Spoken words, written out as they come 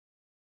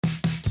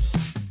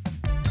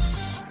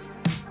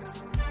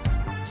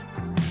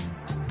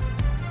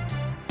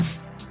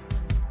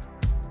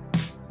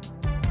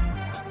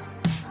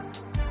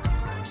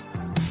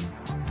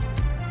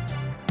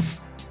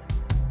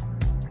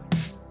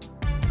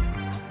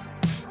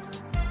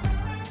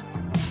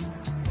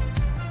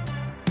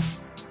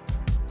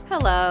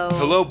Hello.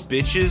 Hello,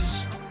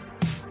 bitches.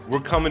 We're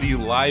coming to you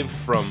live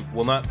from,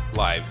 well, not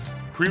live,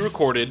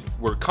 pre-recorded.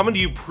 We're coming to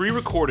you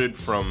pre-recorded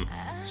from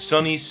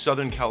sunny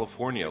Southern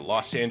California,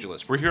 Los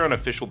Angeles. We're here on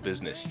official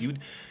business. You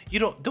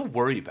don't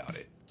worry about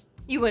it.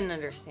 You wouldn't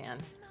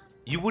understand.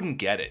 You wouldn't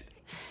get it.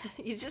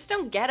 You just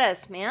don't get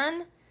us,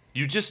 man.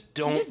 You just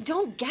don't. You just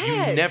don't get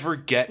us. You never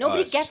get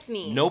Nobody us. gets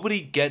me.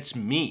 Nobody gets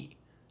me.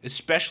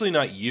 Especially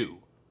not you.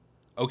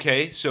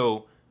 Okay?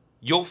 So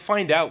you'll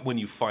find out when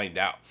you find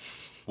out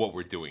what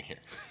we're doing here.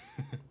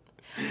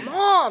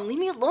 Mom, leave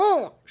me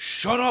alone.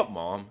 Shut up,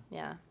 Mom.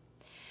 Yeah.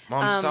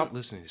 Mom, stop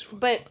listening to this.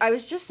 But I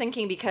was just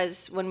thinking,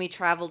 because when we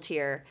traveled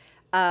here,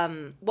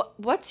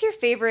 what's your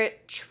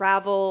favorite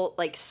travel,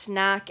 like,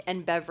 snack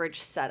and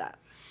beverage setup?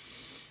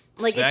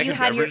 Like, Snack if you and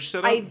had your beverage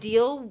setup?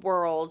 ideal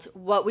world,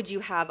 what would you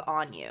have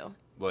on you?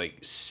 Like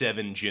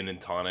 7 gin and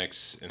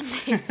tonics.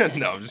 And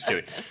no, I'm just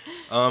kidding.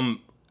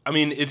 I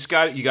mean, you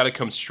got to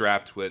come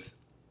strapped with.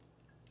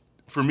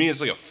 For me,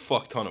 it's like a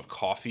fuck ton of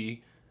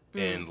coffee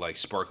and like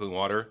sparkling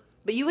water.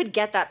 But you would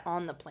get that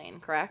on the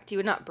plane, correct? You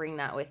would not bring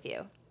that with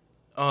you.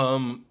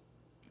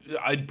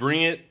 I'd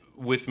bring it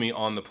with me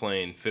on the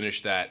plane,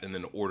 finish that, and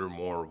then order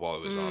more while I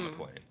was on the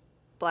plane.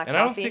 Black and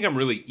coffee? I don't think I'm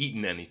really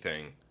eating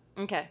anything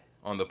Okay.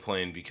 on the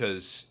plane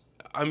because,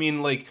 I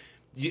mean, like,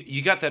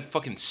 you got that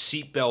fucking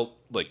seatbelt,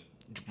 like,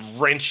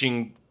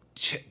 wrenching,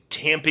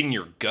 tamping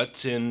your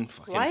guts in.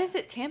 Fucking, Why is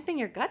it tamping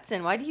your guts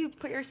in? Why do you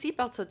put your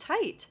seatbelt so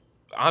tight?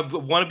 I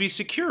want to be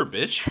secure,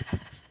 bitch.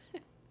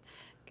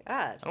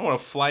 God. I don't want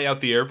to fly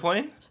out the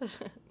airplane.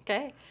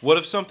 Okay. What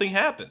if something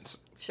happens?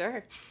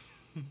 Sure.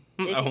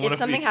 If If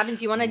something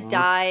happens, you want to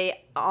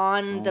die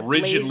on the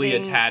rigidly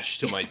blazing... attached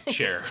to my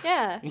chair.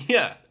 Yeah.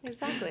 Yeah.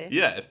 Exactly.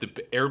 Yeah, if the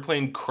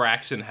airplane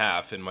cracks in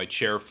half and my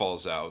chair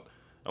falls out,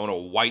 I want to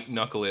white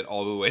knuckle it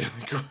all the way to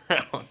the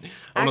ground.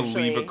 I want to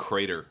leave a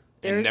crater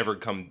and never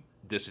come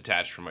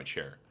disattached from my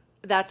chair.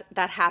 That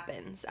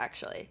happens,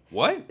 actually.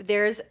 What?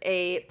 There's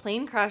a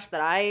plane crash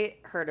that I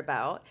heard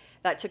about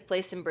that took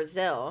place in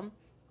Brazil,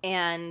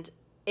 and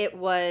it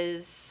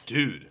was...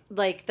 Dude.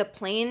 Like, the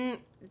plane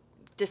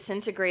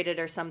disintegrated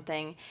or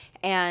something,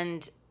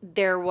 and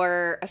there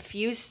were a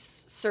few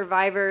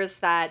survivors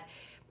that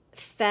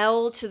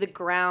fell to the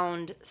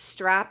ground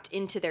strapped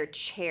into their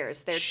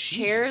chairs. Their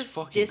chairs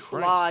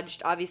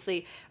dislodged,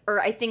 obviously, or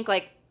I think,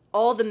 like,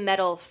 all the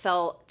metal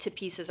fell to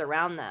pieces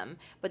around them,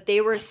 but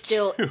they were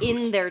still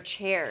in their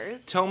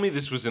chairs. Tell me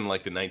this was in,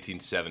 like, the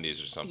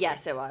 1970s or something.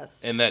 Yes, it was.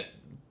 And that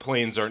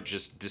planes aren't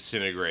just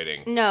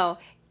disintegrating. No.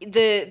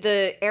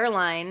 The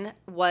airline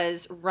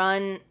was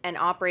run and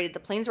operated, the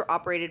planes were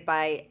operated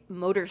by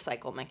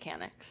motorcycle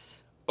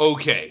mechanics.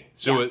 Okay.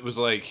 So it was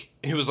like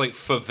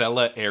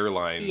Favela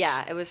Airlines.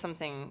 Yeah, it was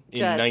something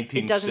in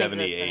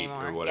 1978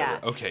 or whatever.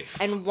 Yeah. Okay.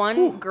 And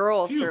one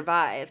girl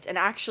survived, and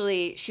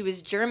actually she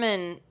was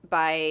German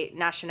by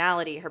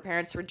nationality. Her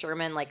parents were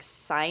German, like,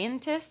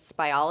 scientists,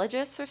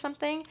 biologists or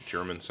something.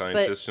 German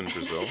scientists in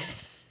Brazil.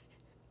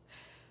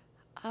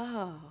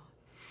 Oh.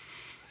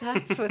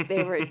 That's what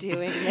they were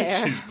doing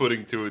there. She's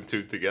putting 2 and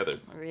 2 together.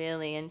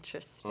 Really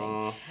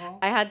interesting.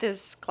 I had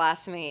this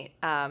classmate.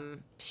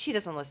 She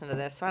doesn't listen to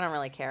this, so I don't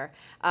really care.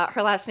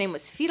 Her last name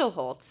was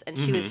Fiedelholtz, and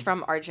she was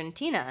from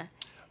Argentina.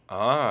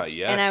 Ah,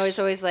 yes. And I was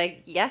always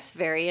like, yes,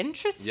 very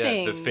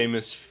interesting. Yeah, the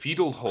famous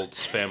Fiedelholtz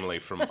family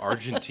from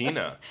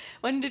Argentina.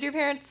 When did your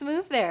parents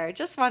move there?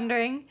 Just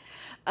wondering.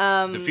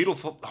 The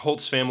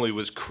Fiedelholtz family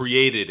was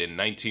created in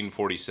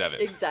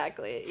 1947.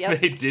 Exactly. Yep.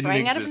 They didn't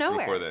Sprang out of exist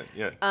nowhere. before then.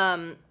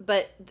 Yeah.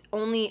 But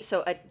only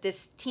so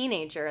this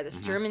teenager,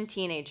 this German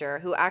teenager,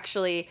 who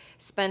actually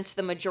spent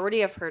the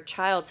majority of her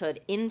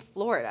childhood in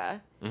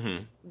Florida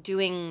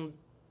doing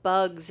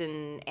bugs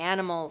and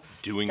animal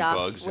stuff. Doing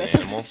bugs and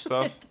animal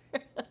stuff?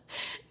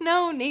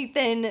 No,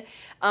 Nathan.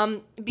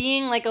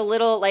 Being like a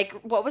little, like,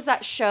 what was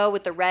that show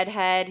with the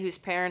redhead whose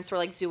parents were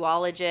like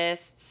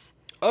zoologists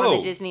on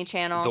the Disney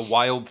Channel? The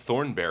Wild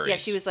Thornberrys. Yeah,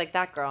 she was like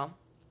that girl.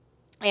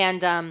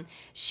 And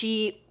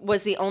she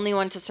was the only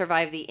one to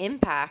survive the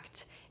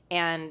impact,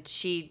 and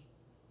she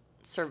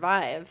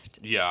survived.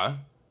 Yeah.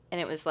 And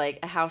it was like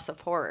a house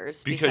of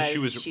horrors because she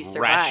was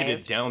survived.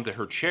 ratcheted down to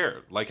her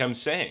chair, like I'm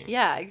saying.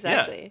 Yeah,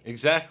 exactly. Yeah,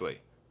 exactly.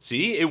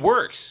 See, it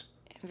works.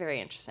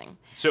 Very interesting.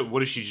 So what,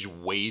 does she just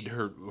wade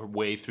her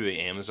way through the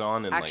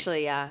Amazon and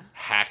actually, yeah,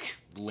 hack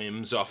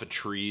limbs off of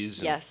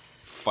trees and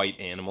fight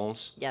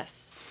animals?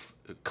 Yes.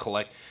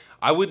 Collect.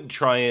 I would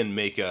try and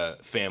make a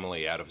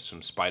family out of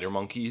some spider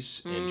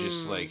monkeys and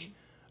just like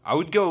I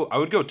would go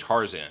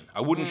Tarzan.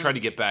 I wouldn't try to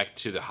get back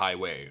to the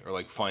highway or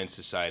like find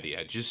society.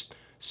 I'd just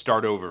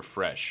start over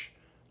fresh.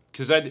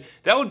 Cuz that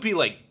would be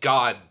like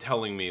God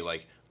telling me,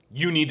 like,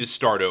 you need to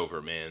start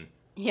over, man.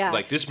 Yeah.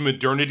 Like, this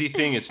modernity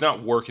thing, it's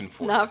not working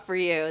for you. Not for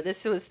you.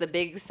 This was the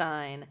big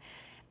sign.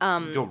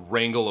 Go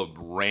wrangle a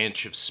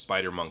ranch of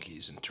spider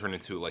monkeys and turn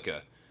into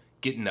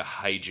get into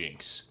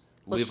hijinks.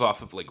 Live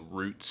off of like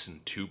roots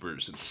and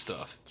tubers and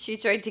stuff. She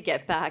tried to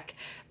get back,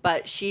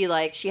 but she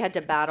had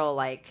to battle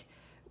like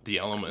the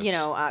elements.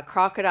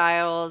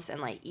 Crocodiles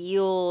and like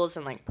eels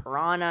and like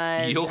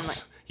piranhas. Eels? And, like,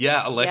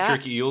 Yeah,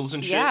 electric eels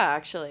and shit. Yeah,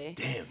 actually.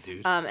 Damn,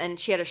 dude. And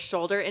she had a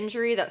shoulder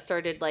injury that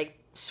started like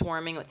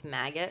swarming with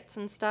maggots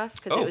and stuff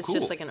because it was cool.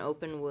 just like an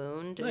open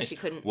wound and she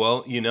couldn't.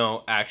 Well,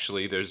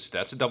 actually,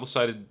 that's a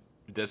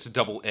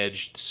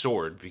double-edged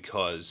sword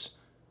because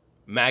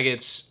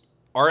maggots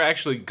are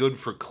actually good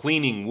for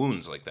cleaning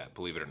wounds like that.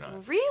 Believe it or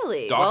not.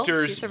 Really? Doctors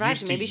well, she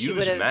survived. used Maybe to she use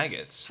would have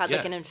maggots. had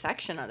like an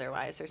infection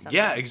otherwise or something.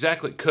 Yeah,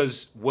 exactly.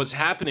 Because what's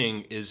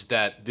happening is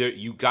that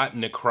you got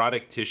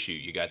necrotic tissue,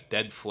 you got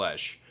dead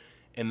flesh,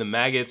 and the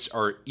maggots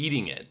are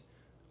eating it.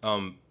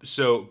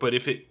 But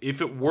if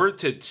it were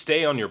to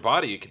stay on your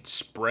body, it could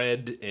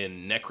spread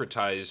and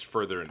necrotize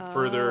further and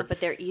further. But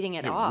they're eating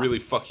it off. Really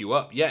fuck you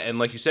up. Yeah, and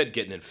like you said,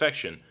 get an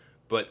infection.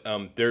 But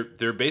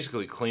they're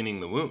basically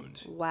cleaning the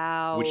wound.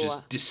 Wow. Which is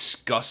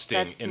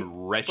disgusting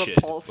and wretched.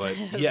 Repulsive.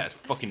 But yeah, it's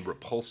fucking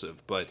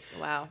repulsive. But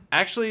wow.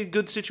 Actually a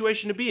good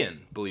situation to be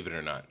in, believe it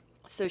or not.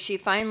 So she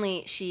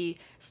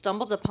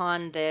stumbled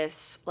upon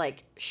this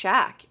like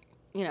shack,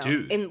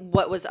 Dude. in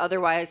what was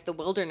otherwise the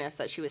wilderness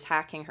that she was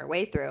hacking her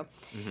way through.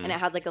 Mm-hmm. And it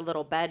had like a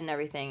little bed and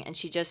everything. And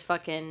she just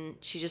fucking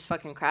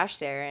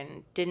crashed there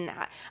and didn't,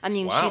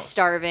 she's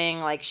starving,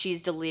 like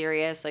she's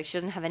delirious, like she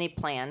doesn't have any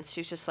plans.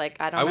 She's just like,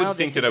 I don't know. I would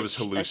think that I was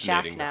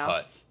hallucinating the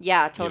hut.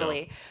 Yeah,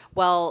 totally.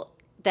 Well,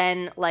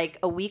 then like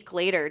a week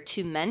later,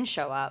 2 men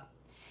show up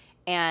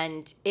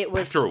and it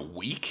was. After a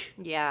week?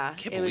 Yeah. I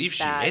can't believe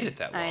she made it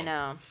that long. I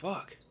know.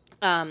 Fuck.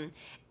 And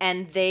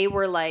they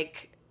were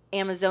like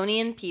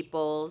Amazonian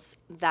peoples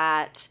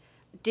that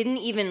didn't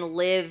even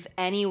live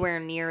anywhere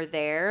near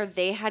there.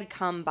 They had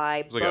come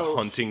by boat. It was like a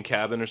hunting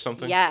cabin or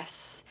something?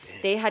 Yes.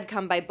 Damn. They had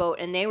come by boat,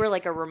 and they were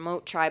like a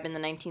remote tribe in the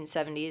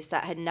 1970s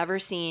that had never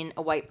seen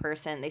a white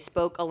person. They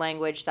spoke a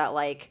language that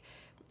like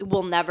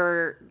will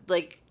never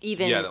like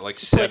even that like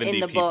put 70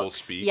 in the people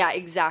books. speak. Yeah,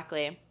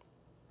 exactly.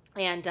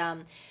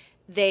 And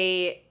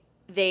they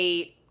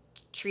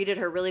treated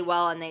her really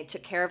well, and they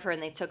took care of her,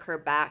 and they took her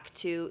back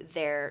to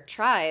their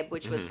tribe,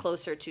 which was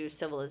closer to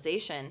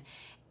civilization.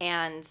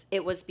 And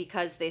it was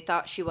because they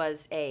thought she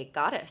was a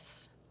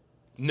goddess.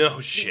 No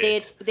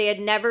shit. They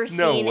had never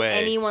seen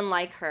anyone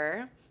like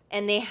her,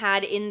 and they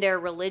had in their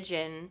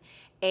religion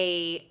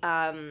a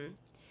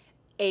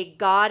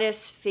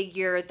goddess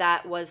figure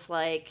that was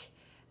like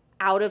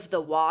out of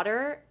the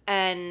water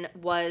and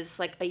was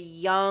like a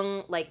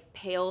young, like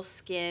pale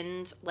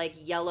skinned, like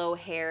yellow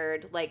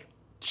haired, like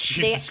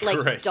Jesus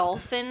Christ.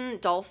 dolphin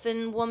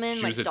woman,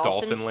 she like was a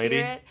dolphin dolphin lady?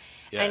 spirit.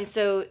 Yeah. And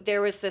so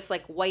there was this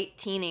like white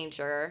German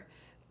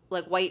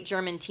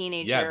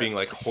teenager. Yeah, being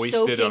like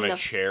hoisted on a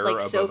chair, like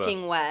above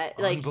soaking wet.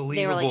 Like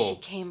they were like, she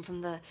came from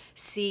the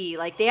sea.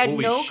 Like they had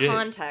no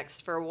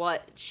context for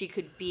what she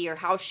could be or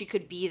how she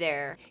could be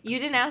there. You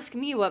didn't ask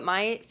me what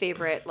my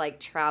favorite like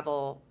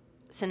travel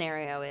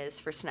scenario is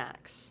for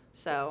snacks.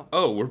 So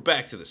we're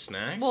back to the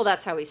snacks? Well,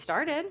 that's how we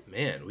started.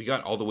 Man, we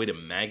got all the way to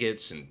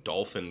maggots and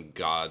dolphin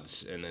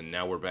gods, and then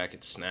now we're back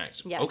at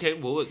snacks. Yes. Okay,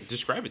 well,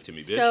 describe it to me,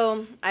 bitch.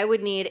 So I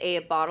would need a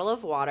bottle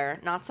of water,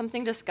 not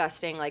something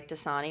disgusting like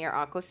Dasani or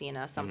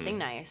Aquafina, something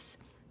nice.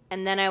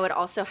 And then I would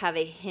also have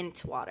a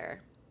hint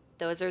water.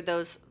 Those are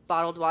those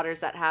bottled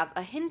waters that have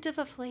a hint of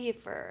a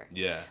flavor.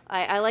 Yeah.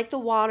 I like the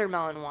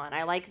watermelon one.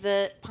 I like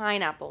the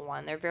pineapple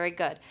one. They're very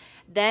good.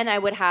 Then I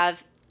would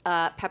have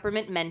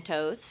peppermint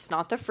Mentos,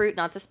 not the fruit,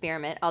 not the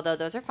spearmint, although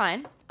those are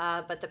fine,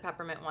 but the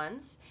peppermint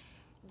ones.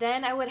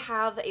 Then I would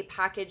have a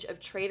package of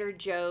Trader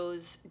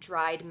Joe's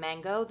dried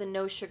mango, the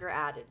no sugar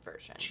added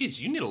version. Jeez,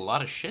 you need a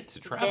lot of shit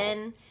to travel.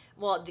 Then,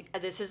 well,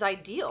 this is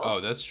ideal. Oh,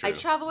 that's true. I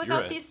travel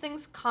without these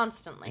things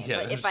constantly.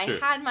 Yeah, but if I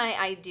had my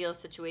ideal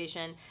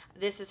situation,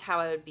 this is how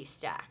I would be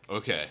stacked.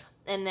 Okay.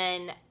 And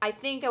then I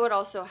think I would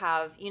also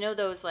have,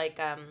 those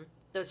like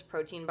those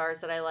protein bars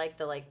that I like,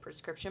 the like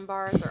prescription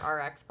bars or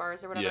RX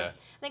bars or whatever. Yeah.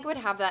 I think I would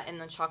have that in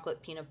the dark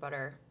chocolate peanut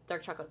butter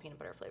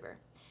flavor.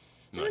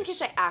 Just in Nice.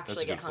 case I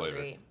actually get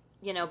hungry.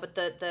 Flavor. But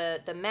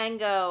the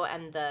mango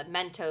and the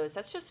Mentos,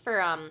 that's just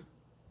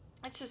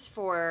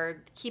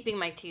for keeping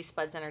my taste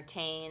buds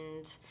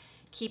entertained,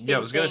 keeping I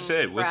was gonna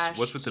say, fresh,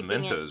 what's with the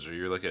Mentos?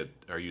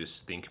 Are you a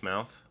stink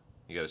mouth?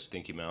 You got a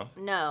stinky mouth?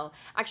 No.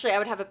 Actually, I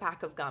would have a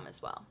pack of gum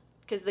as well.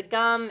 Because the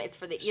gum, it's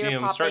for the ear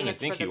popping, I'm starting to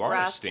it's think for the you are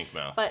breath. a stink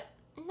mouth. But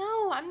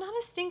no, I'm not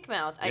a stink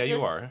mouth. You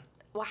are.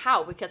 Well,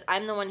 how? Because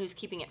I'm the one who's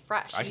keeping it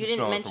fresh. I can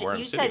smell it from where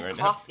I'm sitting right now. You said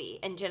coffee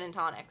and gin and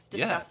tonics.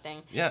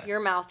 Disgusting. Yeah.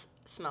 Your mouth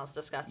smells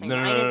disgusting. No.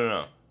 Mine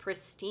is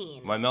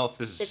pristine. My mouth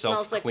is a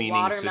self-cleaning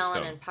system. It smells like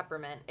watermelon and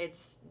peppermint.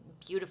 It's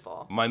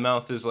beautiful. My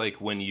mouth is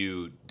like when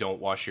you don't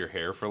wash your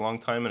hair for a long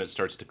time and it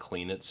starts to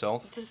clean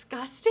itself.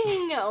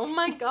 Disgusting. Oh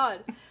my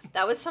God.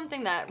 That was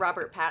something that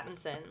Robert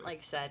Pattinson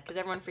said, because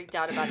everyone freaked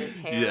out about his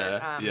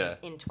hair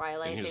in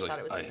Twilight. They thought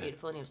it was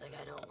beautiful, and he was like,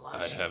 I don't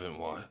wash it.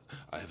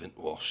 I haven't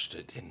washed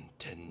it in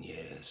 10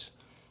 years.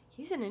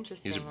 He's an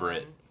interesting He's a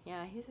Brit. one.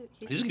 Yeah, he's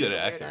a good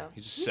actor.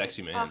 He's a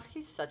sexy man. Oh,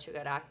 he's such a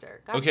good actor.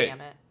 God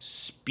damn it.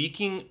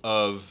 Speaking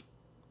of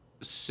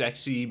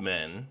sexy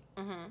men,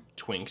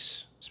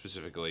 twinks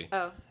specifically,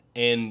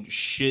 and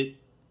shit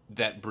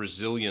that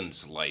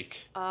Brazilians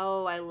like.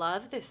 Oh, I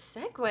love this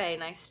segue.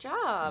 Nice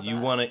job. You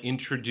want to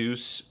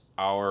introduce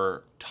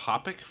our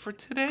topic for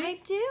today? I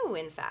do,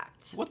 in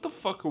fact. What the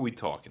fuck are we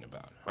talking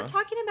about? We're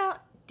talking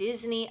about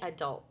Disney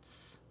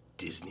adults.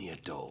 Disney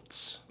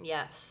adults.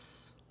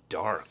 Yes.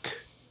 Dark.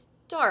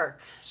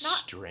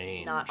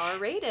 Strange. Not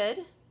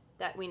R-rated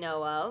that we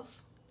know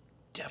of.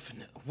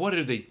 Definite. What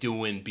are they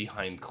doing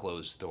behind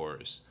closed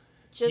doors?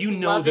 Just you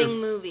know loving they're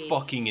movies.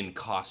 fucking in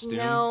costume.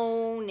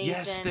 No, Nathan.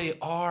 Yes, they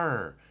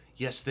are.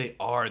 Yes, they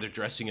are. They're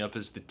dressing up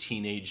as the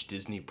teenage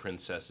Disney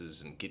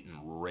princesses and getting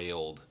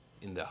railed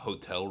in the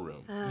hotel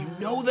room. You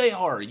know they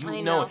are.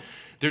 You know it.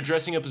 They're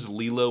dressing up as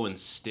Lilo and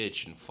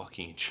Stitch and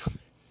fucking each other.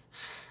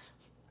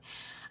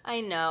 I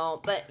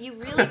know, but you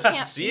really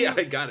can't... See,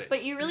 I got it.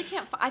 But you really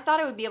can't... I thought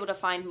I would be able to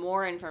find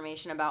more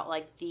information about,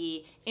 like,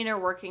 the inner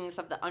workings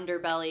of the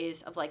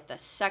underbellies of, like, the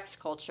sex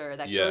culture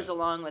that goes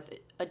along with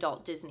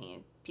adult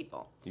Disney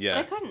people. Yeah.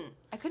 But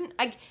I couldn't...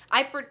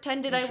 I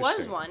pretended I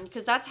was one,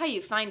 because that's how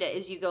you find it,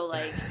 is you go,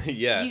 like...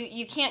 Yeah.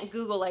 You can't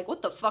Google, like,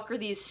 what the fuck are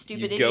these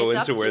stupid idiots go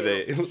up into where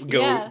to?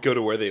 they... Go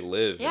to where they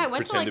live. Yeah, I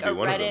went to, like, a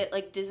Reddit, like,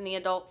 like, Disney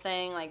adult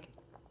thing, like...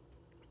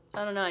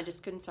 I don't know, I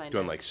just couldn't find it.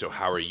 Going like, so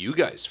how are you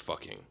guys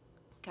fucking?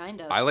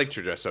 Kind of. I like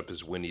to dress up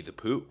as Winnie the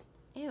Pooh.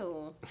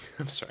 Ew.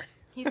 I'm sorry.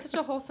 He's such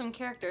a wholesome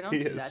character. Don't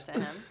do that to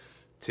him.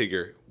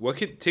 Tigger.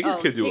 Tigger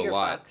could do a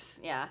lot. Fucks.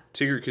 Yeah.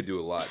 Tigger could do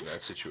a lot in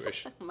that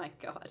situation. Oh my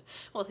god.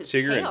 Well, his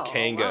Tigger tail and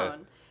Kanga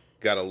alone.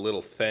 got a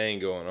little thing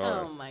going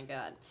on. Oh my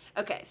god.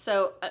 Okay,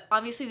 so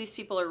obviously these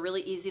people are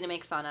really easy to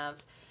make fun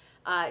of.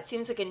 It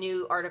seems like a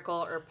new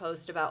article or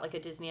post about like a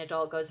Disney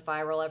adult goes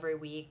viral every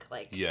week.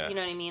 Like, yeah. You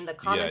know what I mean? The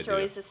comments are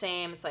always the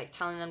same. It's like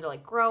telling them to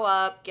like grow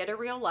up, get a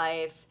real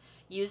life,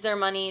 use their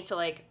money to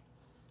like,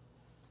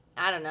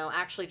 I don't know,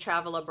 actually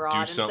travel abroad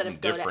instead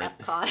of go to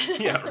Epcot.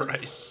 Yeah,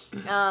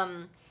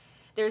 right.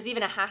 There's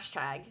even a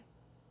hashtag.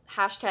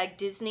 Hashtag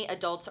Disney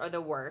adults are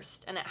the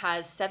worst. And it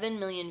has 7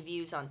 million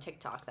views on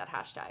TikTok, that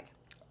hashtag.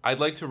 I'd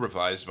like to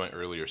revise my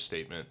earlier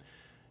statement.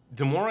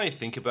 The more I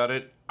think about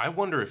it, I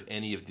wonder if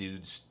any of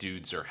these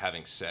dudes are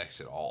having sex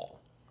at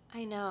all.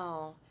 I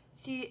know.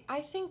 See, I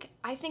think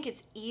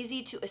it's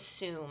easy to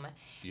assume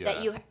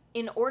that you,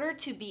 in order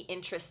to be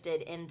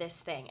interested in this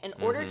thing, in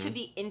order to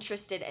be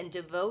interested and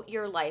devote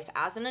your life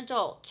as an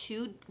adult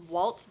to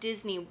Walt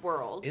Disney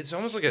World, it's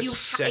almost like a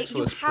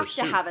sexless you have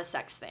pursuit. to have a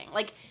sex thing.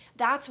 Like,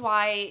 that's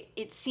why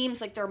it seems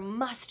like there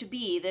must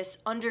be this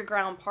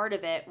underground part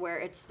of it where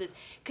it's this,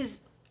 because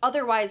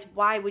otherwise,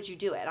 why would you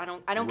do it? I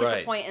don't get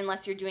the point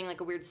unless you're doing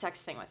like a weird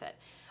sex thing with it.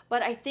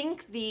 But I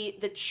think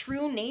the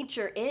true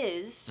nature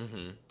is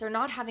they're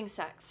not having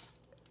sex.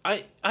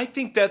 I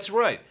think that's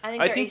right.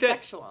 I think they're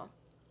asexual.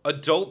 That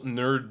adult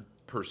nerd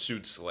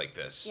pursuits like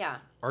this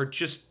are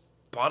just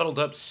bottled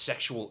up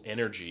sexual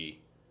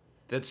energy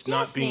that's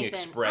not being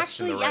expressed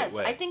in the right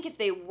way. I think if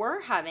they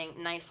were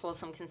having nice,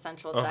 wholesome,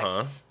 consensual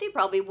sex, they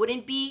probably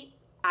wouldn't be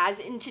as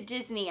into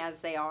Disney as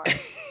they are.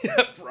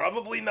 Yeah,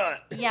 probably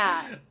not.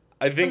 Yeah.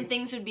 I think some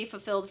things would be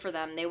fulfilled for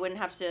them. They wouldn't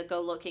have to go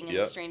looking in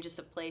the strangest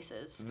of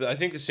places. I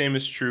think the same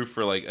is true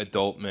for like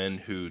adult men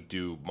who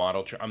do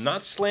model I'm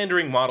not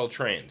slandering model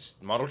trains.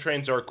 Model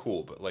trains are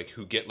cool, but like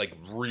who get like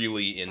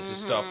really into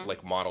stuff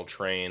like model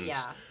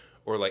trains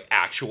or like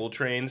actual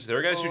trains. There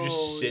are guys who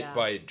just sit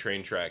by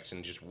train tracks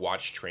and just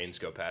watch trains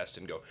go past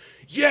and go,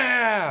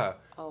 "Yeah!"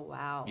 Oh,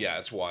 wow. Yeah,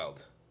 it's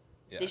wild.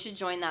 Yeah. They should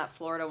join that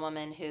Florida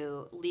woman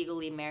who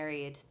legally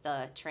married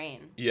the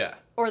train. Yeah.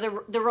 Or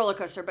the roller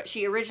coaster, but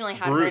she originally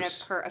had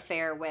her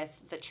affair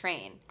with the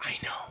train. I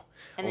know.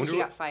 And then she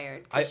got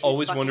fired. I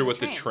always wonder what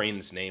the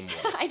train's name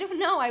was. I don't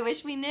know. I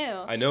wish we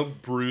knew. I know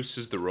Bruce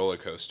is the roller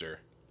coaster.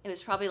 It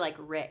was probably like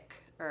Rick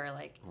or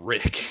like...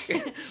 Rick.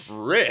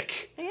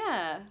 Rick.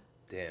 Yeah.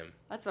 Damn.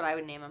 That's what I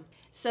would name him.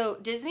 So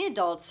Disney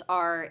adults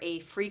are a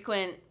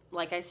frequent,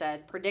 like I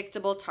said,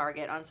 predictable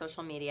target on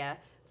social media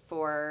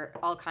for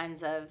all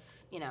kinds of,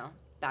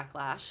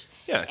 backlash.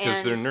 Yeah,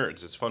 because they're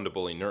nerds. It's fun to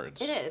bully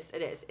nerds. It is.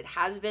 It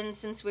has been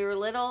since we were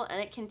little,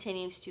 and it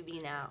continues to be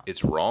now.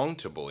 It's wrong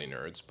to bully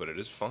nerds, but it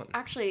is fun.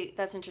 Actually,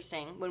 that's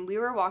interesting. When we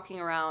were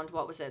walking around,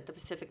 the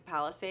Pacific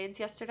Palisades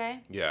yesterday?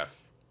 Yeah.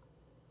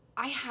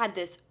 I had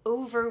this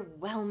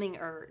overwhelming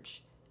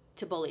urge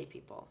to bully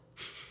people.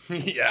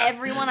 Yeah.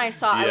 Everyone I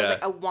saw, I was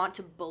like, I want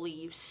to bully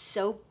you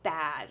so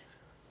bad.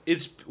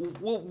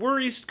 We're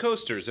East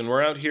Coasters, and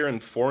we're out here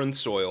in foreign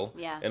soil,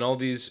 and all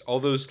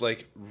those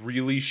like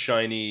really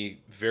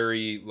shiny,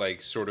 very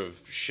like sort of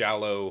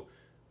shallow,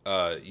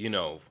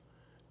 organic.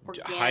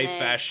 High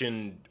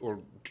fashion or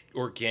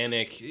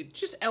organic,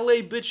 just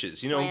LA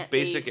bitches,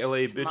 basic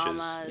LA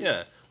bitches,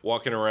 mamas.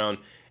 Walking around,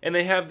 and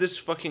they have this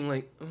fucking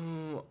like,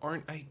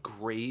 aren't I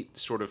great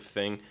sort of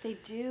thing. They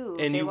do,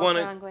 and they walk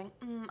around going,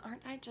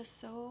 aren't I just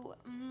so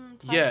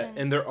pleasant? Yeah,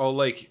 and they're all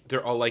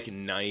like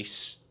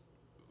nice.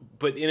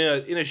 But in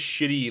a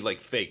shitty,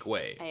 like, fake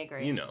way. I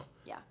agree.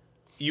 Yeah.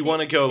 You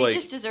want to go, they like... They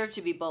just deserve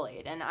to be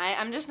bullied. And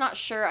I'm just not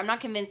sure. I'm not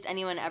convinced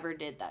anyone ever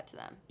did that to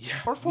them. Yeah.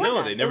 Or for them.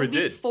 No, they never did.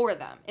 It would be for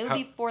them. It would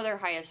be for their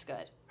highest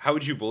good. How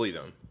would you bully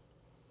them?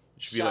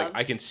 You should be like,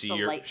 I can see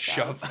your... Light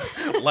shove.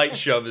 Light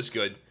shove is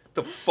good. Get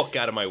the fuck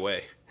out of my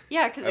way.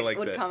 Yeah, because it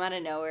would come out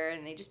of nowhere,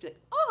 and they'd just be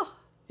like, oh.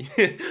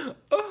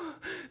 Oh,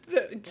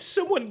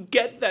 someone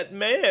get that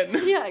man.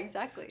 Yeah,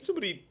 exactly.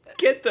 Somebody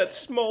get that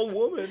small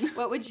woman.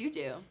 What would you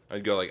do?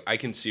 I'd go like, I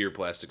can see your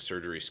plastic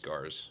surgery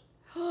scars.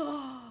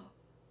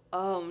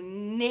 Oh,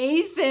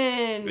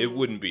 Nathan. It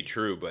wouldn't be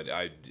true, but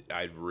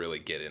I'd really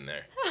get in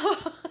there.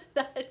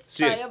 That's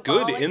See, a good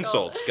diabolical.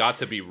 insult's got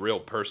to be real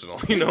personal.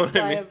 You know what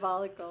I mean?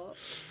 Diabolical.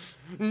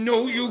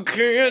 No, you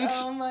can't.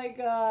 Oh my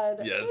god.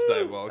 Yeah, it's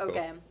diabolical.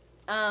 Okay.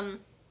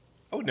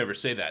 I would never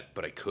say that,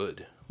 but I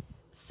could.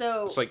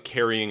 So It's like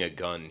carrying a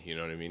gun. You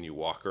know what I mean? You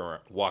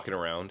walking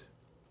around,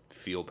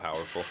 feel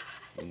powerful.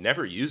 You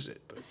never use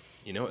it, but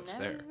you know it's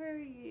there. never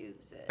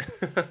use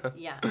it.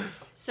 Yeah.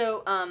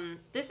 So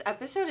this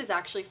episode is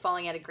actually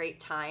falling at a great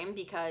time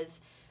because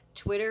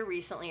Twitter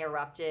recently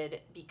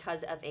erupted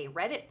because of a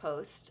Reddit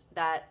post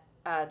that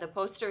the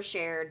poster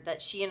shared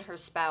that she and her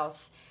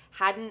spouse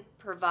hadn't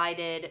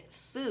provided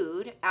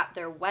food at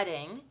their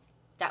wedding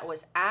that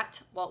was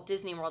at Walt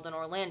Disney World in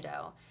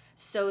Orlando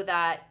so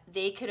that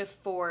they could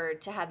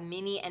afford to have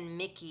Minnie and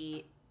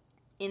Mickey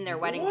in their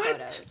wedding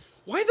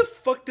photos. Why the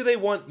fuck do they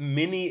want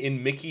Minnie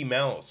and Mickey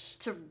Mouse?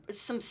 To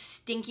some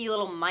stinky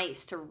little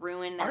mice to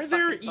ruin their Are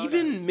there fucking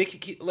even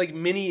photos.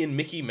 Minnie and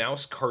Mickey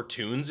Mouse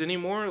cartoons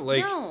anymore?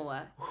 Like, no.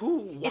 who?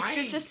 Why? It's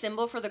just a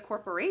symbol for the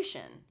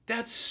corporation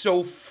That's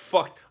so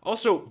fucked.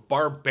 Also,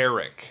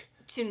 barbaric.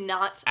 to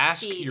not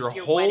Ask feed your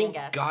wedding whole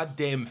guests.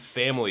 goddamn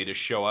family to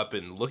show up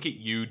and look at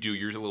you do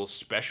your little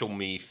special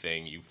me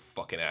thing, you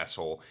fucking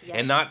asshole, Yeah.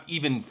 and not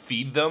even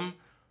feed them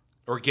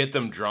or get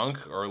them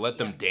drunk or let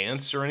them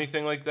dance or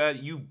anything like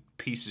that. You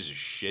pieces of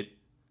shit.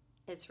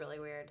 It's really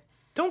weird.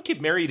 Don't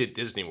get married at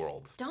Disney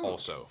World. Don't.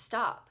 Also,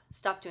 Stop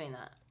doing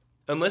that.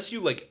 unless you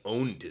like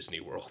own Disney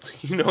World,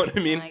 you know what I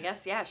mean? And I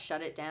guess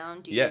shut it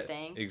down, do Yeah, your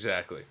thing.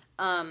 exactly.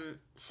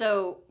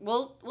 So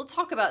we'll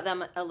talk about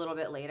them a little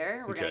bit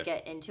later. We're gonna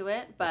Okay. get into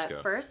it, Let's but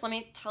go. first, let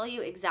me tell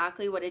you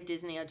exactly what a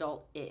Disney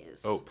adult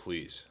is. Oh,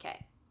 please.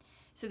 Okay.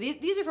 So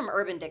these are from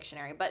Urban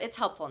Dictionary, but it's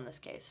helpful in this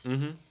case.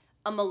 Mm-hmm.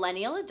 A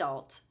millennial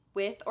adult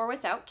with or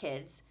without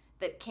kids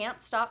that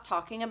can't stop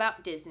talking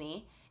about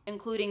Disney,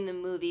 including the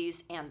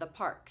movies and the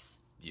parks.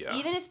 Yeah.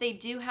 Even if they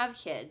do have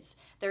kids,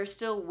 they're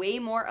still way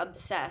more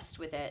obsessed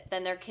with it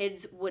than their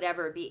kids would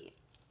ever be.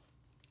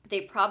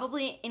 They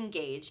probably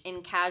engage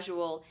in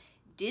casual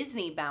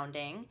Disney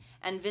bounding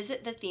and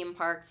visit the theme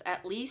parks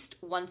at least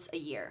once a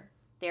year.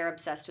 They're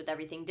obsessed with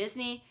everything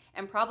Disney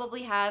and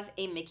probably have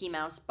a Mickey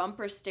Mouse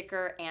bumper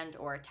sticker and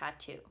or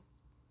tattoo.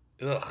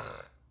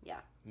 Ugh. Yeah.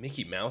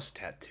 Mickey Mouse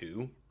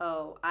tattoo?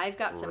 Oh, I've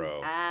got some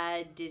Bro.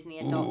 bad Disney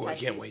adult Ooh, I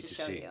tattoos can't wait to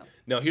show see. you.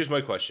 Now, here's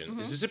my question. Mm-hmm.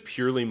 Is this a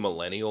purely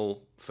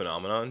millennial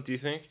phenomenon, do you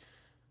think?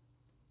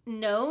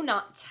 No,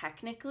 not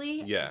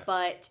technically. Yeah.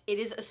 But it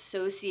is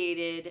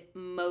associated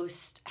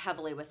most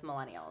heavily with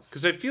millennials.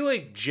 Because I feel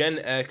like Gen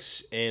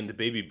X and the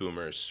baby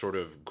boomers sort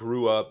of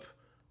grew up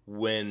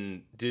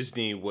when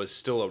Disney was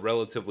still a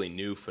relatively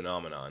new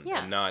phenomenon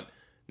Yeah. and not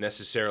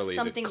necessarily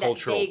Something the that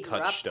cultural they grew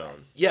up touchstone.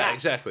 with. Yeah,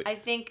 exactly. I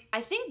think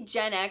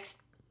Gen X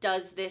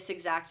does this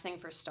exact thing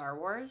for Star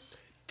Wars.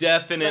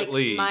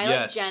 Definitely. Like, my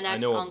yes. Gen I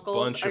X know a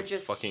uncles bunch are of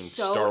just fucking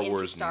so Star into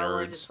Wars Star nerds.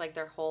 Wars. It's like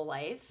their whole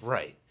life.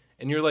 Right.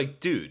 And you're like,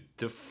 dude,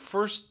 the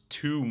first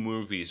two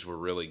movies were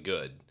really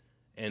good.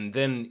 And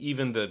then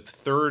even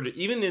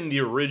in the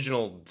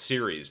original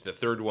series, the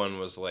third one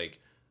was like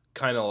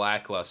kind of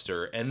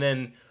lackluster. And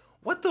then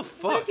what the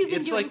fuck? What have you been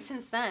it's doing like,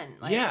 since then?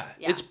 Like, yeah,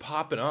 it's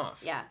popping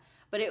off. Yeah.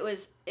 But it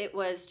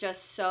was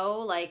just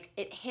so like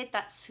it hit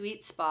that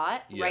sweet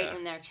spot right Yeah.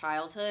 in their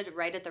childhood,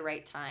 right at the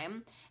right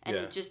time, and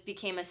Yeah. it just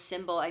became a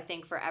symbol, I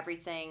think, for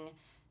everything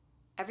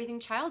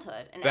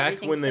childhood and Back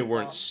everything when they simple.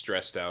 weren't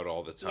stressed out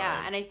all the time.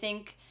 Yeah, and I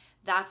think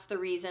that's the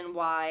reason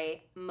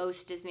why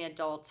most Disney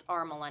adults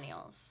are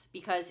millennials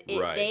because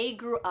Right. they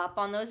grew up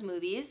on those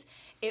movies.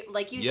 It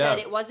like you Yeah. said,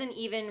 it wasn't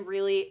even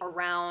really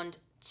around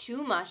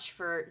too much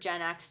for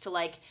Gen X to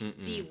like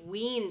be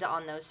weaned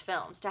on those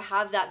films, to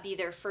have that be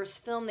their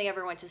first film they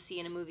ever went to see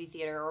in a movie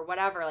theater or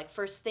whatever, like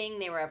first thing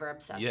they were ever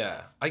obsessed Yeah,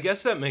 with. I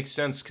guess that makes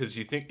sense because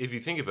if you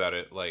think about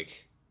it,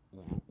 like,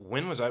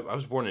 when was I? I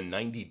was born in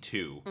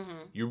 '92. Mm-hmm.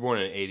 You were born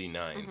in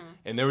 '89,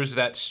 and there was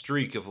that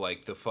streak of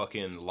like the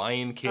fucking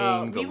Lion King,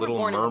 Oh, the we were Little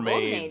born in the Golden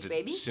Mermaid, Age,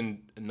 baby.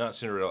 not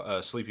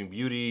Cinderella, Sleeping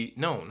Beauty.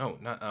 No,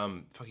 not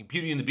fucking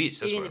Beauty and the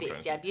Beast. That's Beauty what and the I'm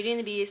Beast, trying yeah, Beauty and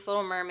the Beast,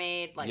 Little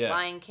Mermaid, like Yeah.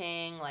 Lion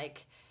King,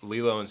 like to.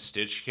 Lilo and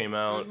Stitch came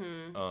out.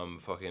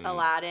 Fucking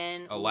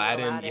Aladdin. Ooh,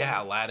 Aladdin.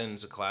 Yeah,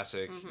 Aladdin's a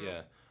classic. Mm-hmm.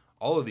 Yeah,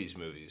 all of these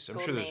movies. I'm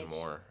sure Golden there's Age.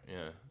 more.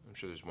 Yeah. I'm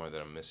sure there's more that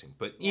I'm missing.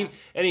 But Yeah.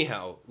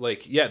 anyhow,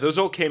 like, yeah, those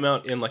all came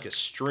out in like a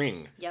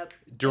string Yep.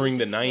 during It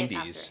the was just hit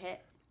 90s. after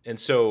hit. And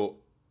so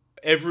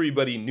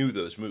everybody knew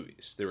those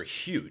movies. They were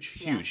huge.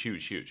 Yeah.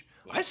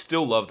 I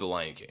still love The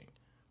Lion King.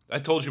 I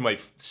told you my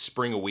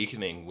spring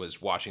awakening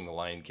was watching The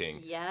Lion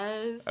King.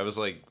 Yes. I was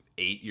like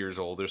 8 years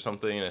old or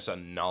something, and I saw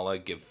Nala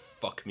give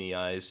fuck me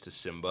eyes to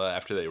Simba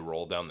after they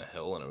rolled down the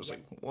hill, and I was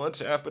like, what's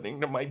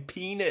happening to my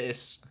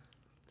penis?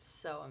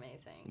 so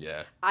amazing.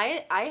 Yeah.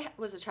 I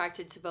was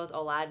attracted to both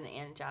Aladdin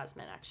and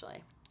Jasmine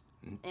actually.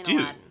 In Dude.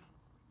 Aladdin.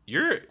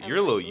 You're a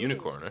little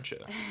unicorn, aren't you?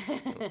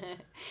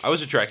 I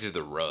was attracted to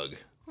the rug.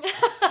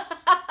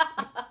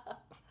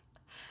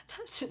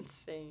 That's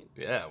insane.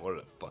 Yeah, what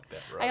the fuck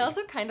that rug. I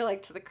also kind of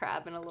liked the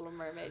crab in A Little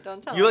Mermaid.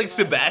 Don't tell You anyone. like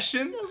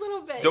Sebastian? A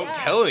little bit, Don't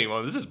tell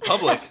anyone. This is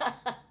public.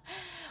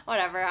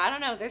 Whatever. I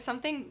don't know. There's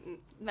something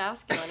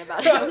masculine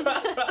about him.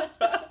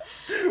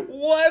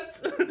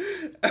 What?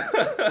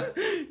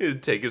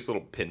 He'd take his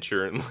little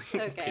pincher and like.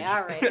 Okay,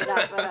 all right.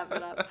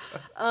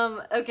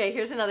 Enough. Okay,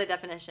 here's another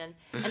definition.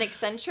 An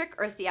eccentric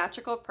or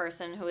theatrical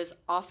person who is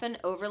often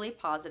overly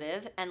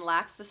positive and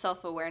lacks the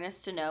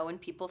self-awareness to know when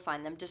people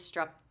find them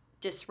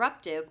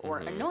disruptive or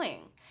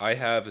annoying. I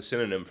have a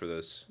synonym for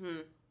this.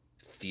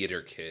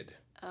 Theater kid.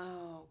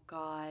 Oh,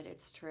 God,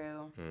 it's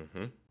true.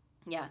 Mm-hmm.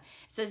 Yeah. It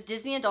says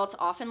Disney adults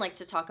often like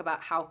to talk about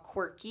how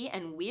quirky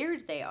and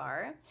weird they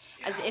are,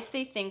 as if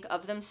they think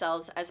of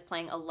themselves as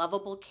playing a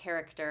lovable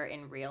character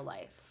in real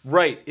life.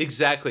 Right,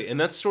 exactly. And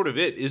that's sort of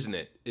it, isn't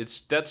it?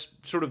 That's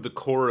sort of the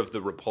core of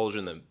the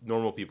repulsion that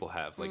normal people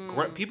have.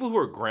 Like people who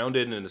are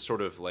grounded in a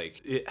sort of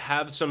like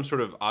have some sort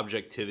of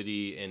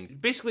objectivity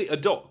and basically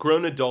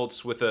grown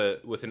adults with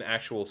an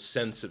actual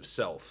sense of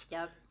self.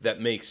 Yep.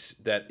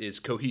 That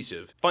is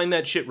cohesive. Find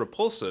that shit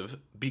repulsive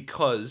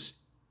because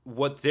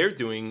what they're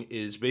doing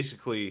is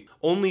basically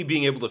only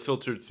being able to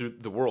filter through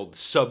the world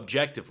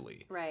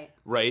subjectively. Right.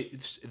 Right?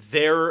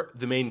 They're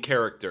the main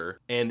character,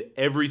 and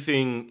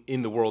everything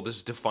in the world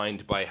is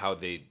defined by how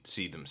they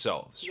see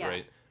themselves,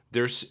 right?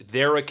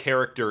 They're a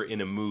character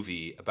in a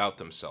movie about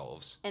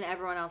themselves. And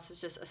everyone else is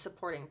just a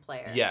supporting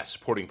player. Yeah,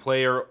 supporting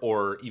player,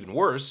 or even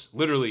worse,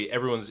 literally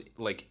everyone's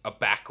like a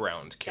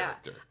background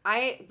character. Yeah.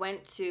 I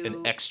went to...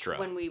 an extra.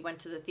 When we went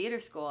to the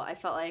theater school, I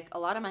felt like a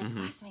lot of my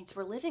classmates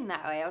were living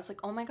that way. I was like,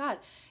 oh my God,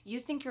 you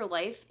think your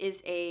life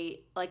is a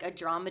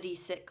dramedy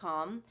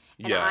sitcom,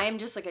 and I am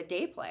just like a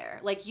day player.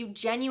 Like, you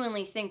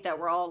genuinely think that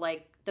we're all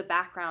like the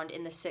background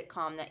in the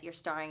sitcom that you're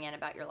starring in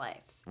about your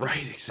life. Right,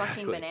 It's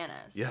exactly. fucking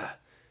bananas. Yeah.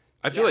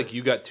 I feel like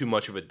you got too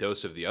much of a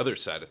dose of the other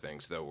side of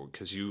things, though,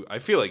 because I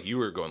feel like you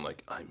were going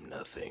like, I'm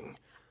nothing.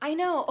 I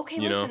know. Okay,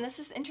 You listen, know? this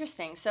is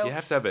interesting. So You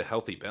have to have a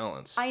healthy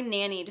balance. I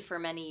nannied for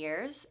many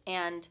years,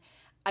 and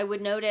I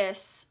would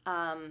notice,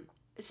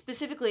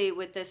 specifically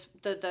with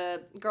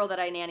the girl that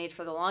I nannied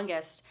for the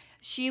longest,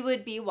 she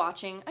would be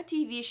watching a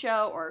TV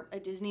show or a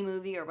Disney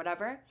movie or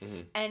whatever,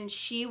 and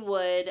she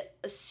would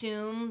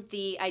assume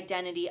the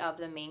identity of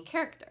the main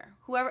character,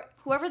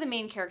 whoever the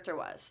main character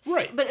was.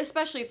 Right. But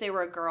especially if they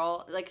were a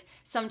girl, like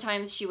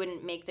sometimes she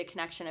wouldn't make the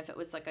connection if it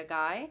was like a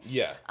guy.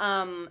 Yeah.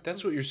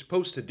 That's what you're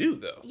supposed to do,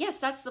 though. Yes,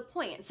 that's the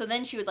point. So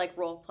then she would like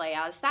role play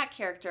as that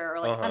character, or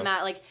like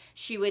like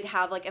she would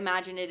have like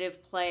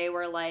imaginative play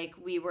where like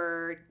we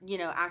were,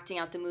 acting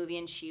out the movie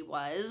and she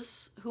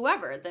was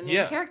whoever the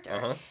main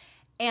character.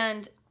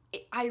 And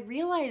I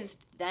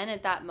realized then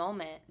at that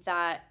moment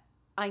that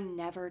I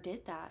never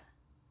did that.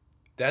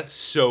 That's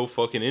so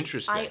fucking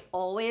interesting. I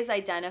always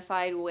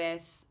identified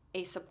with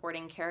a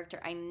supporting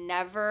character. I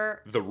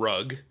never... The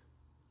rug.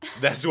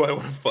 That's why I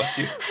want to fuck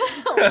you.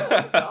 Oh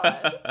my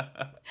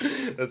God.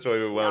 That's why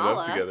we wound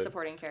up together.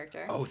 Supporting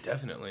character. Oh,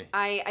 definitely.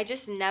 I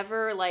just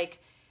never, like...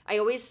 I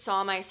always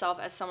saw myself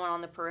as someone on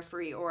the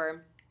periphery,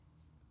 or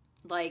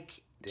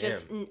like... Damn.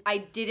 Just... I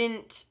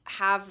didn't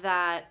have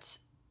that...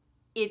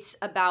 It's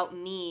about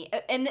me,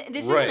 and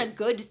this Right. isn't a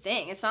good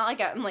thing. It's not like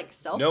I'm like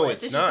selfless. No,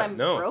 it's just not. I'm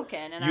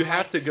broken, and You I'm have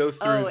like, to go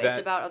through that. It's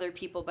about other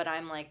people, but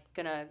I'm like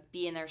gonna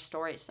be in their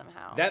stories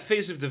somehow. That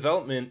phase of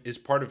development is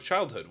part of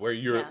childhood, where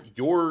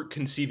you're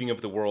conceiving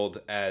of the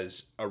world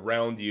as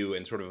around you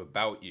and sort of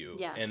about you.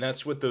 Yeah. And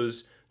that's what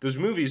those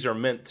movies are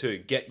meant to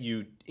get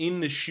you in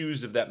the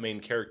shoes of that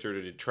main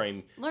character to try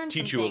and Learn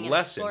teach you a something and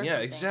lesson. explore Yeah,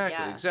 something.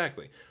 exactly, Yeah.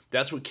 exactly.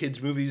 That's what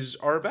kids' movies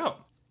are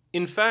about.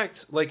 In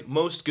fact, like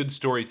most good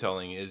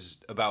storytelling is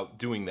about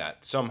doing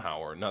that somehow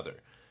or another.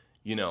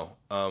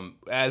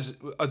 As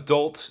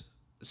adult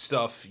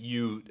stuff,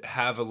 you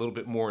have a little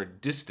bit more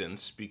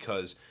distance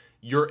because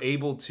you're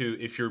able to,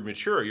 if you're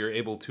mature, you're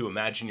able to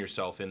imagine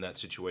yourself in that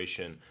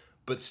situation,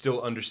 but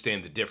still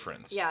understand the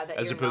difference. Yeah, that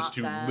as you're opposed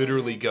to not them.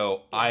 literally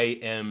go, I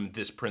am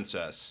this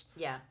princess.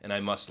 Yeah. And I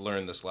must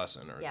learn this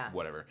lesson or Yeah.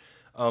 whatever.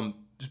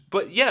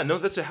 But yeah, no,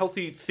 that's a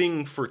healthy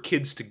thing for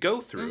kids to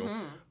go through.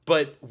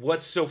 But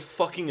what's so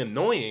fucking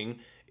annoying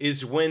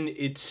is when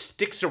it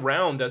sticks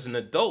around as an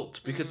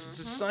adult, because it's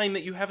a sign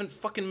that you haven't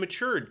fucking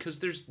matured, because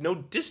there's no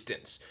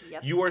distance.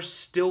 Yep. You are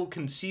still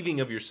conceiving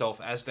of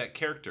yourself as that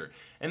character.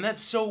 And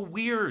that's so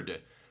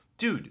weird.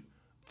 Dude,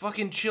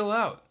 fucking chill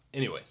out.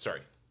 Anyway,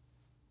 sorry.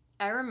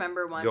 I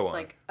remember once, Go on.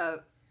 like,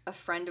 a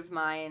friend of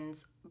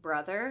mine's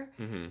brother,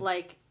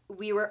 like,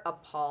 we were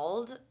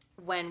appalled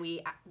when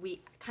we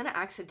kind of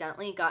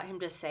accidentally got him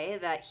to say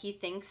that he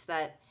thinks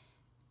that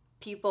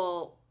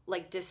people,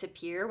 like,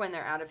 disappear when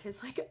they're out of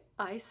his, like,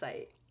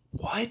 eyesight.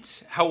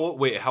 What? How old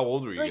were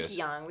you Like, guys?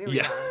 young. We were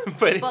Yeah, young.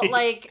 but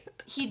like,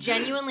 he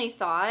genuinely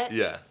thought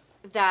yeah.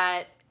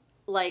 that,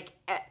 like,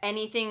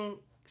 anything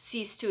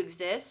ceased to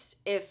exist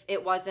if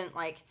it wasn't,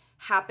 like,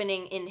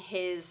 happening in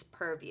his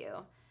purview.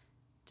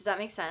 Does that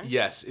make sense?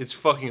 Yes, it's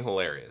fucking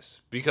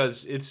hilarious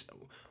because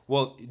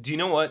Well, do you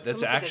know what?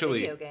 It's almost like a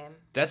video game.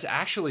 That's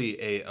actually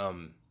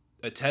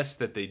a test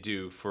that they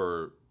do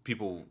for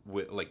people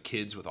with like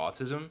kids with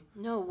autism.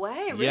 No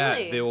way, really? Yeah,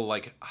 they will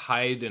like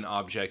hide an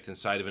object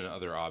inside of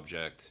another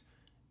object,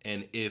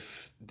 and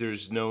if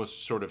there's no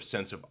sort of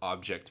sense of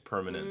object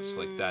permanence,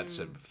 like that's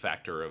a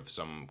factor of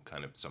some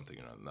kind of something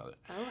or another.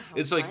 Oh, how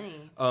it's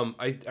funny.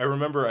 like I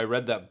remember I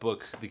read that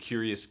book, The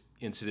Curious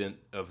Incident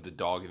of the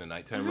Dog in the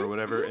Nighttime or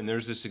whatever, and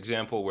there's this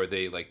example where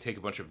they like take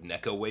a bunch of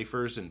Necco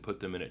wafers and put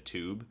them in a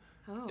tube,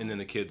 and then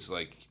the kid's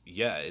like,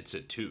 yeah, it's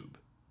a tube.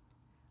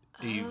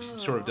 He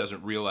sort of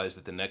doesn't realize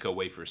that the Necco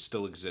wafers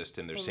still exist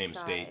in their same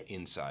state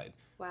inside.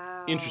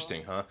 Wow.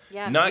 Interesting, huh?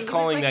 Yeah, not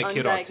calling like that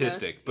kid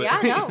autistic, but yeah,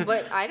 no,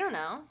 but I don't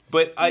know.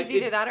 But he was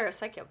either that or a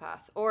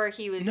psychopath, or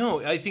he was.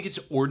 No, I think it's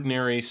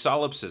ordinary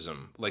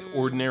solipsism, like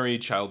ordinary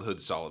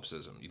childhood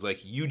solipsism. Like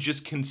you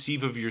just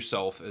conceive of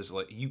yourself as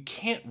like you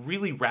can't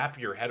really wrap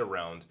your head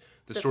around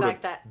the sort fact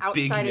of that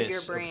outside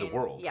bigness of your brain, the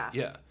world. Yeah.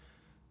 Yeah.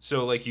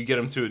 So like you get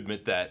them to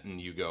admit that, and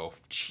you go,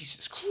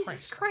 Jesus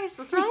Christ,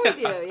 what's wrong with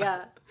you?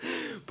 Yeah.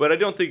 But I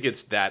don't think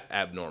it's that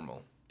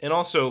abnormal. And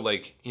also,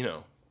 like, you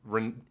know,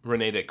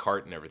 Rene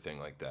Descartes and everything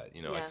like that.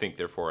 You know, I think,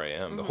 therefore I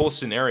am. The whole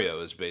scenario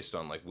is based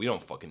on, like, we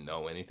don't fucking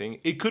know anything.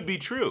 It could be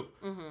true.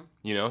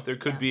 You know, there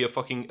could be a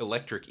fucking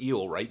electric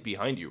eel right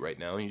behind you right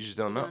now, and you just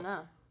don't know. I don't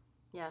know.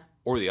 Yeah.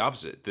 Or the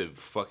opposite.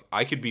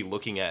 I could be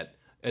looking at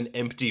an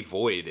empty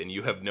void, and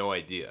you have no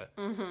idea.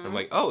 I'm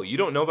like, oh, you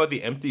don't know about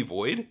the empty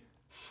void?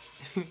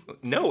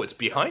 No, it's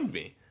behind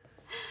me.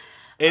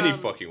 Any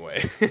fucking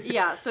way.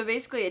 Yeah, so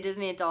basically a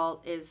Disney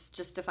adult is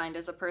just defined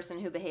as a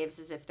person who behaves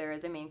as if they're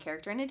the main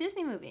character in a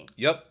Disney movie.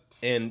 Yep.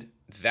 And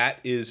that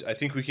is, I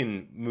think we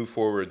can move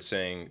forward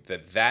saying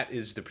that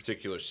is the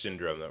particular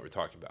syndrome that we're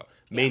talking about.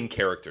 Main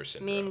character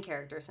syndrome. Main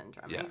character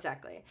syndrome,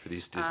 exactly. For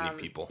these Disney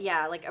people.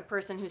 Yeah, like a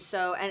person who's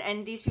so,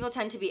 and these people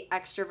tend to be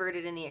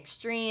extroverted in the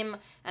extreme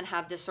and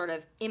have this sort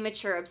of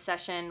immature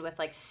obsession with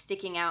like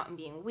sticking out and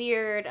being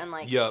weird and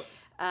like... Yep.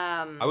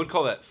 I would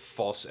call that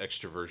false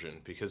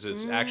extroversion because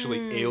it's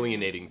actually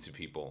alienating to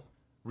people.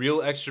 Real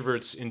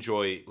extroverts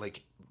enjoy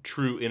like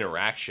true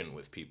interaction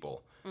with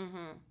people.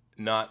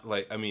 Not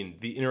like, I mean,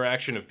 the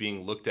interaction of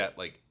being looked at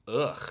like,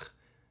 ugh,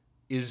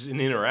 is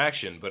an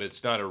interaction, but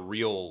it's not a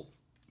real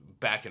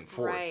back and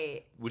forth,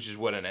 which is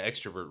what an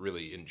extrovert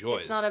really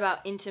enjoys. It's not about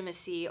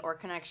intimacy or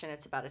connection,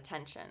 it's about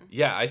attention.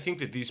 Yeah, I think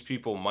that these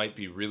people might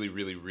be really,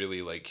 really,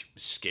 really like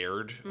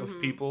scared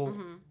of people,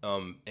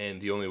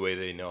 and the only way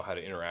they know how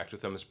to interact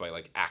with them is by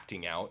like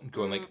acting out and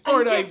going like,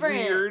 aren't I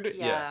weird?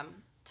 Yeah,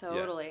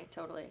 totally.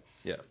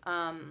 Yeah.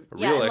 A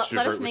real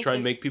extrovert would try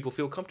and make people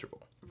feel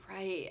comfortable.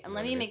 Right. And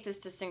let me make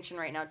this distinction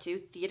right now, too.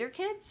 Theater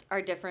kids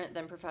are different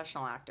than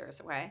professional actors,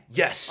 okay?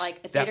 Yes.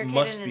 Like a theater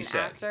kid and an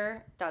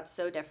actor, that's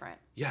so different.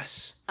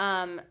 Yes.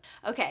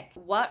 Okay.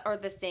 What are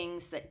the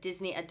things that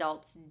Disney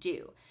adults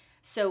do?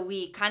 So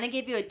we kind of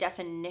gave you a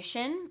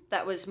definition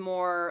that was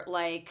more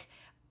like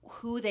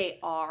who they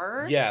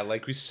are. Yeah,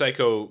 like we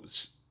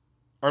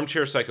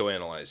armchair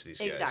psychoanalyze these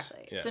guys.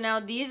 Exactly. Yeah. So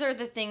now these are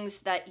the things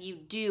that you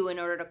do in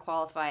order to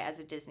qualify as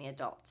a Disney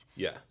adult.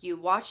 Yeah. You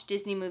watch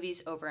Disney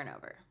movies over and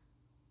over.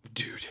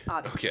 Dude.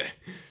 Obviously.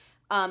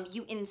 Okay.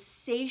 You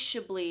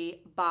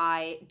insatiably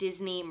buy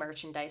Disney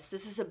merchandise.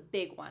 This is a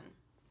big one.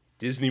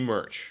 Disney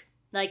merch.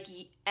 Like,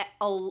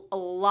 a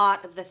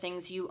lot of the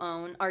things you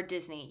own are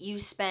Disney. You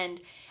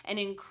spend an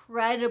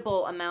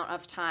incredible amount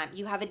of time.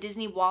 You have a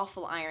Disney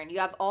waffle iron. You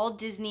have all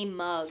Disney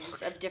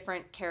mugs of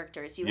different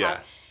characters. You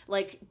have,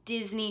 like,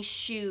 Disney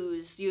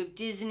shoes. You have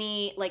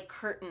Disney, like,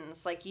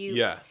 curtains. Like,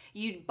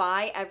 you'd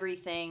buy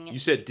everything. You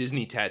said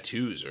Disney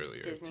tattoos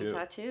earlier, Disney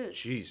tattoos.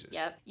 Jesus.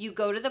 Yep. You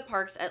go to the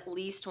parks at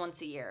least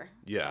once a year.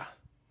 Yeah.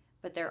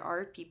 But there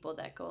are people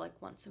that go, like,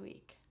 once a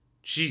week.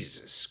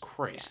 Jesus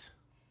Christ.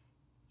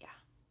 Yeah.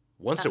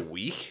 Once a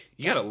week?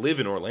 You gotta live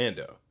in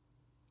Orlando.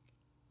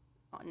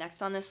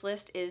 Next on this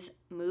list is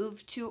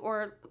move to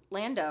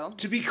Orlando.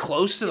 To be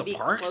close to the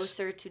parks? To be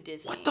closer to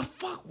Disney. What the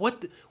fuck?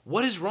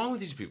 What is wrong with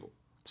these people?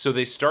 So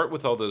they start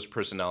with all those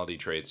personality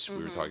traits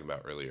we were talking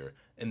about earlier,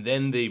 and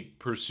then they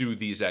pursue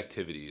these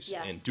activities.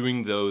 Yes. And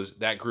doing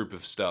that group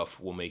of stuff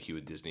will make you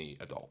a Disney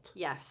adult.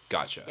 Yes.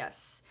 Gotcha.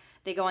 Yes.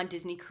 They go on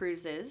Disney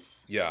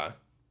cruises. Yeah.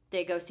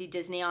 They go see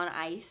Disney on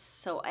Ice.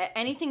 So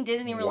anything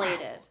Disney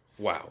related.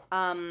 Wow.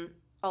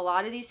 A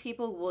lot of these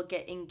people will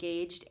get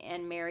engaged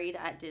and married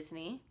at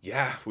Disney.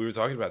 Yeah, we were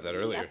talking about that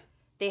earlier. Yep.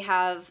 They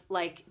have,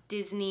 like,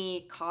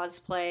 Disney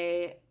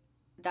cosplay.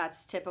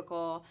 That's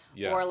typical.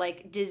 Yeah. Or,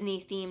 like,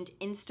 Disney-themed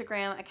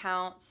Instagram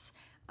accounts.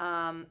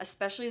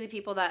 Especially the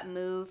people that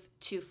move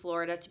to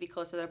Florida to be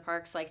close to their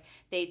parks. Like,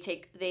 they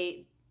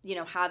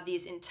have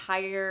these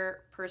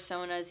entire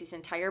personas, these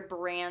entire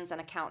brands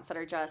and accounts that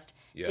are just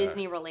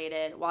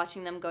Disney-related.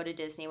 Watching them go to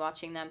Disney,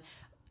 watching them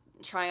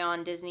try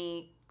on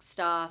Disney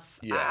stuff.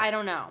 Yeah. I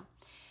don't know.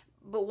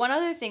 But one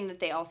other thing that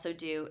they also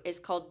do is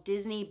called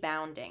Disney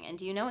bounding. And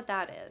do you know what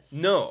that is?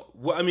 No.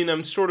 Well, I mean,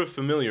 I'm sort of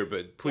familiar,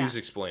 but please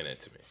explain it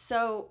to me.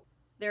 So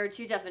There are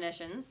two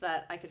definitions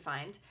that I could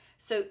find.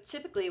 So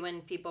typically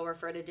when people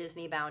refer to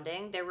Disney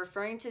bounding, they're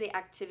referring to the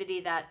activity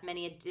that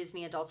many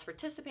Disney adults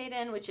participate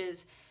in, which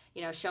is,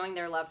 showing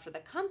their love for the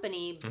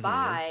company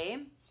by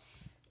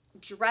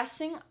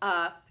dressing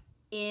up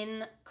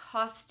in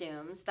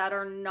costumes that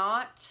are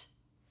not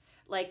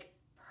like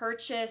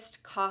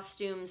purchased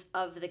costumes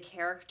of the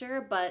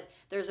character, but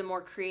there's a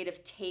more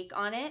creative take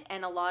on it,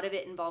 and a lot of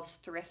it involves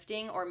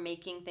thrifting or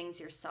making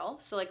things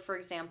yourself. So like, for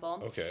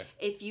example,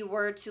 if you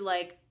were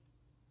to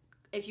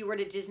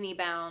Disney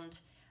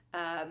bound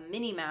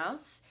Minnie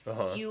Mouse,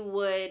 you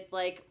would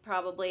like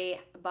probably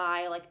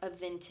buy like a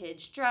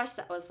vintage dress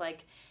that was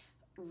like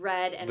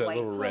red and white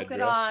polka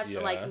dots,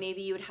 and like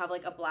maybe you would have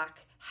like a black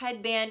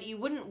headband. You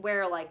wouldn't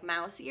wear like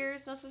mouse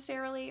ears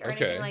necessarily or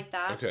anything like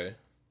that.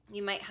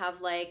 You might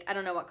have like, I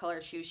don't know what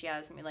color shoes she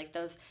has. I mean, like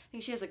those, I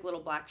think she has like little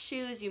black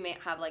shoes. You might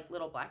have like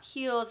little black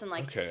heels, and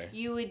like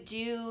you would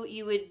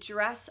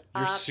dress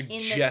up in the theme.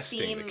 You're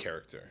suggesting the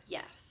character.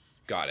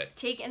 Yes. Got it.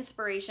 Take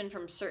inspiration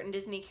from certain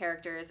Disney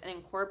characters and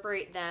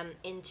incorporate them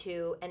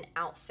into an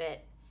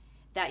outfit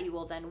that you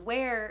will then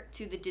wear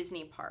to the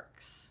Disney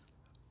parks.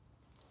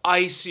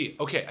 I see.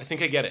 Okay, I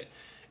think I get it.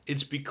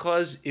 It's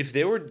because if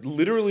they were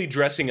literally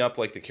dressing up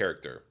like the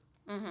character,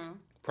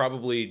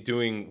 probably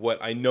doing what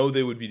I know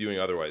they would be doing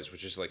otherwise,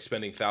 which is like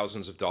spending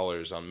thousands of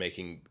dollars on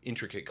making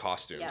intricate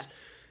costumes,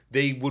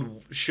 they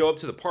would show up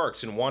to the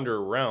parks and wander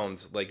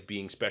around like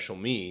being Special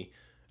Me,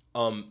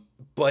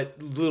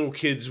 but little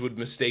kids would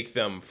mistake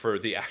them for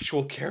the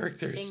actual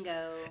characters.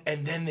 Bingo.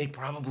 And then they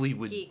probably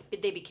would...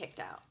 They'd be kicked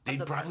out.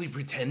 They'd probably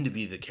pretend to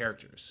be the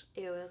characters.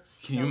 Ew,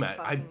 that's Can you imagine?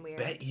 fucking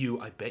weird.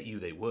 I bet you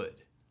they would.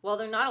 Well,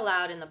 they're not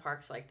allowed in the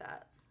parks like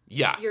that.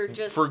 Yeah, you're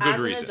just, for good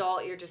as reason. An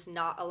adult, you're just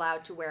not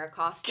allowed to wear a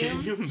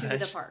costume to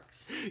the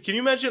parks. Can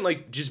you imagine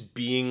like just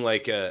being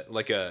like a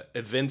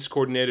events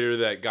coordinator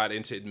that got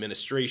into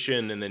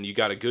administration, and then you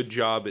got a good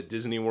job at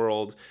Disney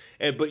World,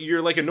 but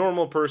you're like a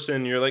normal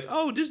person. You're like,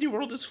 oh, Disney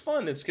World is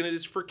fun.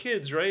 It's for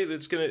kids, right?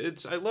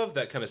 I love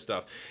that kind of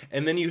stuff.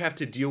 And then you have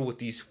to deal with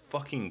these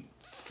fucking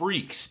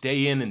freaks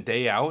day in and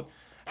day out.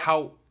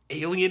 How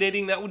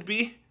alienating that would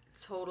be.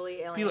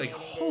 Totally alienating. Be like,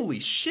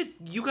 holy shit,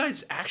 you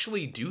guys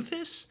actually do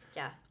this?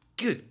 Yeah.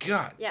 Good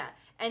God. Yeah,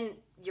 and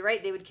you're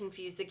right. They would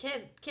confuse the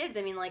kids.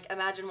 I mean, like,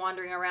 imagine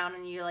wandering around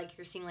and you're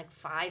saying like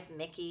 5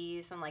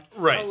 Mickeys and like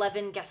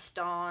 11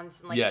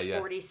 Gastons and like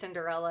 40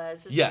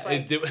 Cinderellas. It's just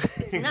like,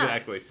 it's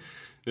exactly. nuts.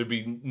 There'd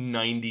be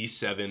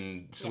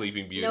 97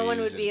 Sleeping Beauties. No one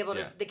would be able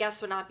to. The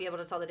guests would not be able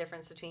to tell the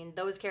difference between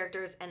those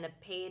characters and the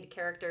paid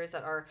characters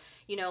that are,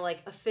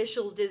 like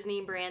official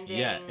Disney branding.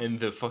 Yeah, and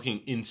the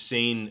fucking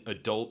insane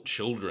adult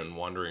children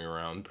wandering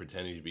around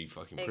pretending to be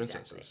fucking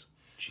princesses.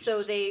 Jesus.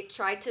 So they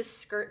tried to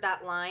skirt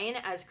that line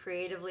as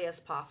creatively as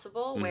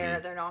possible,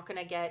 where they're not going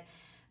to get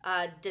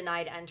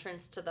denied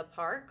entrance to the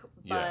park,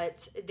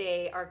 but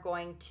they are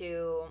going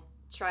to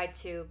try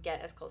to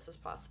get as close as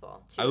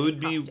possible to the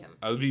costume.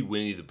 I would be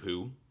Winnie the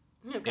Pooh.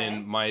 Okay.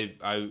 And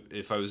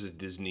if I was a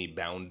Disney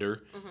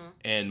bounder,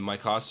 and my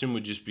costume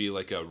would just be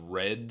like a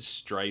red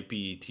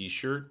stripy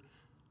t-shirt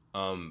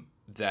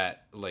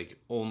that like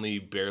only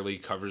barely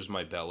covers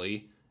my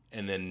belly,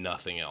 and then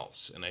nothing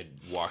else, and I'd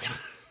walk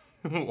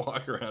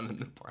around in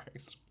the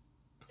parks.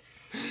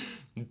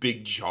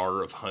 Big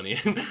jar of honey.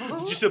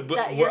 Just or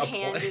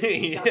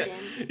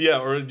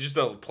just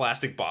a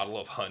plastic bottle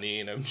of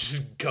honey, and I'm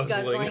just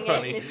guzzling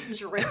honey. It, and it's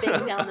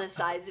dripping down the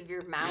sides of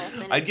your mouth.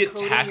 And I'd get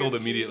tackled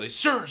immediately.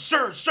 Sir!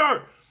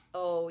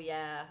 Oh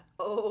yeah.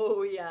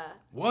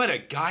 What, a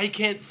guy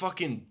can't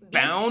fucking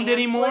bound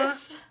anymore?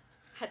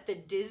 At the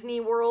Disney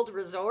World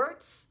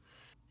resorts?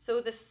 So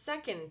the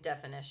second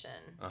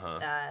definition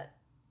that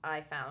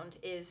I found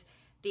is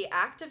the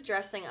act of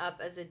dressing up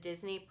as a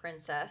Disney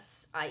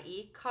princess,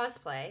 i.e.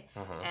 cosplay,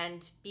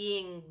 and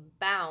being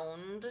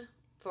bound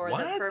for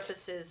the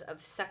purposes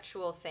of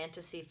sexual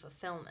fantasy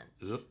fulfillment.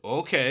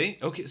 Okay,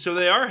 so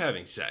they are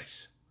having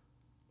sex.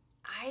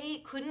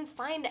 I couldn't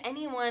find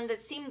anyone that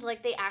seemed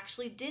like they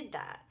actually did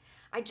that.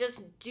 I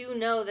just do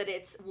know that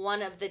it's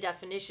one of the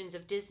definitions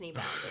of Disney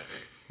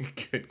bounding.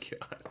 Good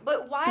God.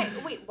 But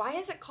why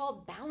is it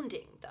called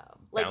bounding, though?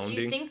 Like, bounding?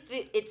 Do you think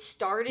that it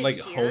started like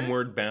here?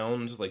 Homeward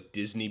Bound, like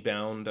Disney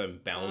bound? I'm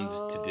bound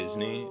to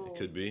Disney. It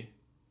could be.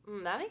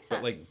 That makes sense.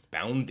 But like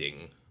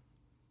bounding.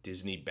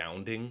 Disney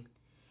bounding?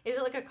 Is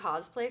it like a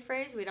cosplay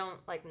phrase we don't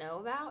like know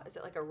about? Is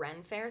it like a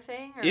Ren Fair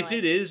thing? Or if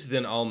it is,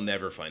 then I'll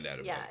never find out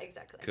about it. Yeah,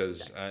 exactly.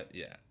 Because I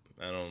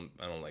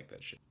don't like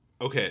that shit.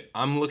 Okay,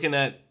 I'm looking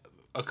at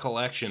a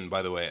collection,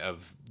 by the way,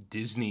 of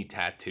Disney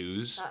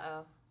tattoos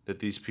that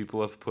these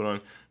people have put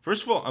on.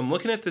 First of all, I'm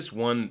looking at this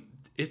one.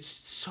 It's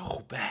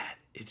so bad.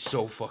 It's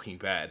so fucking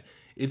bad.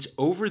 It's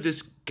over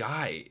this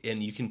guy,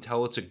 and you can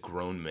tell it's a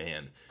grown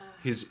man.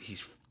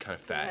 He's kind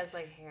of fat. He has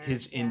like hair.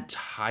 His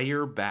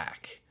entire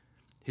back,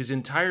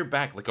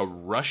 like a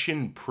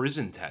Russian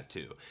prison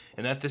tattoo.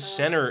 And at the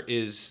center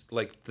is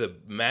like the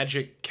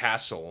magic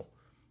castle,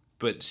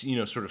 but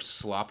sort of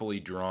sloppily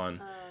drawn.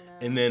 Oh,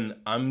 no. And then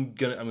I'm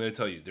gonna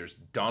tell you, there's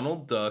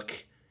Donald Duck,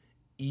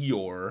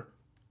 Eeyore,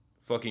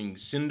 fucking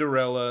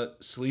Cinderella,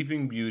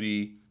 Sleeping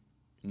Beauty,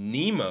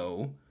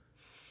 Nemo,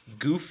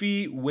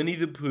 Goofy, Winnie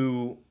the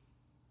Pooh,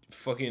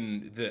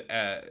 fucking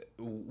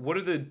what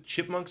are the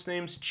chipmunks'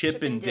 names?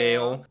 Chip and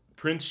Dale,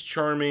 Prince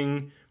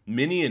Charming,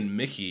 Minnie and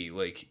Mickey,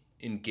 like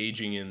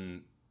engaging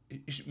in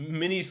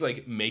Minnie's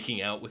like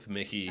making out with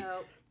Mickey.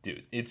 Oh.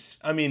 Dude, it's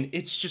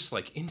just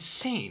like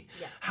insane.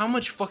 Yeah. How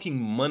much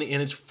fucking money, and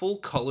it's full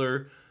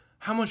color.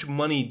 How much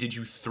money did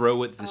you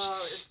throw at this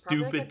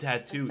stupid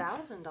tattoo?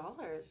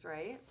 $1,000,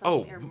 right?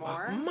 Something, or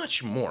more.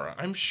 Much more,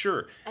 I'm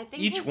sure. I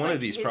think each one of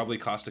these probably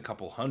cost a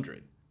couple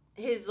hundred.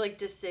 His like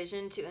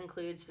decision to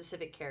include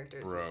specific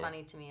characters is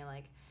funny to me.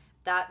 Like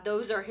that,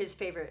 those are his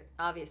favorite,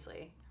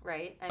 obviously,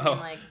 right? I mean,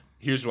 like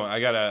here's one. I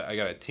got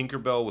a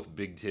Tinkerbell with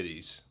big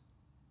titties.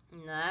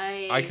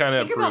 Nice. I kind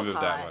of approve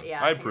of that one.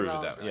 Yeah, I approve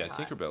of that. Really yeah, hot.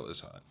 Tinkerbell is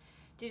hot.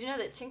 Did you know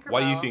that Tinkerbell?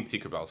 Why do you think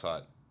Tinkerbell's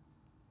hot?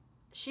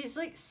 She's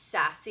like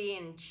sassy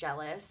and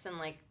jealous, and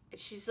like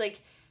she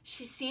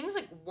seems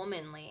like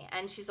womanly,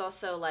 and she's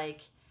also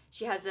like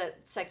she has a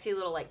sexy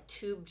little like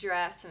tube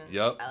dress, and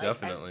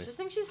definitely. I just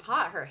think she's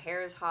hot. Her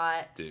hair is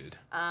hot, dude.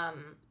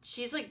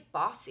 She's like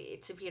bossy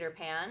to Peter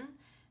Pan,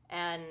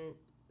 and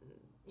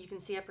you can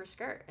see up her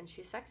skirt, and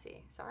she's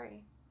sexy.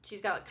 Sorry. She's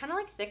got kind of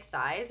like thick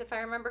thighs, if I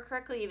remember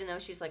correctly, even though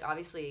she's like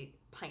obviously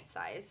pint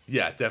size.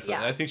 Yeah,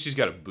 definitely. Yeah. I think she's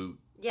got a boot.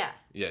 Yeah.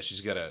 Yeah,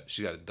 she's got a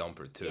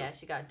dumper too. Yeah,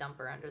 she got a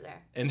dumper under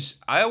there. And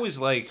I always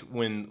like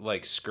when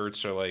like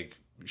skirts are like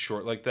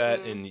short like that,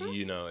 and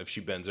you know if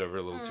she bends over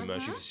a little too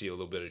much, you can see a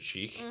little bit of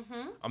cheek.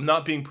 I'm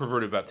not being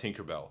perverted about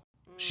Tinkerbell.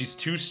 She's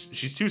too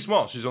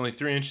small. She's only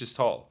 3 inches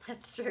tall.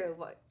 That's true.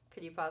 What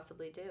could you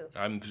possibly do?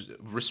 I'm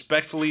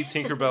respectfully,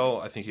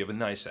 Tinkerbell, I think you have a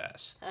nice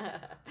ass.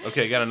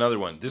 Okay, I got another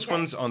one. This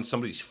one's on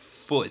somebody's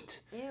foot.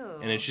 Ew.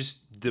 And it's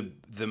just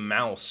the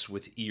mouse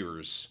with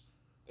ears.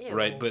 Ew.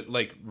 Right? But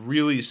like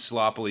really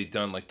sloppily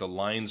done. Like the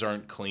lines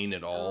aren't clean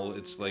at all.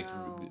 It's like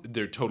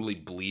they're totally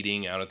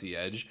bleeding out at the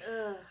edge.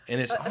 Ugh.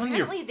 And it's on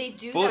your foot. Apparently they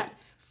do that.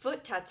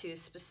 Foot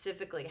tattoos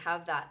specifically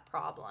have that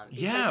problem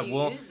because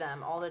you use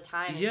them all the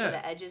time, and so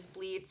the edges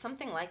bleed,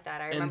 something like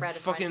that. I remember at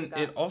a time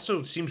it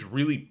also seems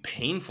really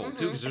painful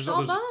too, because there's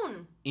all those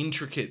bone.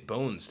 Intricate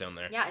bones down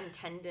there. Yeah, and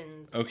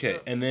tendons. Okay,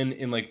 and then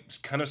in like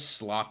kind of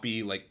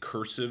sloppy like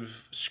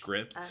cursive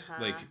script,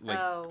 like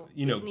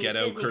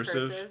ghetto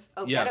cursive.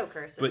 Oh, ghetto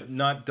cursive. But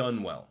not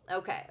done well.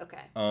 Okay.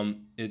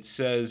 It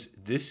says,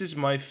 "This is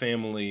my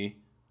family.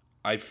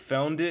 I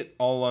found it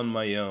all on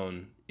my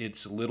own.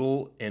 It's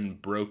little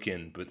and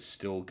broken, but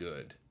still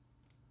good."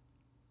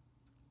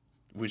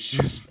 Which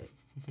is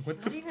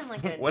what the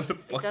fuck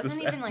it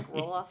doesn't even like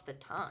mean? roll off the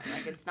tongue.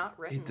 Like it's not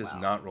written. It does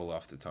not roll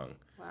off the tongue.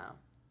 Wow.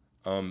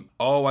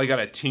 I got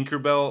a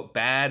Tinkerbell,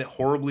 bad,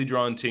 horribly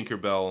drawn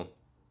Tinkerbell,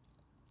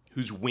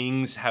 whose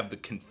wings have the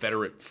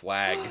Confederate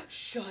flag.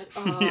 Shut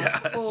up. Yeah,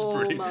 it's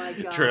pretty. My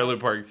God. Trailer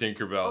Park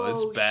Tinkerbell.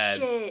 It's bad.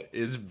 Shit.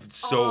 It's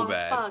so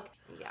bad. Fuck.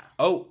 Yeah.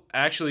 Oh,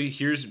 actually,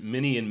 here's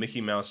Minnie and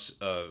Mickey Mouse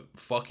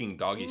fucking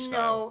doggy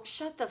style. No,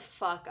 shut the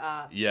fuck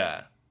up.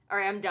 Yeah. All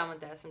right, I'm done with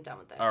this.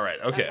 All right,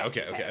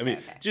 okay. I mean,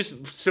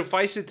 just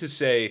suffice it to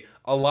say,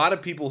 a lot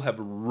of people have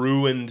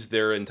ruined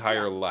their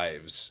entire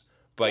lives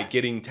by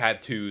getting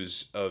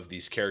tattoos of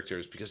these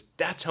characters because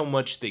that's how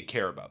much they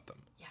care about them.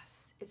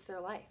 Yes, it's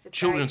their life. It's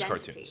children's their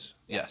identity. Cartoons.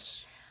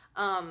 Yes.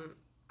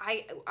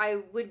 I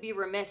would be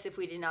remiss if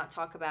we did not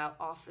talk about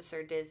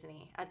Officer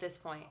Disney at this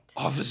point.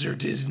 Officer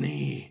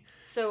Disney.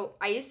 So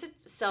I used to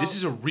sell. This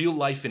is a real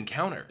life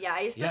encounter. Yeah,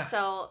 I used to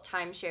sell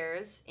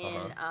timeshares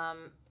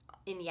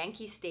in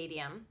Yankee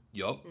Stadium.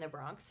 Yup. In the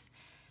Bronx.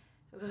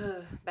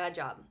 Ugh, bad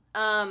job.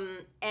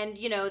 And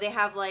they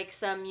have like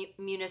some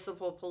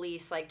municipal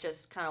police like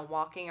just kind of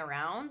walking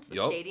around the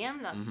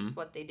stadium. That's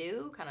what they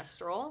do, kind of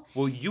stroll.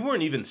 Well, you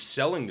weren't even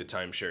selling the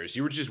timeshares.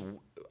 You were just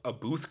a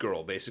booth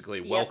girl,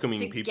 basically,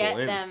 welcoming people in. To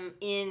get them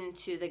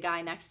into the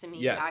guy next to me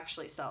who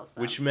actually sells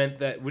them. Which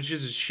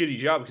is a shitty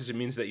job because it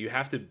means that you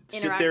have to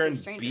sit there and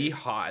be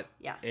hot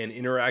and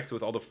interact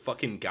with all the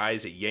fucking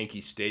guys at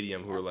Yankee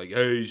Stadium who are like,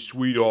 "Hey,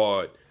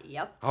 sweetheart.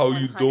 Yep. How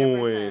 100%. You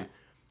doing?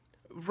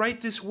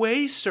 Right this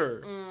way,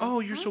 sir.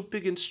 Oh, you're so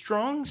big and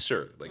strong,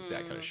 sir." Like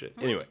that kind of shit.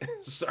 Anyway,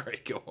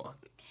 sorry, go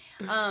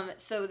on.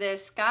 So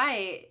this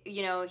guy,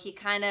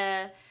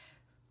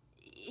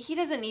 he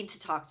doesn't need to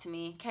talk to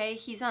me, okay?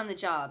 He's on the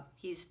job.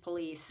 He's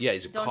police. Yeah,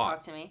 he's a cop. Don't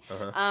talk to me.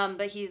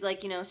 But he's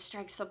like,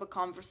 strikes up a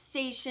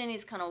conversation.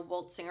 He's kind of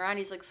waltzing around.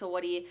 He's like, "So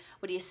what are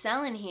you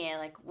selling here?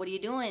 Like, what are you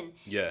doing?"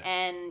 Yeah.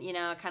 And,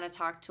 I kind of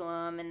talked to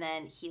him, and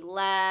then he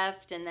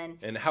left, and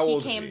then how old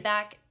is he? He came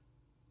back,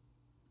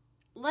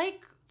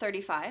 like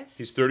 35.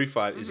 He's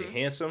 35. Is he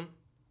handsome?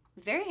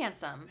 Very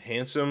handsome.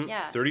 Handsome,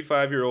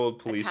 35-year-old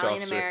police Italian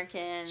officer.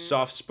 American.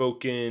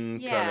 Soft-spoken,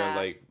 kind of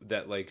like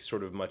that like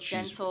sort of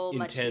gentle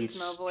intense,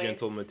 machismo voice.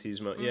 gentle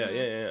machismo.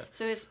 Yeah.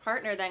 So his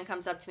partner then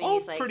comes up to me. All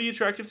He's like, pretty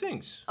attractive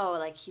things. oh,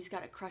 like he's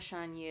got a crush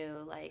on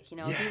you, like, you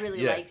know, Yeah, he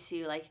really yeah. likes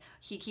you, like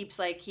he keeps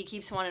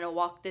wanting to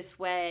walk this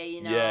way,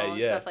 you know,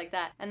 Yeah. stuff like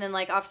that. And then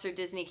like Officer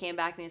Disney came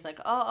back and he's like,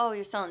 oh,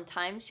 you're selling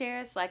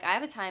timeshares? Like, I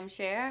have a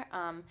timeshare.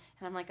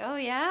 And I'm like, oh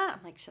yeah.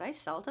 I'm like, should I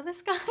sell to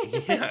this guy?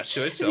 Yeah,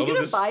 should I sell to is he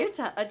this? gonna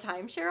buy a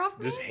timeshare off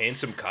me? This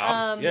handsome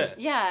cop.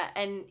 Yeah.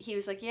 And he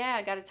was like, yeah,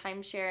 I got a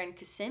timeshare in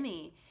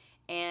Kissimmee,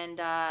 and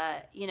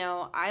you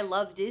know, I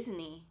love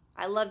Disney.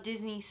 I love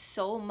Disney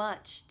so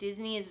much.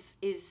 Disney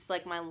is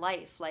like my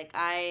life. Like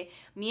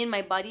me and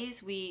my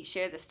buddies, we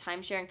share this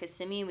timeshare in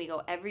Kissimmee, and we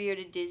go every year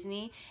to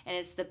Disney, and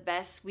it's the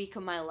best week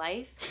of my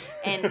life.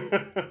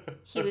 And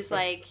he was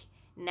like,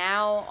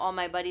 now all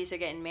my buddies are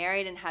getting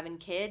married and having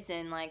kids,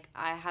 and like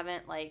I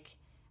haven't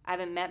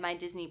met my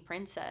Disney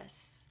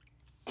princess.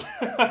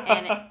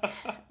 And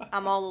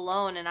I'm all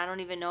alone, and I don't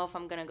even know if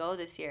I'm gonna go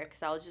this year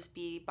because I'll just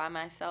be by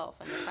myself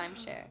in the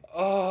timeshare.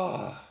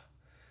 Oh.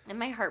 And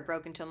my heart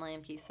broke into a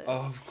million pieces.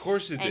 Oh, of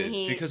course it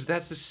did. Because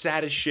that's the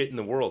saddest shit in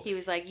the world. He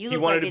was like, "You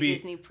look like a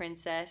Disney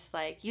princess.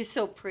 Like, you're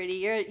so pretty.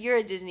 You're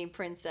a Disney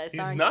princess,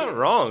 aren't you?" He's not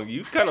wrong.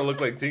 You kind of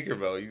look like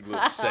Tinkerbell, you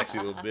little sexy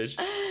little bitch.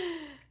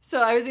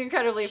 So I was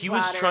incredibly flattered. He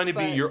was trying to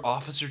be your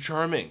Officer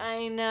Charming.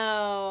 I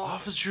know.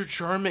 Officer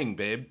Charming,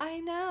 babe. I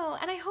know.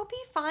 And I hope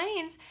he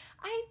finds...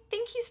 I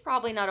think he's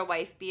probably not a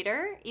wife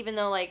beater, even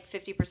though like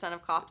 50%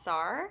 of cops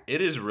are. It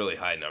is a really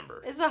high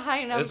number. It's a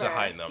high number. It's a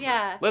high number.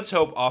 Yeah. Let's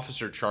hope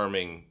Officer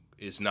Charming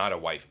is not a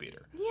wife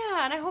beater.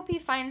 Yeah, and I hope he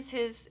finds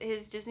his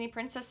Disney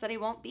princess that he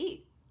won't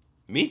beat.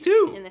 Me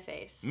too. In the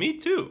face. Me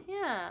too.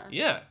 Yeah.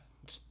 Yeah.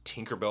 Just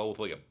Tinkerbell with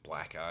like a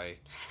black eye,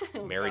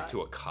 married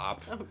to a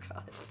cop. Oh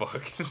God.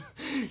 Fuck.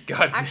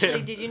 God damn.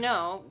 Actually, did you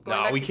know?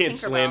 No, we can't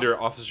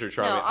slander Officer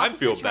Charming. No, I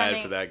feel Officer bad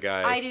Charming, for that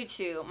guy. I do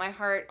too. My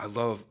heart. I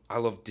love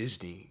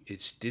Disney.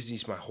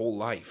 Disney's my whole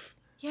life.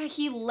 Yeah,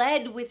 he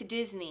led with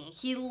Disney.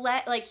 He's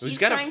got trying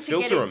to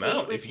filter to get a him date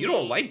out. with If you me.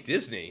 don't like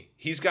Disney,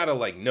 he's got to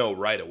like know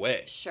right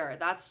away. Sure,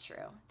 that's true.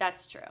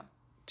 That's true.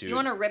 Dude, you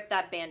want to rip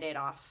that Band-Aid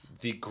off.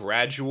 The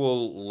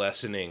gradual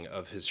lessening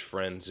of his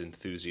friends'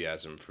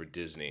 enthusiasm for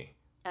Disney.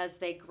 As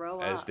they grow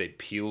up. As they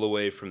peel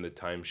away from the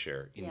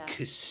timeshare. In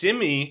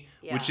Kissimmee,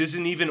 which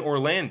isn't even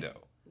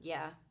Orlando.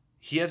 Yeah.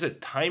 He has a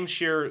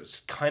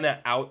timeshare kind of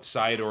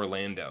outside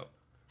Orlando.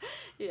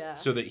 Yeah.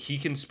 So that he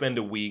can spend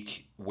a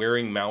week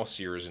wearing mouse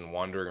ears and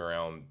wandering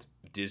around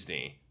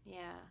Disney. Yeah.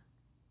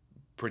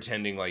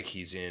 Pretending like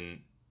he's in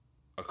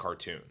a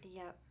cartoon.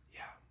 Yep.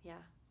 Yeah.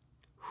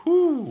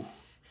 Whew.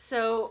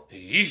 So.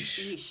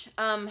 Yeesh.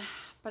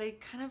 But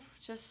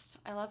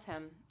I love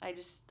him.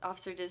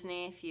 Officer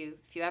Disney, if you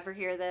ever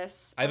hear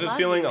this, I have a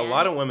feeling a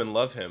lot of women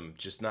love him,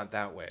 just not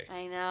that way.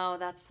 I know,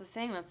 that's the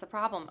thing, that's the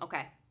problem.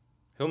 Okay.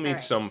 He'll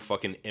meet some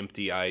fucking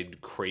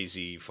empty-eyed,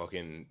 crazy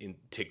fucking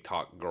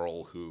TikTok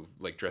girl who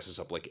like dresses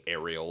up like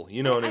Ariel.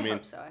 You know what I mean? I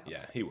hope so.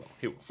 He will.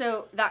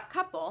 So that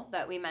couple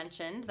that we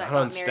mentioned that not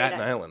got on married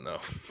Staten Island though.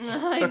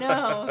 I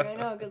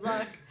know. Good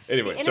luck.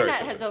 Anyway, the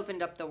internet has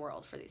opened up the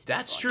world for these people.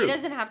 That's true. He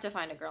doesn't have to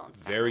find a girl in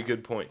Staten Very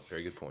good point.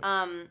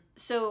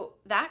 So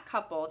that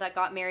couple that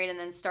got married and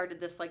then started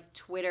this like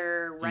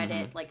Twitter,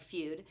 Reddit like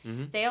feud,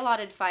 they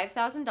allotted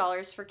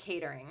 $5,000 for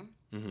catering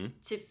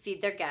to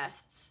feed their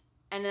guests.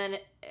 And then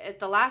at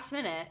the last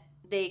minute,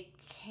 they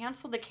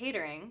canceled the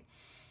catering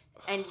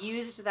and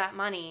used that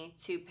money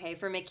to pay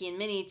for Mickey and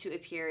Minnie to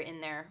appear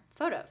in their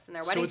photos, in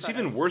their wedding photos. So it's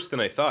even worse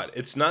than I thought.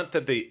 It's not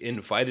that they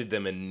invited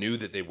them and knew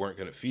that they weren't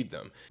going to feed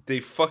them.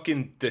 They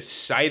fucking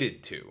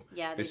decided to.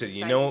 Yeah, they said,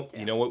 you know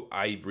what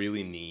I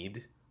really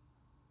need?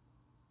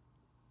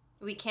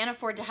 We can't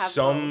afford to have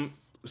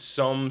both.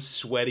 Some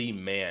sweaty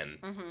man.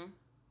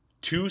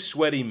 Two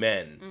sweaty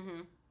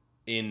men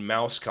in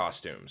mouse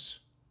costumes.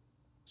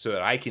 So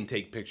that I can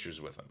take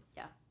pictures with them.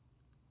 Yeah.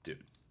 Dude.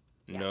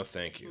 Yeah. No,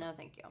 thank you. No,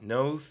 thank you.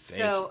 No, thank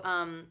you. So,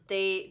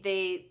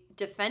 they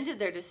defended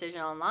their decision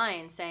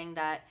online, saying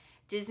that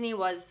Disney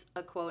was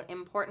a, quote,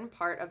 important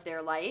part of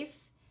their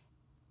life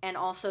and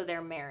also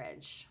their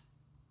marriage.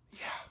 Yeah.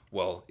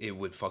 Well, it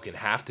would fucking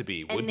have to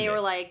be, wouldn't it? And they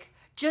were like,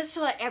 just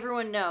to let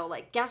everyone know,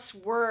 like, guests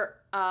were,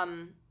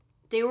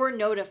 they were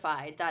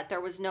notified that there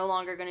was no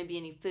longer going to be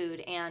any food,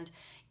 and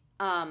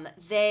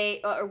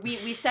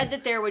we said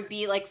that there would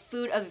be like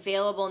food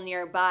available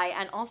nearby,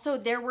 and also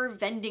there were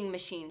vending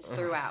machines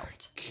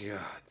throughout. Oh my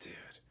God, dude.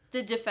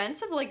 The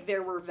defense of like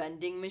there were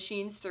vending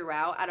machines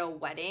throughout at a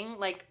wedding,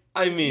 like,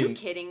 are you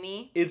kidding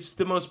me? It's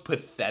the most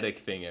pathetic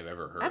thing I've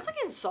ever heard. That's like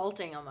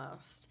insulting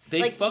almost.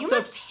 They like fucked you up.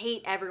 must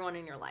hate everyone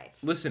in your life.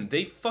 Listen,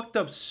 they fucked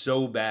up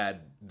so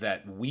bad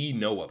that we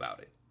know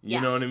about it.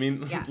 You know what I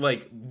mean? Yeah.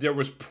 Like there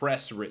was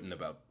press written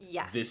about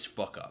this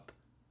fuck up.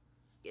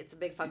 It's a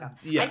big fuck up.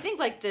 Yeah. I think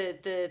like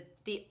the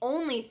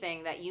only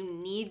thing that you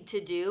need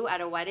to do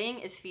at a wedding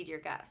is feed your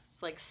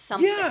guests. Like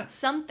something. Yeah.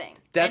 Something.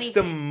 That's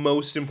anything. The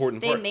most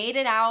important part. They made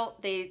it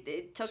out.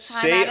 They took time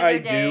Say out of their I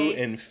day.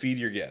 do and feed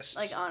your guests.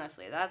 Like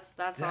honestly, that's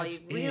all you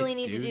really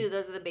need to do.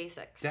 Those are the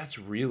basics. That's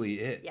really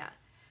it. Yeah.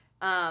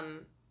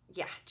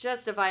 Yeah,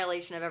 just a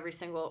violation of every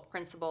single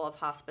principle of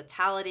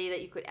hospitality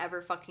that you could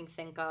ever fucking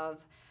think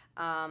of.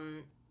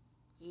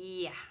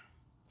 Yeah.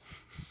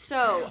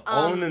 So,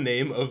 all in the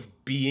name of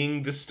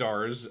being the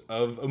stars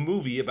of a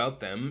movie about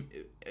them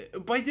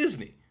by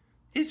Disney.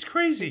 It's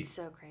crazy. It's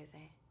so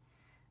crazy.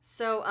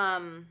 So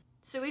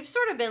we've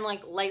sort of been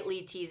like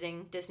lightly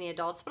teasing Disney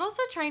adults, but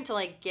also trying to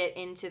like get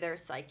into their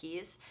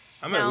psyches.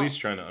 I'm Now, at least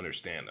trying to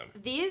understand them.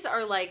 these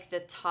are like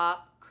the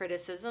top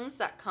criticisms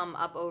that come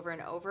up over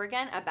and over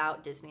again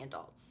about Disney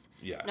adults.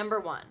 Yeah. Number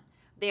one,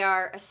 they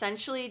are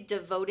essentially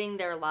devoting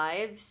their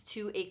lives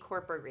to a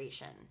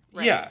corporation.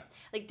 Right? Yeah.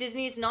 Like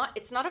Disney's not,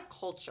 it's not a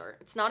culture.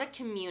 It's not a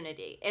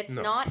community. It's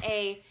No. not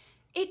a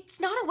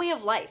way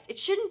of life. It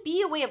shouldn't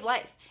be a way of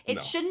life. It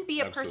No, shouldn't be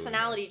a absolutely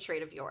personality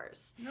trait of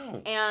yours.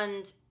 No.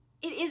 And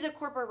it is a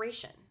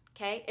corporation,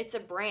 okay? It's a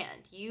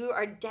brand. You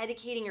are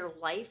dedicating your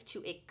life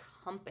to a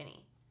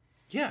company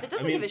Yeah. that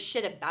doesn't give a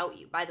shit about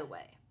you, by the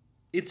way.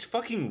 It's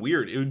fucking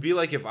weird. It would be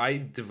like if I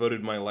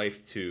devoted my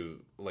life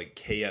to, like,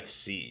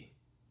 KFC.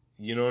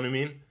 You know what I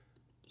mean?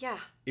 Yeah.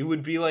 It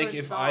would be like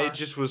if I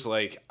just was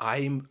like,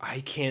 I'm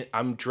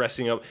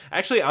dressing up.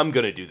 Actually, I'm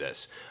going to do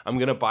this. I'm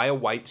going to buy a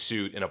white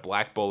suit and a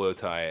black bolo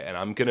tie, and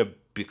I'm going to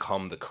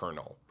become the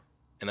Colonel.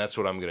 And that's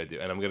what I'm going to do.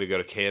 And I'm going to go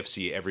to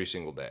KFC every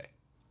single day.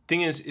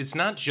 Thing is, it's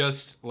not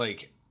just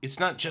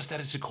that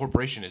it's a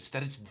corporation. It's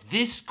that it's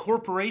this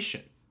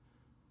corporation.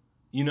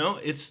 You know?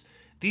 It's,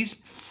 these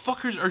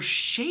fuckers are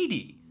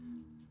shady.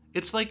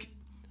 It's like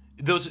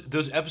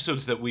those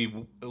episodes that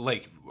we,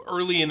 like,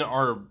 early in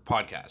our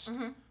podcast.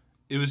 Mm-hmm.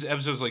 It was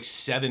episodes like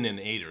 7 and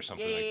 8 or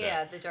something like that.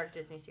 Yeah, the Dark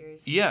Disney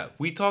series. Yeah,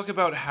 we talk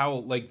about how,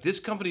 like, this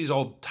company's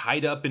all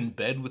tied up in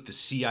bed with the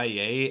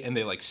CIA, and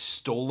they, like,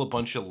 stole a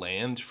bunch of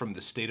land from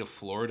the state of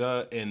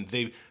Florida, and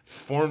they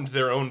formed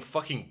their own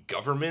fucking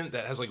government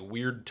that has, like,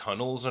 weird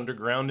tunnels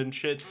underground and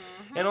shit.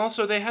 Mm-hmm. And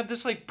also, they had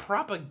this, like,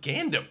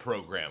 propaganda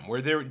program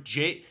where they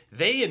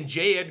and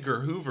J.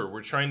 Edgar Hoover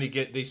were trying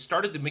to they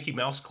started the Mickey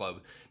Mouse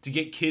Club to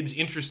get kids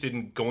interested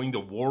in going to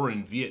war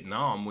in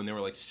Vietnam when they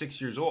were, like,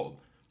 6 years old.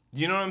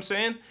 You know what I'm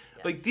saying?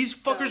 Yes, like,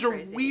 these fuckers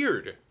are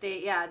weird.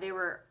 They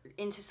were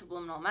into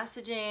subliminal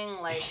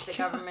messaging, like, the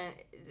government,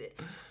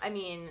 I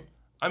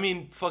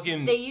mean,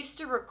 fucking... They used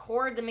to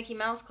record the Mickey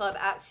Mouse Club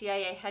at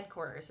CIA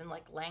headquarters in,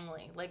 like,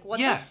 Langley. Like, what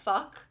the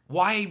fuck?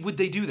 Why would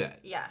they do that?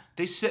 Yeah.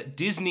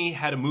 Disney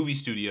had a movie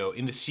studio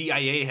in the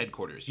CIA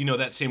headquarters. You know,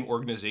 that same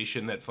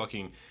organization that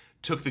fucking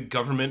took the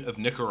government of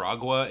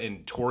Nicaragua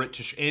and tore it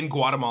to... and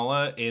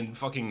Guatemala and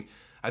fucking...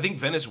 I think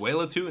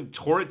Venezuela too, and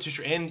tore it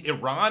to and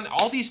Iran,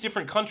 all these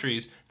different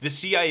countries. The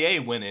CIA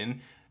went in,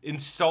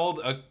 installed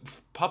a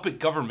puppet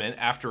government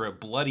after a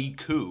bloody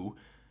coup,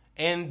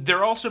 and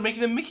they're also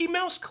making the Mickey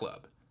Mouse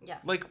Club. Yeah.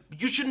 Like,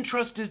 you shouldn't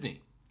trust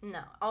Disney.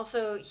 No.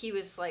 Also, he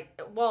was like,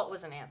 Walt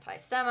was an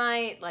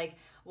anti-Semite. Like,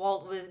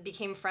 Walt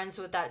became friends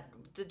with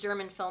the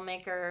German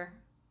filmmaker.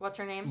 What's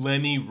her name?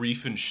 Leni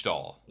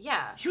Riefenstahl.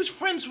 Yeah. He was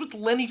friends with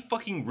Leni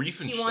fucking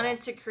Riefenstahl. He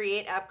wanted to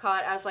create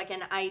Epcot as, like,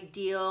 an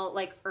ideal,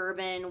 like,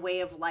 urban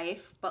way of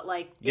life, but,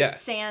 like, it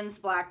sans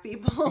black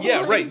people.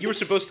 Yeah, right. You were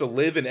supposed to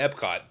live in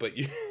Epcot, but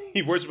you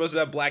weren't supposed to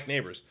have black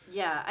neighbors.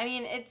 Yeah, I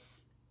mean,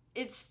 it's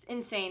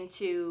insane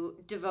to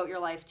devote your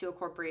life to a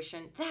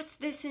corporation. That's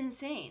this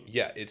insane.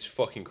 Yeah, it's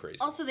fucking crazy.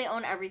 Also, they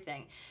own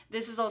everything.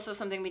 This is also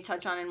something we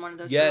touch on in one of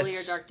those earlier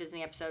Dark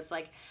Disney episodes.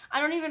 Like, I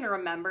don't even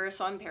remember,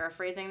 so I'm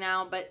paraphrasing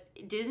now, but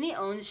Disney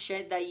owns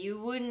shit that you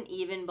wouldn't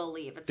even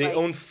believe. It's they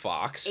own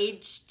Fox,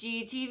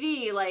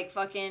 HGTV, like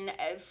fucking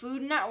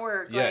Food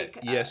Network,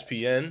 like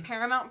ESPN,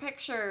 Paramount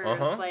Pictures,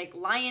 like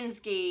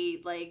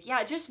Lionsgate, like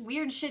just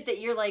weird shit that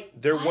you're like.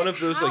 They're one of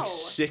those like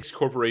 6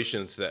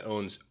 corporations that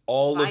owns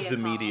all of the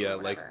media,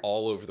 like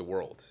all over the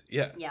world.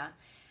 Yeah. Yeah,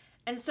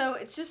 and so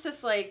it's just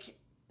this like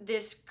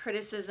this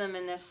criticism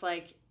and this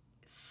like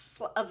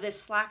of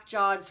this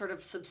slack-jawed sort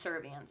of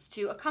subservience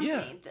to a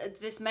company,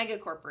 this mega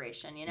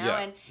corporation, you know?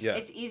 And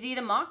it's easy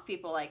to mock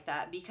people like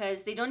that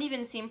because they don't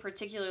even seem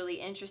particularly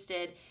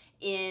interested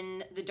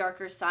in the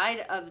darker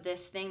side of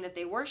this thing that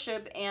they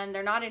worship, and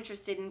they're not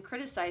interested in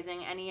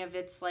criticizing any of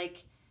its,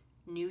 like,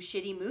 new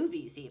shitty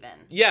movies even.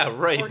 Yeah,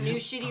 right. Or new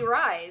shitty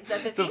rides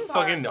at the theme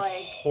park. Fucking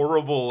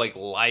horrible, like,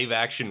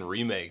 live-action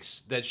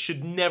remakes that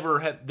should never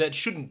have... That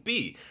shouldn't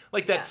be.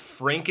 Like that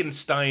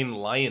Frankenstein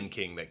Lion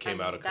King that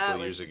came out a couple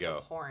of years ago. That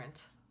was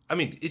abhorrent. I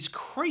mean, it's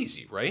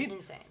crazy, right?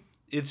 Insane.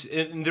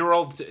 And they were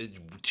all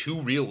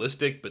too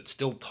realistic, but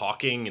still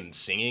talking and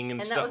singing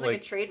and stuff. And that was like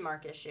a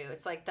trademark issue.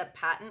 It's like the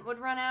patent would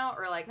run out,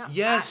 or like not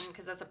patent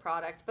because that's a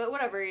product, but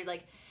whatever.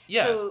 Like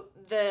so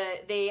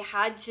they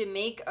had to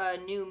make a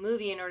new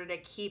movie in order to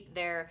keep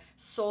their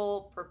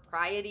sole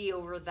propriety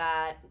over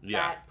that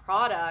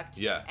product.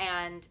 Yeah.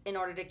 And in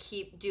order to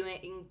keep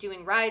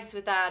doing rides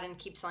with that and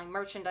keep selling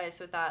merchandise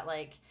with that,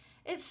 like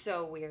it's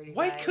so weird.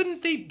 Why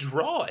couldn't they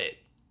draw it?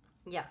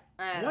 Yeah.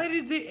 Why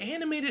did they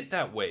animate it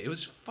that way? It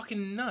was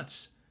fucking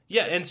nuts.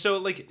 Yeah, and so,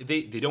 like,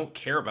 they don't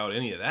care about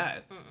any of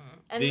that. Mm-mm.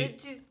 And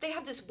they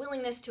have this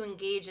willingness to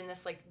engage in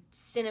this, like,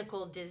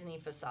 cynical Disney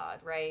facade,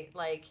 right?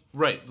 Like...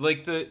 Right.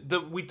 Like,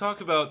 we talk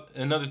about...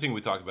 Another thing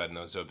we talk about in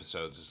those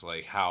episodes is,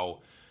 like,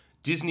 how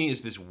Disney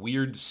is this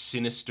weird,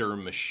 sinister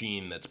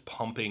machine that's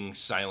pumping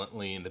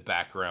silently in the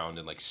background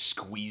and, like,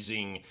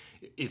 squeezing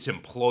its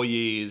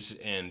employees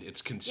and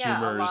its consumers.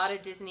 Yeah, a lot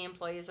of Disney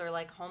employees are,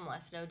 like,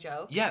 homeless, no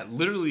joke. Yeah,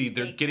 literally,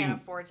 they can't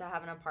afford to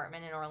have an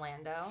apartment in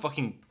Orlando.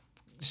 Fucking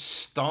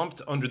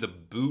stomped under the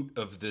boot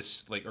of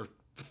this, like... or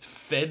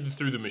fed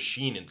through the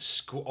machine and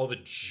all the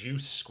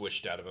juice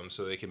squished out of them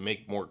so they can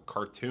make more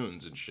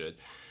cartoons and shit.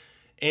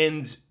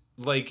 And,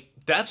 like,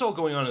 that's all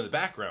going on in the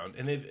background.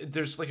 And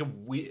there's, like,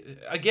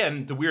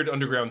 the weird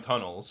underground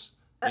tunnels.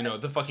 You know,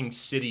 the fucking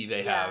city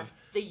they have.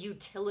 The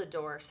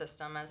utilidor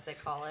system, as they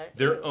call it.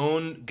 Their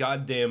own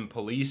goddamn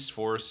police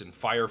force and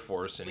fire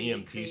force and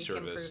Reedy EMT Creek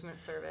service. Improvement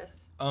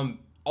Service.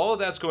 All of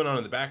that's going on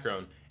in the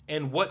background.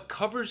 And what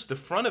covers the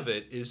front of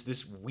it is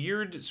this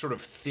weird sort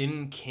of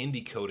thin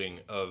candy coating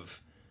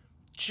of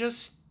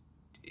just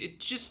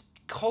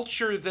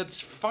culture that's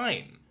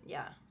fine.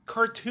 Yeah.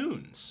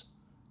 Cartoons.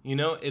 You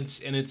know,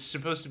 it's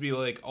supposed to be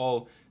like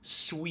all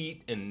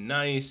sweet and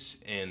nice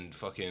and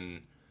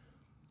fucking,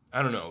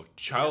 I don't know,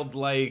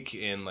 childlike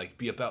and like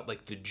be about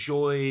like the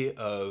joy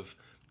of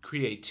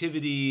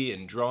creativity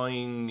and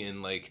drawing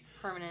and like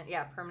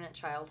permanent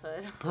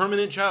childhood.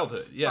 Permanent childhood,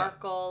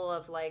 Sparkle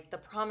of like the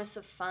promise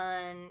of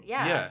fun.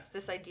 Yeah, it's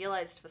this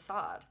idealized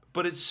facade.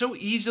 But it's so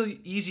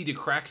easy to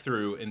crack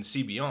through and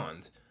see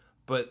beyond.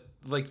 But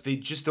like they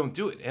just don't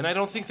do it. And I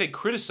don't think they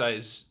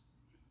criticize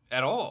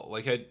at all.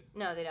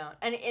 No, they don't.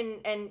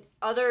 And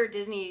other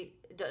Disney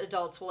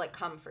adults will like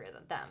come for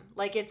them.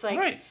 Like it's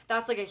like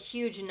that's like a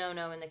huge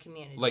no-no in the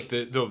community. Like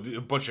the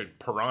a bunch of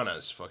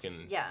piranhas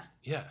fucking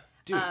Yeah.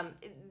 Dude.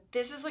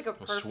 This is like a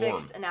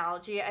perfect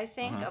analogy, I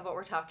think, of what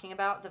we're talking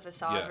about, the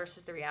facade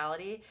versus the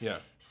reality. Yeah.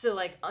 So,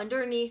 like,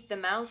 underneath the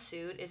mouse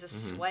suit is a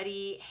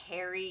sweaty,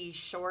 hairy,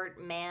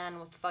 short man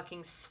with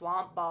fucking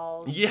swamp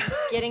balls. Yeah.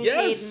 Getting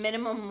paid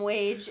minimum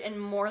wage and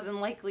more than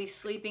likely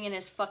sleeping in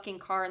his fucking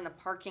car in the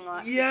parking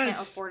lot because he can't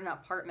afford an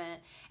apartment.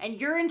 And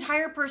your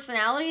entire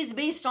personality is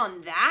based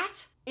on that?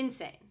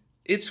 Insane.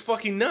 It's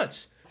fucking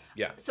nuts.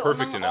 Yeah, so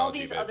perfect among analogy,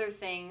 all these other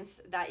things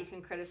that you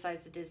can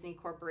criticize the Disney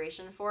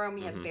Corporation for, and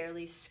we have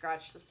barely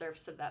scratched the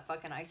surface of that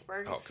fucking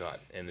iceberg. Oh, God.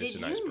 And it's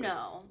an iceberg. Did you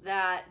know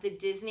that the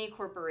Disney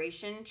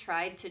Corporation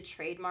tried to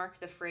trademark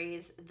the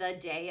phrase, the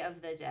Day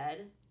of the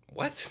Dead?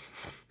 What?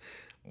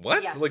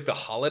 What? Yes. Like the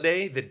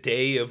holiday? The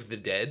Day of the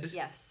Dead?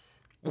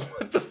 Yes.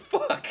 What the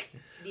fuck?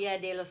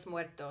 Dia de los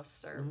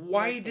Muertos.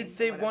 Why did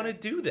they want to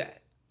do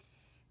that?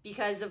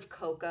 Because of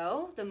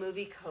Coco, the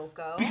movie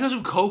Coco. Because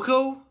of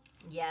Coco?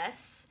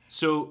 Yes.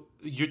 So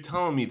you're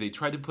telling me they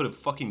tried to put a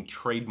fucking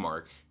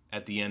trademark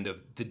at the end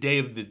of the day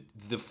of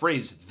the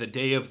phrase "the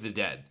Day of the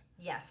Dead."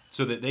 Yes.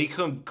 So that they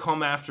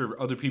come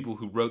after other people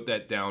who wrote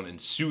that down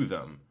and sue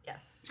them.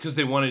 Yes. Because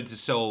they wanted to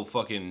sell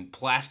fucking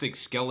plastic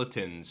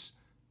skeletons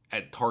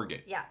at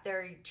Target. Yeah,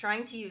 they're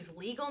trying to use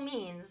legal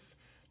means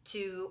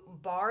to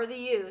bar the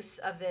use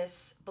of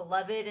this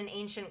beloved and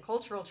ancient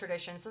cultural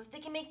tradition so that they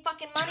can make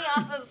fucking money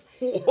off of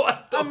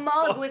a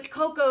mug with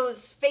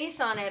Coco's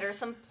face on it or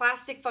some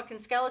plastic fucking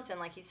skeleton,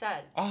 like he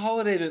said. A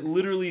holiday that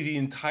literally the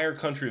entire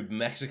country of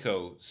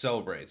Mexico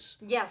celebrates.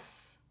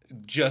 Yes.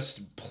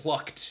 Just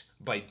plucked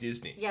by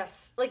Disney.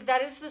 Yes. Like,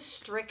 that is the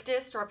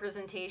strictest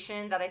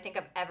representation that I think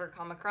I've ever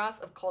come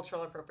across of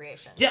cultural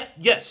appropriation. Yeah,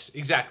 yes,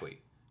 exactly.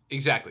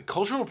 Exactly.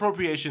 Cultural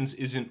appropriations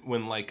isn't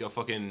when, like, a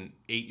fucking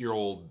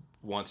 8-year-old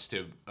wants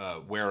to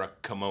wear a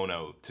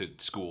kimono to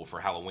school for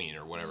Halloween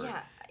or whatever.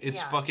 Yeah,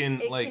 it's fucking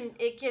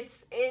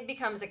it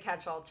becomes a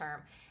catch-all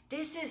term.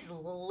 This is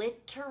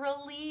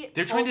literally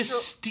they're trying to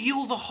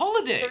steal the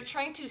holiday. They're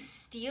trying to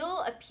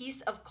steal a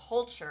piece of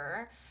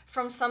culture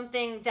from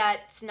something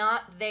that's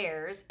not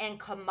theirs and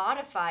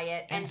commodify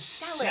it and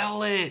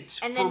sell it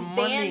and then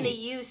ban the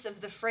use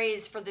of the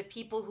phrase for the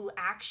people who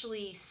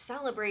actually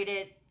celebrate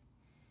it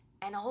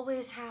and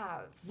always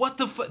have. What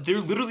the fuck?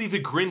 They're literally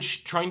the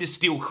Grinch trying to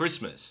steal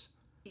Christmas.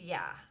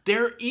 Yeah.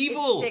 They're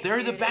evil. Sick, They're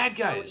dude. the bad it's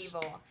guys. So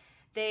evil.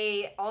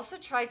 They also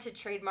tried to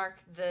trademark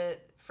the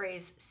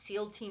phrase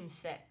SEAL Team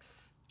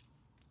 6.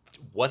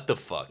 What the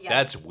fuck? Yeah,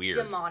 that's weird.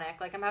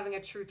 Demonic. Like, I'm having a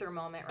truther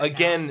moment right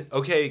Again, now.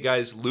 Okay,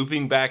 guys,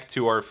 looping back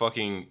to our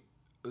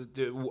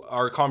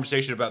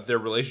conversation about their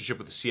relationship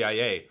with the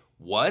CIA.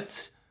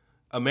 What?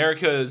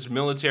 America's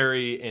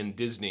military and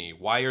Disney,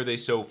 why are they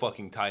so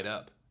fucking tied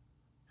up?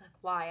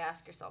 Why?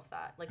 Ask yourself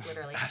that. Like,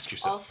 literally. Ask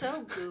yourself.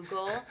 Also,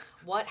 Google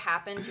what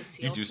happened to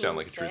SEAL Team sound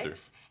like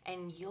 6,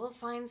 and you'll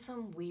find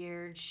some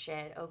weird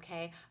shit,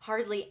 okay?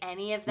 Hardly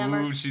any of them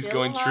are still she's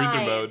going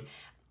truther mode.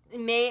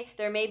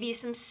 There may be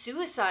some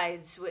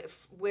suicides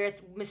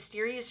with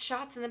mysterious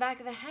shots in the back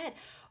of the head.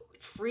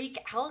 Freak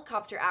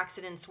helicopter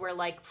accidents where,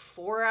 like,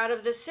 4 out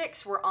of the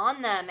 6 were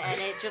on them,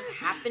 and it just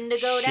happened to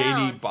go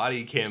down. Shady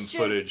body cam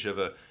footage of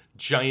a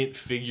giant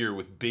figure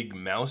with big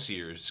mouse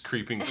ears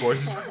creeping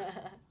towards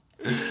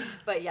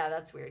But yeah,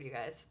 that's weird, you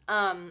guys.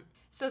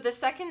 So the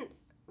second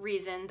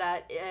reason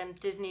that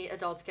Disney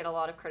adults get a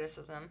lot of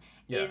criticism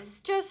Yeah.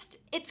 is just,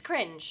 it's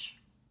cringe.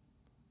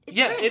 It's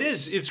Yeah, cringe. it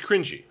is. It's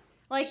cringy.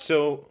 Like,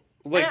 so,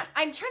 like,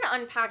 I'm trying to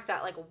unpack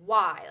that, like,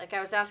 why? Like, I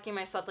was asking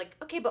myself, like,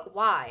 okay, but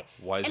why?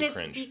 Why is and it it's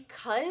cringe?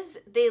 because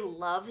they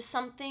love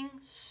something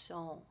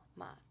so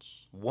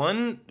much.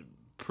 one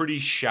pretty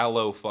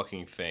shallow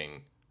fucking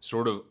thing,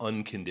 sort of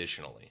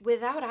unconditionally.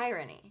 Without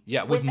irony.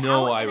 Yeah, with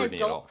no Without irony an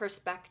at all. adult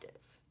perspective.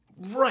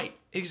 Right,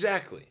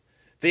 exactly.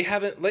 They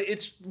haven't, like,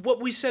 it's what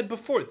we said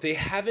before. They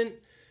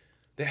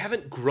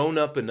haven't grown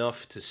up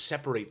enough to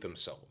separate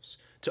themselves,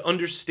 to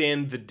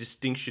understand the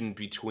distinction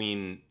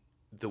between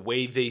the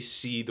way they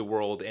see the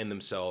world and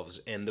themselves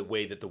and the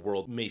way that the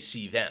world may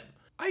see them.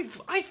 I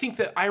think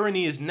that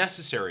irony is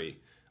necessary.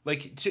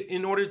 Like,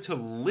 in order to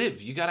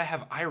live, you gotta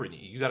have irony.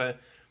 You gotta,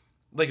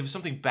 like, if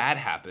something bad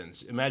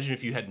happens, imagine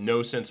if you had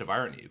no sense of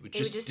irony. It would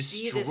just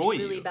destroy be this you.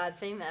 really bad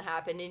thing that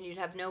happened and you'd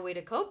have no way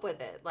to cope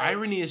with it. Like,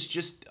 Irony is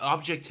just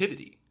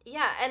objectivity.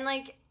 yeah, and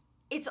like,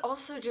 it's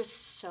also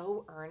just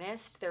so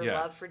earnest. Their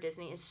Yeah. love for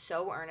Disney is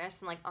so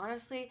earnest. And like,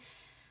 honestly,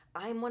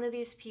 I'm one of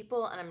these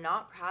people and I'm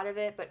not proud of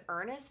it, but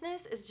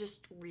earnestness is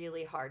just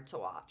really hard to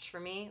watch for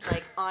me.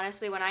 Like,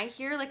 honestly, when I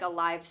hear like a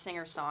live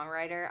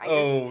singer-songwriter,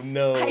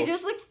 I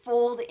just like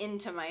fold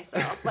into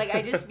myself. Like,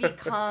 I just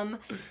become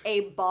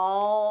a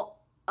ball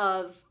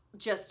of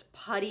just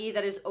putty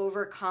that is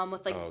overcome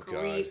with like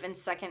grief and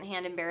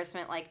secondhand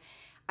embarrassment. Like,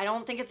 I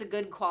don't think it's a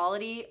good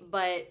quality,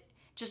 but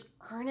just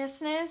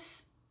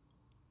earnestness,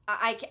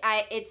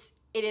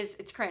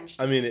 it's cringe.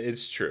 I mean,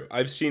 it's true.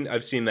 I've seen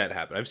that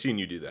happen. I've seen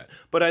you do that.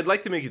 But I'd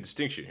like to make a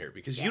distinction here,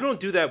 because you don't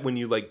do that when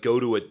you like go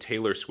to a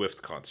Taylor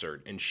Swift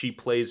concert and she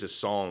plays a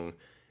song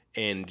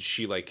and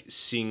she like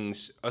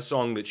sings a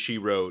song that she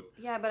wrote.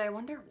 Yeah, but I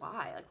wonder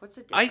why. Like, what's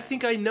the difference? I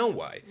think I know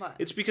why. What?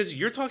 It's because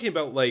you're talking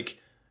about like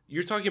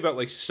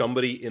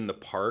somebody in the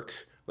park,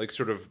 like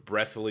sort of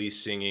breathily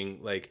singing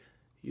like,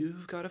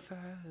 "You've got a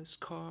fast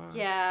car.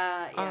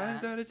 Yeah.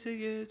 I've got a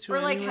ticket to or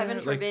like, anywhere."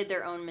 heaven forbid,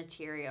 their own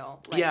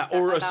material. Like, yeah,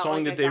 or a about, song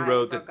like, that a they guy who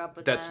wrote broke up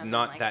with that's them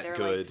not and, like, that they're,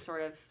 good. Like,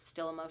 sort of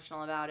still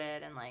emotional about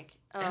it, and like,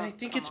 oh, and I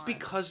think it's on.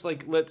 because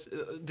like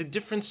the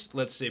difference,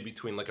 let's say,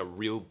 between like a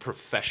real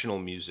professional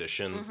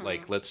musician,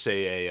 like let's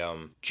say a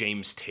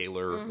James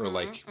Taylor or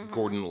like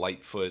Gordon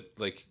Lightfoot,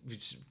 like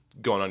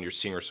going on your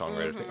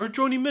singer-songwriter thing, or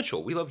Joni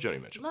Mitchell. We love Joni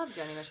Mitchell. Love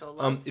Joni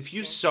Mitchell. If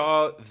you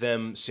saw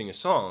them sing a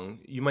song,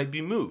 you might be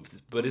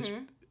moved, but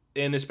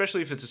and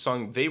especially if it's a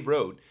song they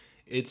wrote,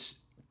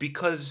 it's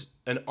because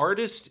an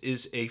artist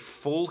is a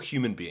full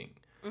human being.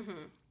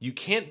 You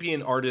can't be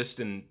an artist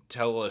and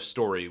tell a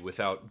story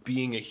without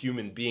being a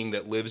human being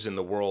that lives in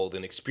the world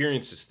and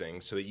experiences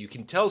things, so that you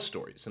can tell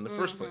stories in the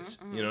first place.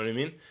 You know what I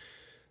mean?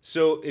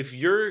 So if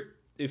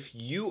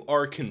you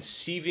are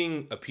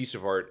conceiving a piece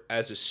of art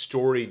as a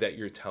story that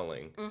you're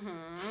telling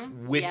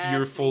with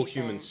your full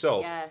human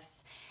self,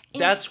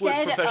 that's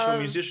what professional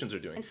musicians are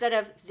doing. Instead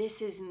of,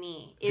 this is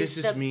me. This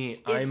is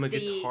me. I'm a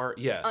guitar.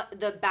 Yeah.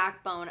 The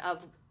backbone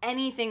of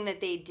anything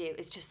that they do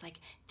is just like,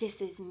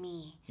 this is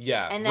me.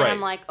 Yeah. And then I'm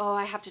like, oh,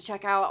 I have to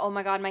check out. Oh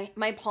my God,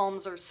 my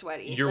palms are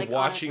sweaty. You're like,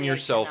 watching honestly,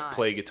 yourself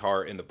play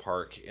guitar in the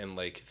park and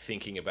like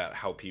thinking about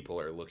how people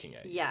are looking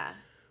at you. Yeah.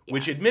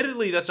 Which,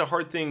 admittedly, that's a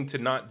hard thing to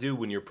not do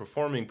when you're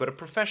performing, but a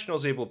professional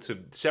is able to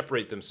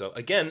separate themselves.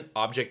 Again,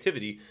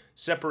 objectivity,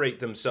 separate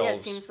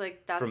themselves seems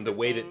like that's from the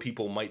way that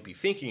people might be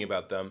thinking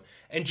about them,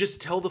 and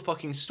just tell the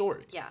fucking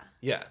story. Yeah.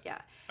 Yeah. Yeah.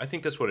 I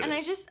think that's what it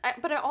is.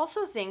 But I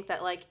also think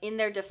that, like, in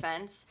their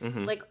defense,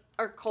 like,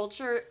 our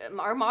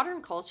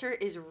modern culture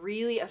is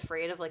really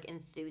afraid of, like,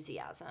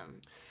 enthusiasm.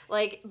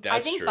 Like, That's I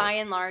think true. by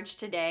and large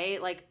today,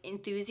 like,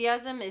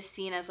 enthusiasm is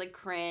seen as, like,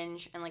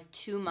 cringe and, like,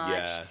 too much.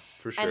 Yeah,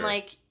 for sure. And,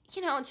 like,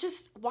 you know, it's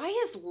just, why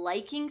is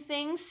liking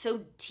things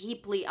so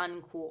deeply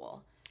uncool?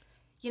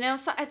 You know,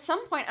 so at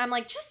some point, I'm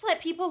like, just let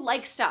people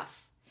like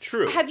stuff.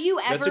 True. Have you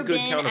That's a ever good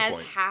been as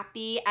counterpoint.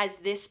 happy as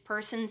this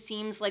person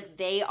seems like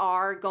they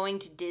are going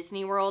to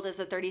Disney World as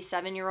a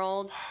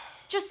 37-year-old?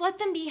 Just let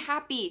them be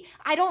happy.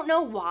 I don't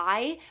know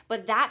why,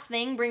 but that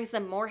thing brings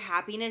them more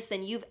happiness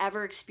than you've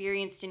ever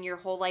experienced in your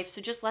whole life. So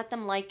just let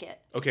them like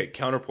it. Okay,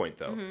 counterpoint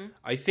though.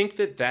 I think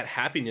that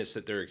happiness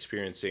that they're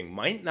experiencing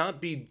might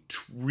not be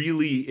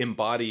really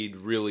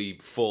embodied, really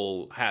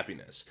full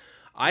happiness.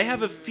 I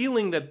have a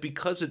feeling that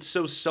because it's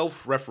so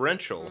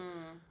self-referential,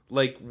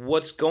 like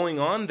what's going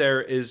on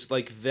there is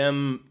like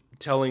them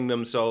telling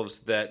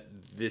themselves that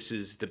this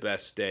is the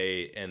best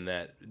day and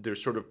that they're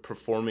sort of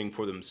performing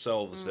for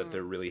themselves that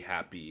they're really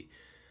happy.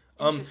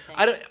 Interesting.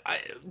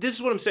 This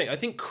is what I'm saying. I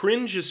think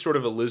cringe is sort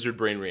of a lizard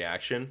brain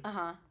reaction.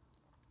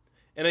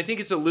 And I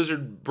think it's a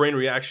lizard brain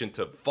reaction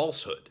to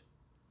falsehood.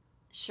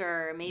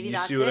 Sure, maybe You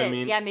that's see what it. I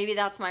mean? Yeah, maybe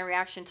that's my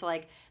reaction to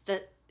like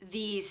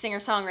the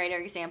singer-songwriter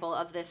example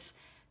of this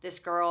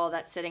girl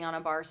that's sitting on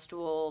a bar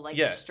stool, like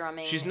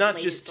strumming. She's not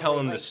just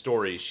telling like, the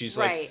story. She's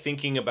right. like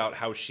thinking about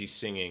how she's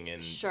singing,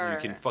 and Sure. you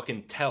can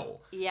fucking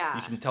tell. Yeah.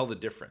 You can tell the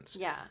difference.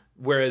 Yeah.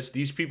 Whereas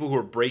these people who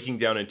are breaking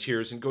down in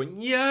tears and going,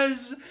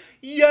 yes,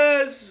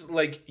 yes,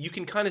 like you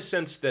can kind of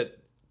sense that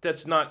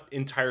that's not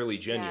entirely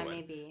genuine.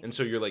 maybe. And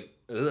so you're like,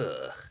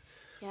 ugh.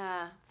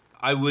 Yeah.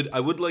 I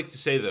would like to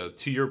say, though,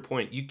 to your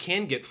point, you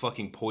can get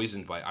fucking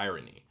poisoned by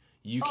irony.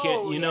 You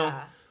can't, know,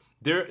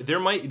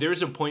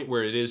 there's a point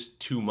where it is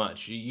too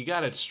much. You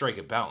gotta strike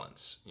a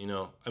balance, you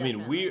know? I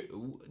Definitely.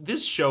 mean,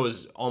 this show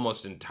is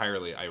almost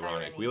entirely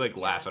ironic. We,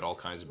 laugh at all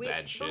kinds of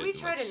bad shit. But we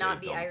try to not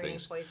be dumb irony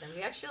things. poisoned.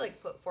 We actually,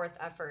 put forth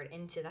effort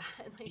into that.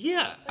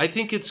 Yeah, I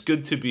think it's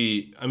good to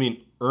be,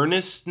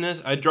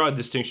 earnestness. I draw a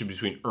distinction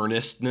between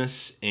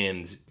earnestness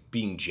and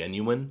being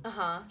genuine.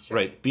 Sure.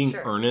 Right, being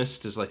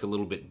earnest is like a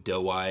little bit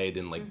doe-eyed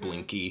and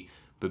blinky,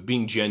 but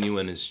being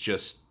genuine is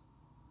just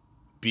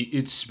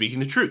it's speaking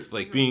the truth,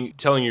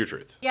 telling your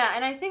truth. Yeah,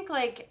 and I think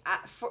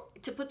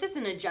to put this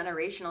in a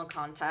generational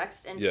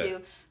context and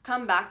to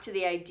come back to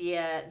the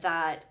idea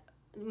that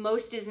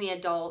most Disney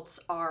adults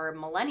are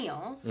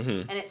millennials,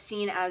 and it's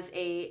seen as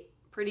a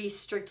pretty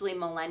strictly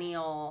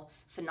millennial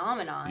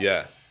phenomenon.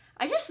 Yeah.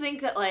 I just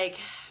think that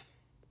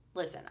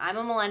listen, I'm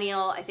a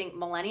millennial. I think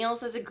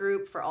millennials as a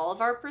group, for all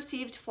of our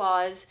perceived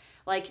flaws,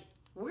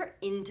 we're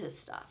into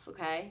stuff,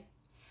 okay?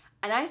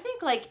 And I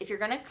think, if you're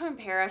going to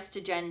compare us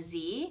to Gen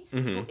Z,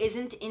 who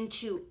isn't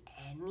into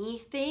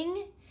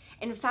anything,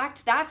 in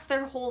fact, that's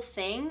their whole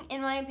thing,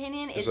 in my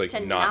opinion, is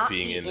to not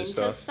be into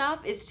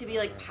stuff, is to be,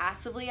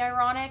 passively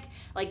ironic,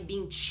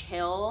 being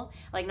chill,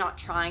 not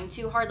trying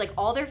too hard.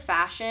 All their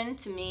fashion,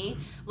 to me,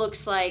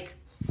 looks like...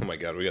 Oh, my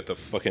God, we got the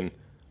fucking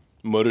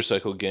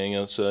motorcycle gang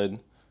outside.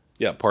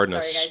 Yeah, pardon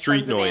us. Guys,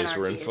 street noise.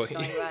 We're in fucking...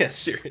 Yeah,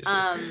 seriously.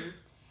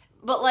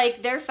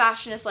 But their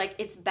fashion is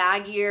it's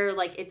baggier,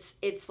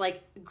 it's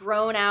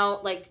grown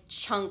out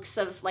chunks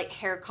of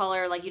hair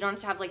color, you don't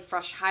have to have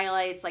fresh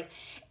highlights,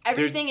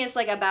 everything is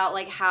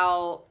about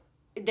how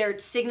they're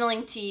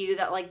signaling to you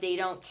that they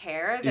don't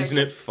care. Isn't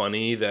it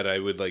funny that I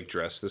would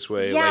dress this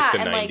way, the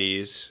and,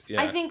 90s?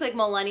 Yeah. I think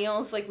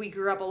millennials we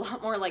grew up a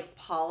lot more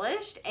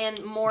polished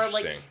and more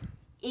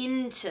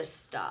into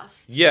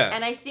stuff. Yeah.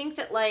 And I think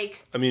that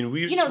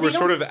we're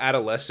sort of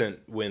adolescent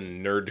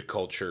when nerd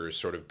culture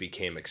sort of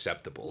became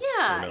acceptable.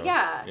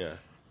 Yeah, yeah.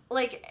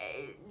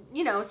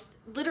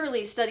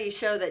 Literally studies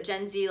show that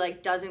Gen Z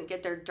doesn't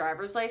get their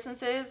driver's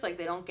licenses, they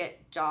don't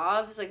get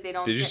jobs, they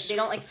don't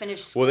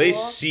finish school. Well, they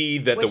see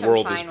that the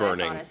world is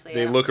burning.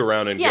 They look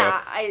around and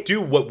go,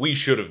 do what we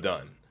should have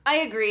done. I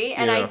agree,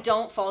 and I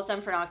don't fault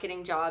them for not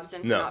getting jobs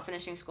and for not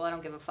finishing school. I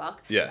don't give a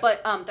fuck. Yeah.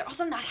 But they're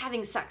also not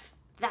having sex.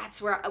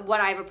 That's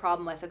what I have a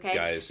problem with, okay?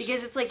 Guys.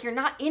 Because it's you're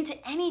not into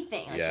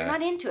anything. You're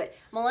not into it.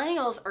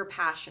 Millennials are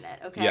passionate,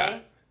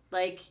 okay?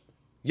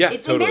 Yeah.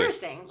 It's totally.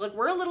 embarrassing.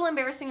 We're a little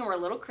embarrassing and we're a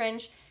little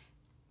cringe,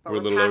 but we're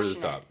a little passionate. over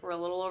the top. We're a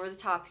little over the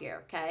top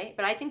here, okay?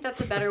 But I think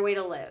that's a better way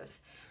to live.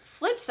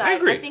 Flip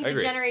side, I think the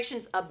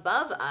generations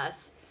above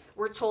us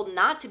were told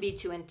not to be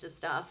too into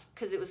stuff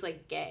because it was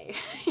gay.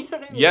 You know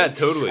what I mean? Yeah,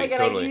 totally. And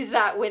totally. I use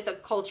that with a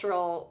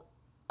cultural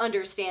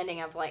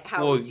understanding of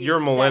how. Well, you're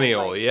a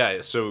millennial,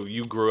 so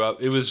you grew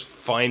up. It was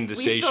fine to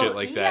say shit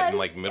like that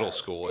in middle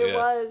school. It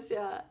was,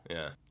 yeah.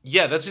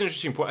 Yeah, that's an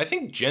interesting point. I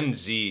think Gen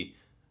Z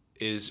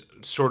is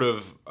sort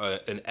of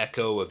an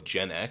echo of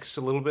Gen X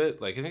a little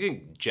bit. I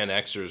think Gen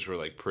Xers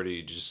were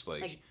pretty just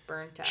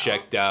burnt out,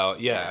 checked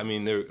out. Yeah,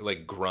 they're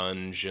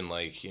grunge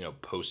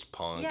and post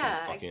punk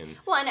and fucking.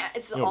 Well, and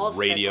it's all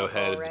Radiohead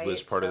cyclical, right?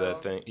 was part of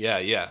that thing.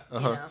 Yeah.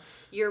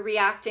 You're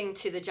reacting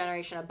to the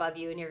generation above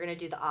you, and you're going to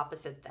do the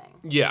opposite thing.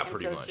 Yeah, and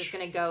pretty so much. It's just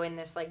going to go in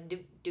this do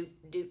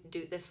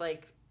this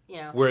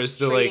whereas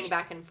trading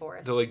back and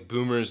forth. The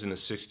boomers in the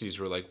 60s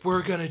were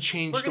we're going to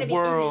change the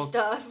world.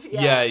 We're going to be into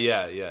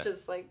stuff. Yeah.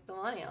 Just the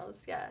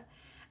millennials, yeah.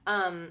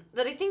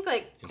 That I think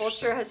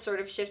culture has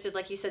sort of shifted,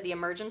 like you said, the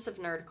emergence of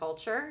nerd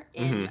culture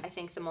in I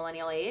think the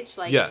millennial age.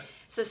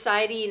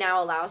 Society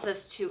now allows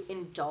us to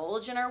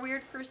indulge in our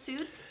weird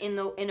pursuits in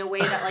a way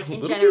that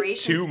in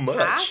generations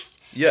past.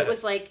 Yeah. It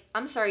was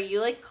I'm sorry,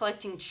 you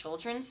collecting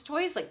children's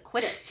toys?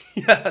 Quit it.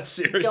 Yeah,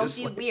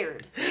 seriously. Don't be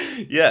weird.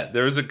 Yeah,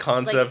 there was a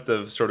concept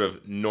of sort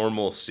of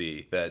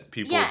normalcy that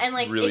people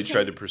really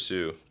tried to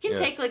pursue. It can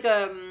take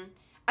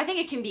I think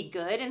it can be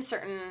good in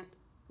certain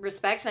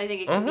respects, and I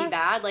think it can be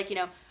bad.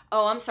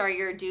 Oh, I'm sorry,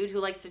 you're a dude who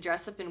likes to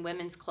dress up in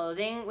women's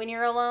clothing when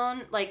you're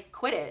alone.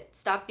 Quit it.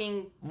 Stop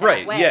being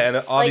that way. Yeah,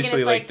 and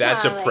obviously,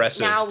 that's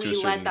oppressive now to we a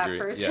certain let that degree.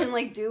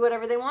 person, do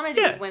whatever they want to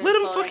do with women's let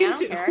them clothing. fucking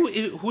I don't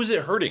care. Who's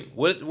it hurting?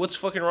 What's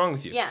fucking wrong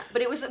with you? Yeah,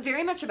 but it was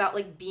very much about,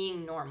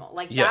 being normal.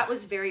 That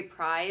was very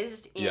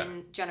prized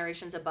in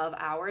generations above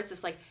ours.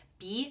 It's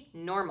be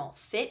normal.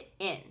 Fit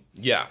in.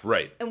 Yeah,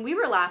 right. And we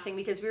were laughing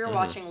because we were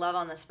watching Love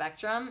on the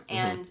Spectrum,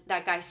 and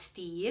that guy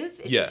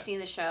Steve, if you've seen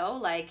the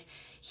show,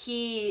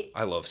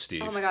 I love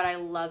Steve. Oh my God, I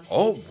love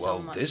Steve so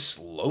much. This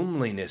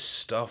loneliness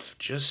stuff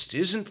just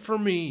isn't for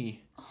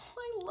me. Oh,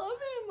 I love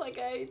him.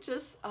 I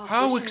just... Oh,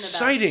 how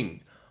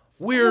exciting.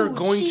 We're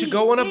going to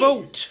go on a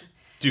boat.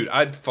 Dude,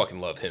 I'd fucking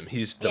love him.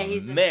 He's the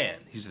man.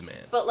 He's the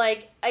man. But,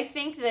 I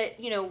think that,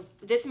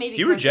 this may be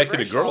He rejected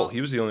a girl.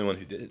 He was the only one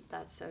who did.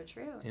 That's so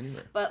true.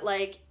 Anyway. But,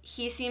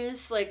 he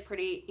seems,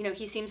 pretty...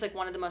 he seems like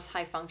one of the most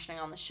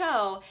high-functioning on the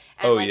show.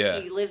 And,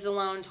 he lives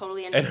alone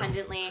totally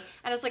independently.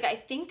 And it's I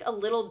think a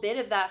little bit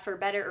of that, for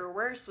better or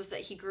worse, was that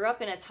he grew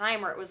up in a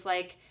time where it was,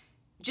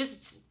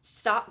 just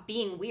stop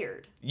being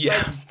weird. Yeah,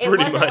 like, it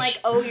pretty wasn't much. like,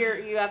 oh,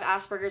 you have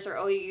Asperger's, or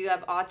oh, you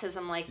have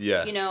autism, like,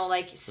 Yeah. you know,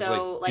 like,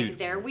 so like, like dude,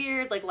 they're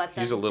weird, like, let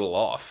them. He's a little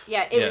off.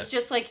 Yeah, it was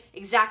just like,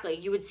 exactly,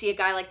 you would see a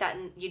guy like that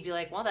and you'd be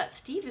like, well, that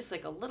Steve is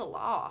like a little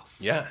off.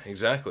 Yeah,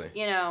 exactly.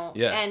 You know.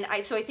 Yeah. And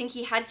I think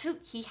he had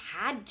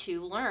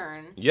to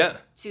learn. Yeah.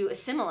 To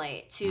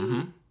assimilate,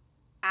 to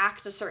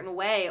act a certain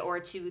way, or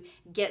to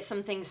get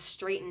some things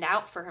straightened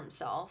out for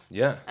himself.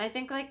 Yeah. And I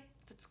think like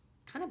that's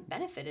kind of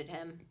benefited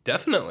him.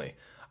 Definitely.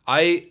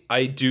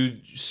 I do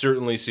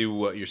certainly see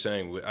what you're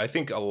saying. I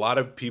think a lot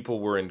of people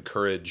were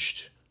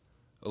encouraged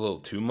a little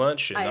too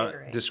much and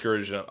not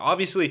discouraged enough.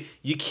 Obviously,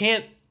 you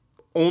can't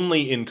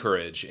only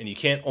encourage and you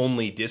can't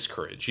only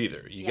discourage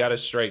either. You gotta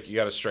strike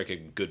a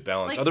good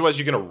balance. Like, otherwise,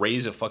 you're gonna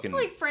raise a fucking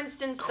like, for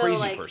instance, crazy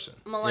though, like person.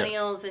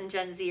 Millennials and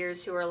Gen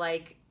Zers who are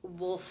like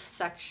wolf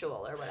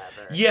sexual or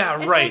whatever. Yeah,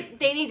 it's right. Like,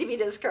 they need to be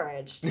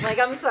discouraged. Like,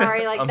 I'm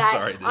sorry, like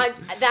sorry, dude.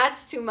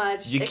 That's too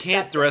much. You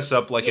can't dress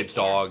up like a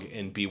dog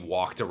and be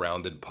walked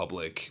around in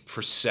public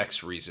for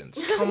sex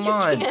reasons. Come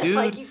on, dude.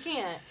 Like, you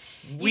can't.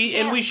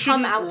 We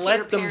shouldn't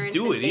let them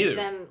do it either.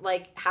 Them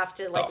like have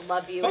to like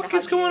love you. What the fuck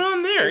is going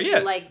on there?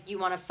 Yeah. You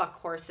want to fuck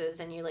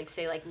horses and you like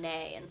say like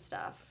nay and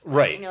stuff.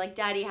 Right. And you're like,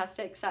 Daddy has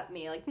to accept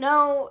me. Like,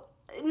 no.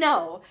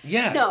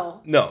 Yeah.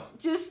 No.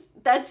 Just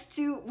that's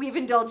too. We've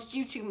indulged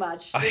you too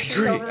much. This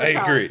is over the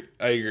top.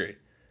 I agree.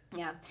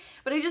 Yeah,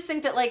 but I just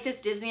think that like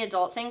this Disney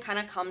adult thing kind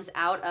of comes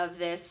out of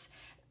this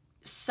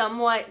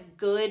somewhat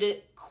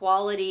good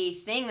quality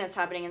thing that's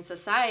happening in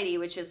society,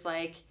 which is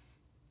like,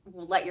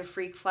 let your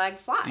freak flag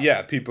fly.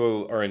 Yeah,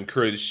 people are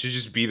encouraged to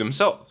just be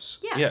themselves.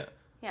 Yeah.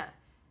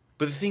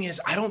 But the thing is,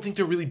 I don't think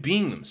they're really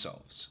being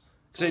themselves.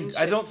 Because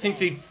I don't think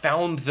they've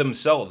found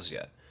themselves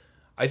yet.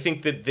 I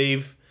think that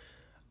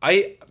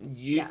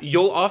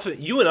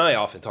you and I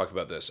often talk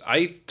about this.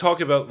 I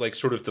talk about like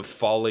sort of the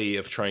folly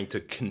of trying to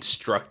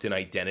construct an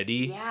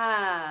identity.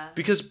 Yeah.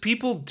 Because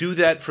people do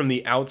that from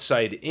the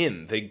outside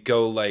in. They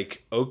go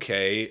like,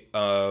 okay,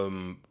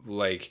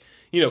 like,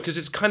 you know, because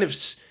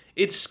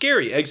it's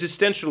scary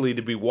existentially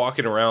to be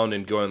walking around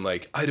and going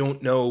like, I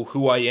don't know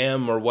who I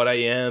am or what I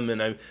am,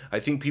 and I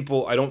think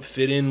I don't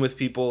fit in with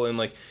people, and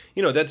like,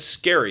 you know, that's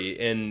scary,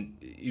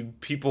 and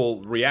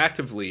people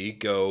reactively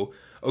go,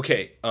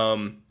 okay,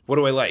 what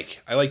do I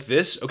like? I like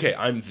this. Okay,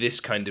 I'm this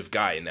kind of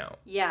guy now.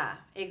 Yeah,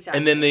 exactly.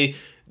 And then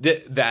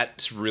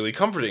that's really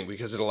comforting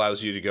because it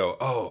allows you to go,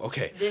 oh,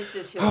 okay. This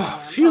is who I am.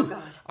 Phew. Oh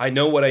God. I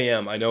know what I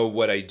am. I know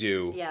what I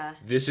do. Yeah.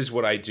 This is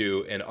what I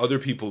do, and other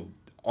people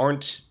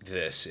aren't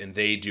this, and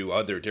they do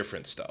other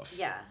different stuff.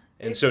 Yeah.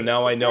 And so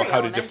now I know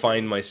how to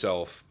define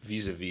myself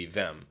vis-a-vis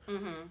them.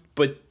 Mm-hmm.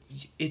 But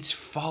it's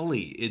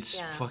folly.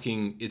 It's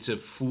it's a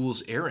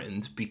fool's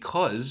errand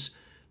because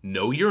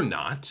no, you're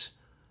not.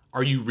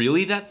 Are you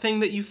really that thing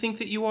that you think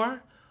that you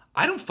are?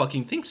 I don't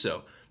fucking think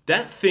so.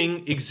 That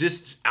thing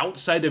exists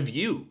outside of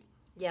you.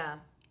 Yeah.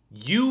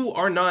 You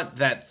are not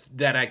that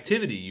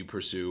activity you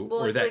pursue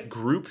or that like,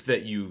 group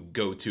that you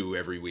go to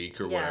every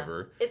week or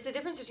whatever. It's the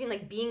difference between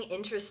like being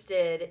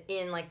interested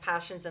in like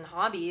passions and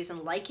hobbies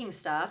and liking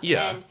stuff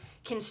and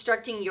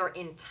constructing your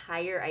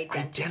entire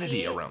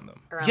identity around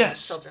them. Around like,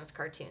 children's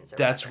cartoons or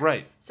That's whatever.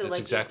 right. So that's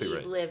like exactly you eat,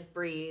 right. live,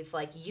 breathe,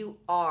 like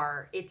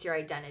it's your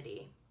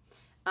identity.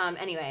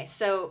 Anyway,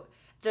 so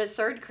the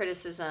third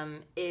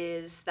criticism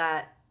is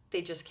that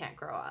they just can't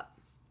grow up.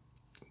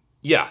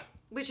 Yeah.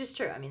 Which is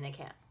true. I mean, they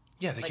can't.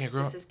 Yeah, they can't grow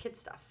up. This is kid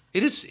stuff.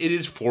 It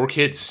is for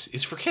kids.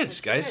 It's for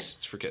kids, guys.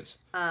 It's for kids.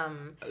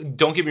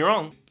 Don't get me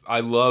wrong. I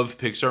love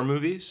Pixar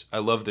movies. I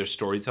love their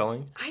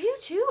storytelling. I do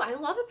too. I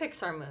love a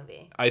Pixar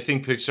movie. I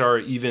think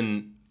Pixar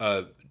even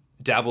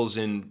dabbles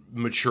in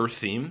mature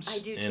themes.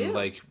 I do and too.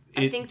 Like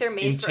I think they're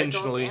made for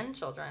adults and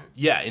children.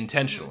 Yeah,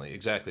 intentionally,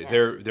 exactly.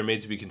 Yeah. They're made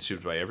to be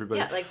consumed by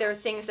everybody. Yeah, like there are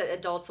things that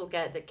adults will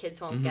get that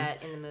kids won't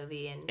get in the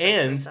movie,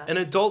 and an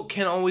adult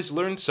can always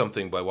learn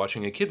something by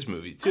watching a kids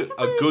movie too.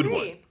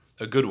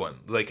 A good one.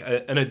 Like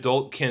an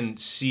adult can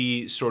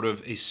see sort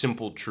of a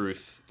simple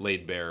truth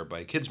laid bare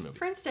by a kids movie.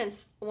 For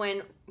instance,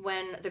 when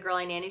the girl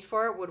I nannied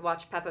for would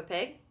watch Peppa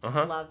Pig,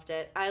 loved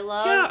it.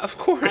 Yeah, of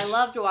course. I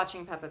loved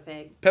watching Peppa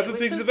Pig. Peppa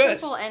Pig's the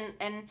best. Simple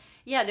and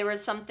yeah, there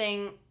was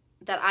something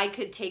that I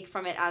could take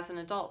from it as an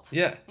adult.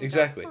 Yeah,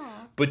 exactly.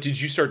 But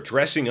did you start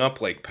dressing up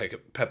like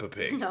Peppa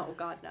Pig? No,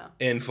 God, no.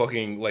 And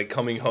fucking like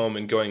coming home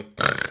and going,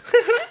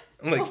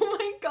 like, oh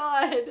my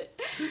God.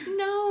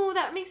 No,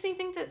 that makes me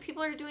think that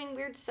people are doing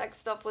weird sex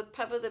stuff with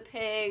Peppa the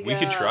Pig. We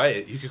could try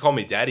it. You could call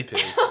me Daddy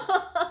Pig.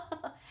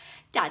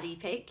 Daddy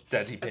Pig.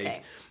 Daddy Pig.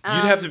 Okay.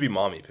 You'd have to be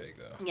Mommy Pig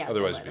though. Yeah,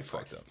 otherwise it'd be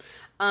fucked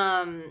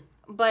up.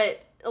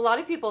 But a lot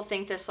of people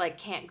think this like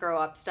can't grow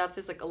up stuff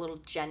is like a little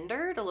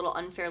gendered, a little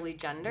unfairly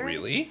gendered.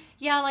 Really?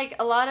 Yeah, like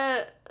a lot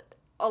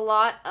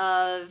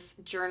of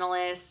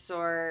journalists,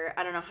 or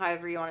I don't know,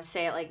 however you want to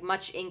say it, like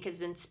much ink has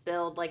been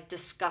spilled like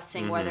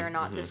discussing whether or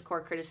not this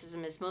core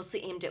criticism is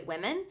mostly aimed at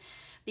women.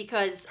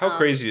 because How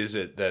crazy is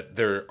it that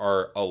there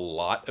are a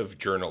lot of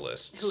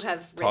journalists who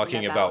have written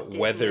talking about Disney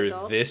whether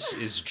adults. this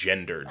is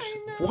gendered?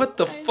 know, What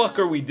the I fuck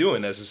know. are we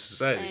doing as a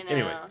society? I know.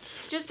 Anyway,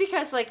 Just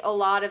because like a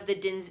lot of the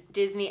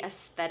Disney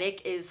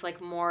aesthetic is like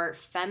more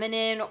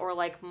feminine or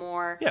like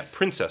more. yeah,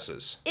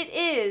 princesses. It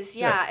is,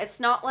 yeah. It's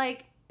not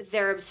like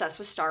they're obsessed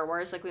with Star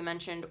Wars, like we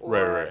mentioned, or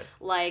Right.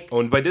 like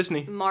Owned by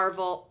Disney.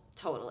 Marvel.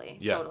 Totally,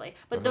 Yeah. totally.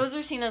 But those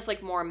are seen as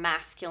like more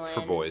masculine.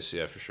 For boys,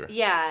 yeah, for sure.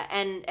 Yeah,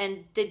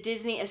 and the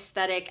Disney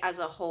aesthetic as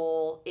a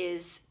whole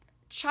is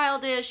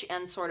childish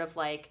and sort of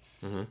like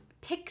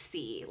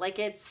pixie. Like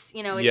it's,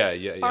 you know,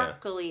 it's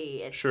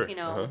sparkly. It's, Sure. you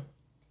know,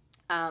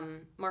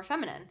 more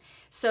feminine.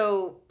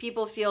 So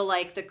people feel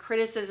like the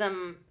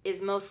criticism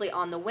is mostly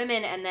on the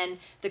women, and then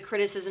the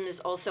criticism is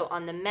also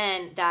on the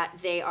men that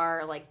they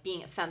are like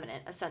being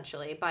effeminate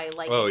essentially by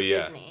liking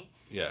Disney.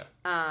 Yeah.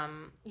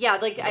 Yeah,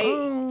 like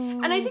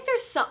and I think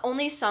there's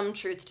only some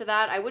truth to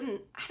that. I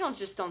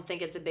don't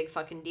think it's a big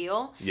fucking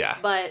deal. Yeah.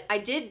 But I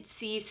did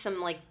see some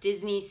like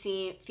Disney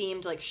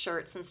themed like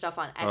shirts and stuff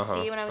on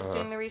Etsy when I was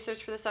doing the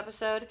research for this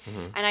episode,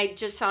 and I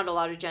just found a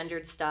lot of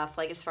gendered stuff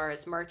like as far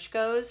as merch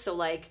goes. So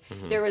like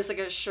there was like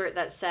a shirt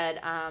that said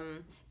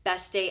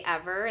best day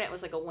ever, and it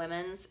was like a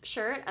women's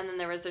shirt, and then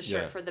there was a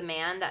shirt for the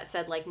man that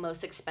said like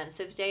most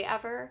expensive day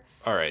ever.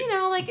 All right. You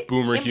know, like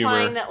Boomer implying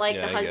humor. that like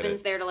Yeah, the I get husband's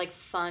it. there to like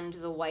fund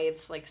the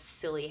wife's like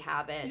silly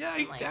habits. Yeah,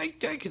 and,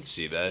 like, I could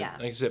see that. Yeah.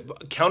 Like I said,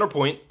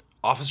 counterpoint,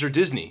 Officer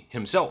Disney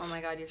himself. oh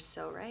my god, you're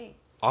so right.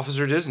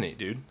 Officer Disney,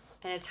 dude.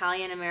 An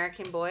Italian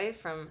American boy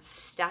from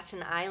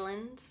Staten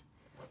Island.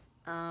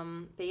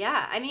 But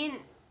yeah, I mean,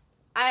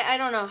 I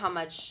don't know how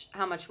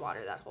much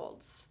water that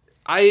holds.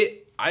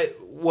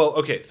 Well,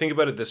 okay, think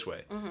about it this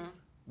way.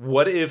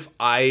 What if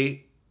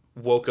I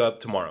woke up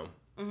tomorrow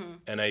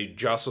and I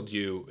jostled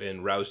you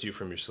and roused you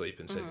from your sleep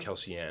and said,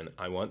 Kelsey Ann,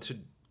 I want to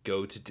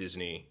go to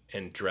Disney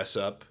and dress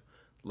up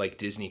like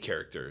Disney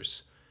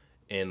characters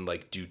and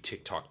like do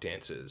TikTok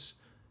dances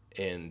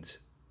and,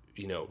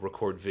 you know,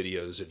 record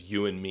videos of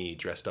you and me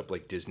dressed up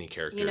like Disney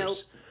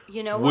characters.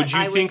 You know Would what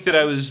you think that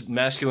I was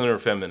masculine or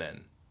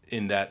feminine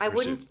in that I pursuit?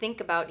 wouldn't think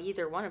about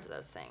either one of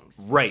those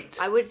things. Right.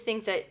 I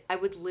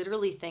would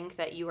literally think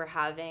that you were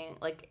having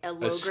like a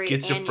low-grade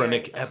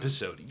schizophrenic aneurysm.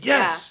 episode.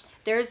 Yes. Yeah.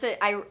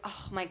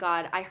 Oh my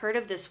god, I heard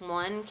of this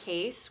one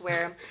case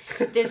where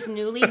this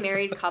newly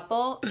married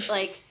couple,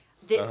 like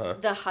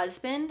the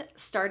husband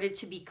started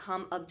to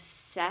become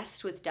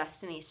obsessed with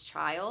Destiny's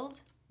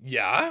Child.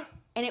 Yeah.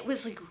 And it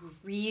was like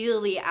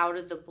really out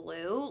of the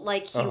blue.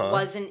 Like he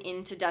wasn't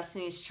into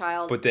Destiny's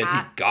Child. But then he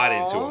got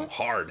into him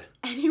hard.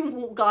 And he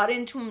got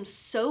into him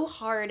so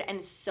hard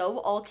and so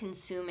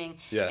all-consuming.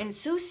 Yeah. And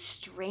so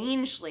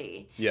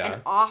strangely. Yeah.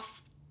 And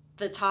off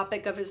the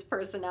topic of his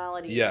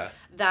personality. Yeah.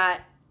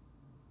 That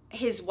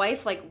his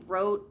wife like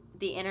wrote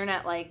the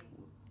internet like,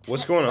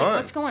 What's going on?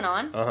 What's going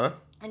on? Uh-huh.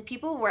 And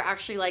people were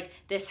actually like,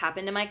 this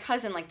happened to my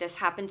cousin, like this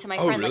happened to my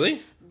Oh, friend. really?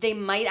 Like, they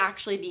might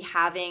actually be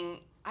having,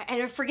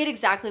 I forget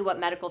exactly what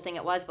medical thing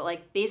it was, but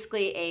like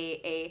basically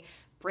a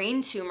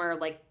brain tumor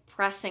like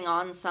pressing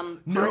on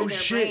some part of their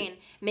brain,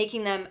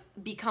 making them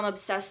become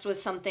obsessed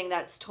with something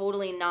that's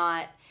totally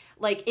not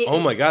like it. Oh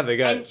my god, they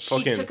got and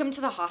fucking... she took him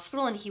to the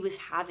hospital and he was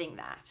having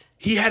that.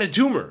 He had a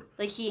tumor.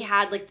 Like he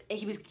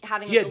was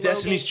having He had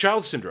Destiny's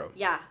Child syndrome.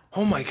 Yeah.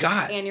 Oh my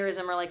god.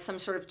 Aneurysm or like some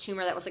sort of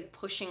tumor that was like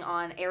pushing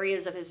on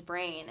areas of his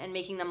brain and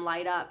making them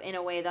light up in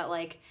a way that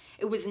like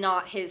it was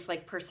not his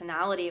like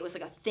personality. It was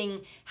like a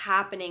thing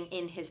happening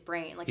in his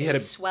brain. Like it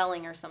was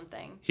swelling or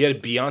something. He had a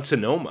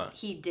Beyonce-noma.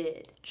 He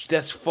did.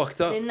 That's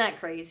fucked up. Isn't that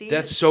crazy?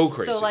 That's so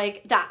crazy. So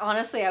like that,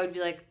 honestly, I would be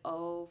like,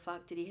 oh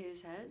fuck, did he hit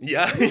his head?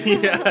 Yeah,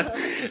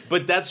 yeah.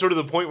 But that's sort of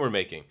the point we're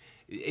making.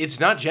 It's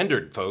not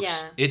gendered, folks.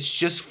 Yeah. It's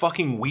just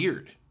fucking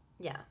weird.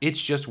 Yeah.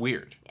 It's just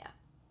weird. Yeah.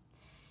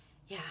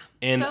 Yeah.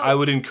 And I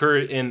would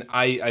encourage, and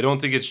I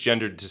don't think it's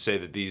gendered to say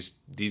that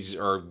these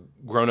are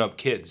grown-up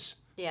kids.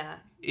 Yeah.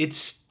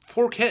 It's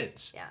for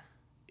kids. Yeah.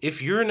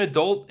 If you're an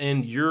adult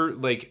and you're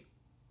like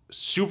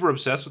super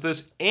obsessed with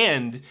this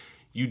and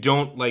you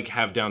don't like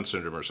have Down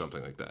syndrome or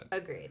something like that.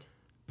 Agreed.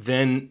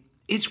 Then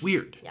it's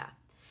weird. Yeah.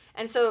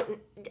 And so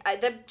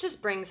that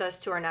just brings us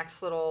to our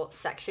next little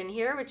section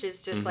here, which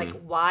is just like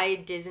why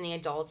Disney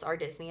adults are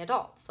Disney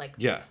adults. Like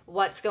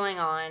what's going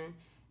on.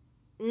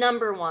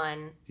 Number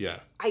one,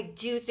 I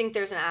do think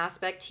there's an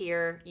aspect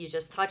here, you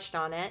just touched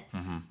on it,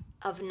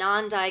 of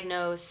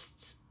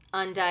non-diagnosed,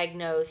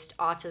 undiagnosed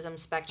autism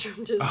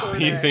spectrum disorder. Oh,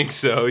 you think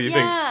so? You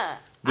think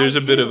there's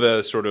a bit of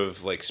a sort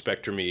of like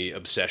spectrum-y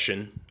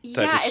obsession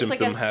type of symptom happening?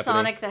 Yeah, it's like a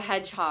Sonic the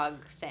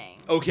Hedgehog thing.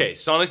 Okay,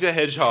 Sonic the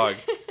Hedgehog.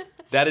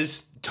 That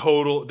is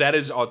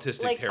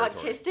autistic like, territory.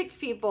 Autistic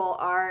people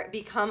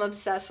become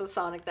obsessed with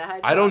Sonic the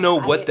Hedgehog. I don't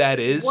know what that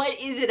is.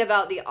 What is it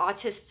about the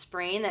autist's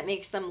brain that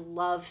makes them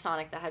love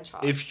Sonic the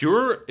Hedgehog? If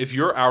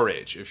you're our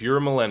age, if you're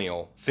a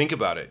millennial, think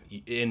about it.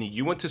 And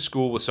you went to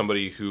school with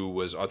somebody who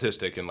was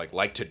autistic and like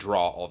liked to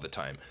draw all the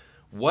time.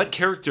 What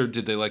character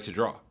did they like to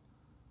draw?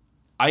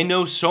 I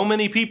know so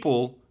many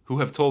people who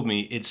have told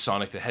me it's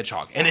Sonic the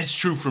Hedgehog, and it's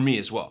true for me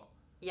as well.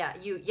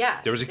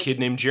 Yeah. There was a kid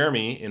named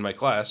Jeremy in my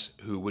class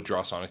who would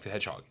draw Sonic the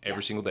Hedgehog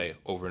every single day,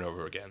 over and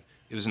over again.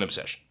 It was an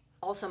obsession.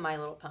 Also, My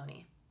Little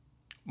Pony.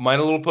 My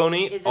Little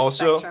Pony is a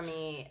also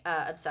spectrum-y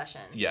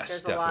obsession. Yes,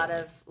 there's definitely. a lot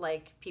of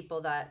like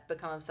people that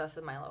become obsessed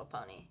with My Little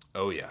Pony.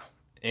 Oh yeah,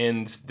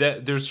 and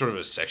that there's sort of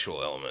a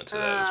sexual element to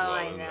that as well.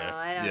 I know.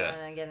 I don't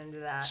want to get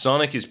into that.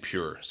 Sonic is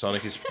pure.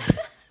 Sonic is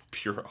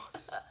pure.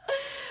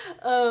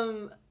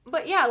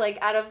 But yeah, like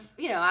out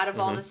of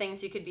all the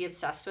things you could be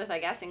obsessed with, I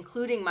guess,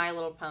 including My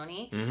Little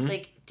Pony,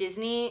 like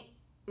Disney,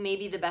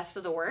 maybe the best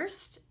of the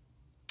worst.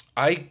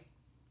 I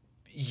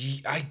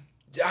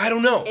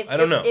don't know. I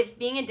don't know. If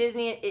being a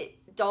Disney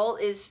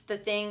adult is the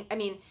thing, I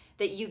mean,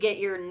 that you get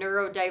your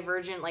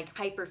neurodivergent, like,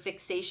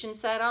 hyperfixation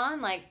set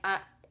on, like, I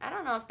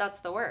don't know if that's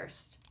the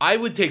worst. I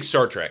would take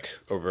Star Trek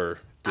over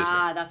Disney.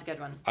 That's a good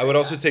one. I would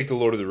also take The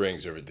Lord of the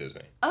Rings over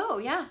Disney. Oh,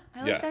 yeah.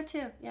 I like that,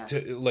 too. Yeah.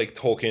 Like,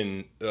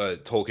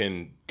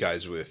 Tolkien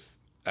guys with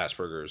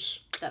Asperger's.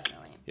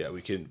 Definitely. Yeah,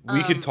 we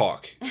could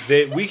talk.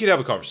 We could have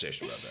a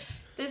conversation about that.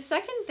 The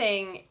second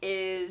thing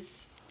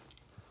is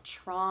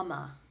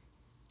trauma.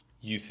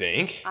 You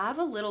think? I have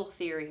a little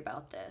theory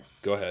about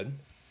this. Go ahead.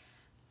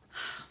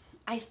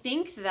 I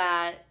think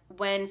that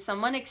when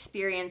someone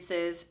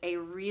experiences a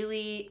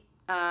really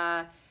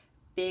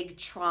big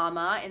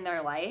trauma in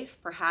their life,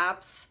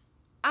 perhaps,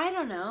 I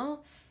don't know,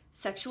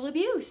 sexual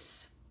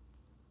abuse,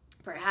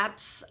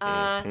 perhaps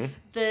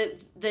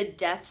the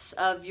deaths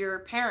of your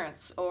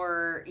parents,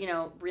 or,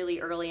 really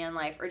early in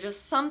life, or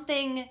just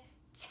something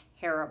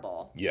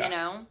terrible,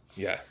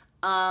 Yeah.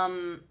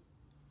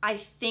 I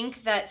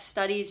think that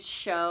studies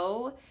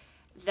show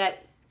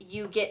that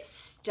you get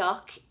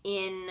stuck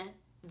in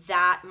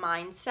that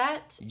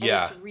mindset, and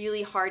it's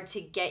really hard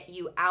to get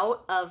you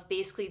out of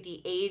basically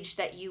the age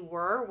that you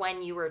were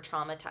when you were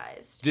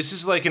traumatized. This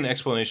is like an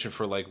explanation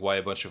for like why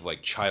a bunch of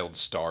like child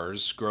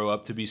stars grow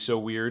up to be so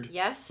weird.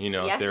 Yes.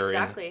 They're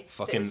exactly. in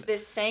fucking There's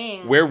this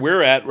saying where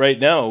we're at right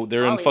now.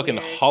 They're in fucking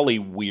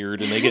Hollyweird.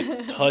 Hollyweird, and they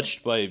get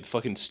touched by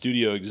fucking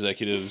studio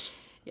executives.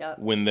 Yep.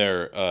 When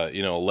they're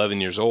 11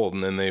 years old,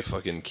 and then they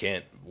fucking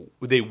can't.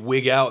 They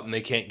wig out and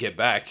they can't get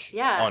back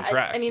on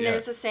track. I mean,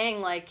 there's a saying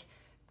like,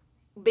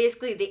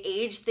 basically, the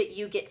age that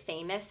you get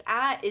famous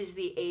at is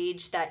the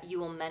age that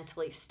you will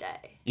mentally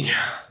stay. Yeah.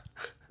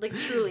 Like,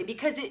 truly,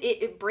 because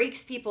it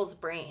breaks people's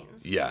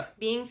brains. Yeah.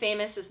 Being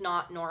famous is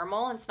not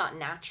normal. It's not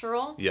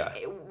natural. Yeah.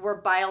 We're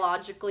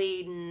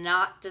biologically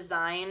not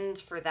designed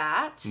for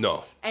that.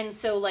 No. And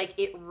so, like,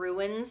 it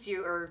ruins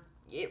you.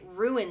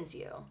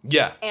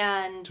 Yeah.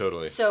 And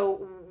totally.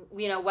 So,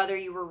 whether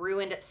you were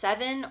ruined at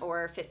 7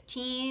 or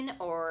 15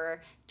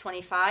 or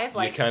 25,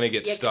 like, you kind of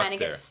get stuck there.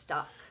 Get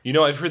stuck.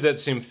 I've heard that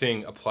same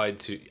thing applied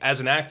to,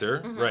 as an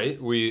actor,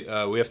 right? We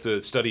have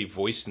to study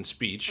voice and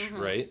speech,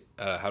 right?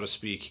 How to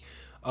speak.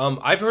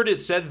 I've heard it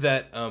said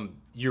that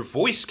your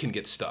voice can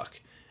get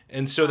stuck.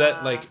 And so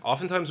that, like,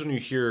 oftentimes when you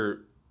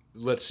hear,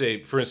 let's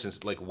say, for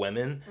instance, like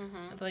women,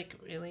 like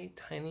really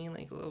tiny,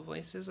 like little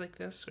voices like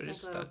this, or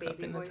just stuck up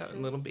in the top,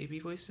 little baby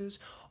voices,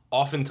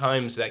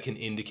 oftentimes that can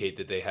indicate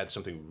that they had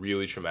something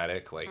really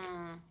traumatic, like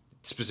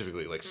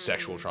specifically like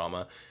sexual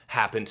trauma,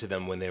 happen to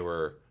them when they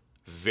were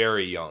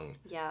very young.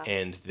 Yeah.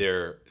 And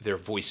their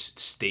voice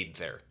stayed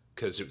there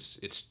because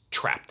it's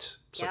trapped.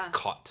 It's like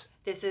caught.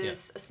 This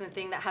is the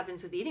thing that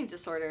happens with eating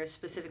disorders,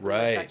 specifically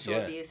Right, with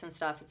sexual abuse and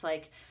stuff. It's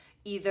like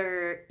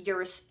either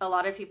a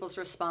lot of people's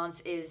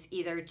response is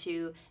either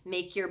to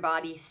make your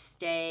body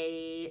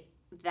stay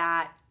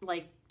that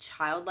like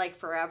childlike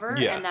forever,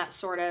 and that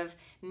sort of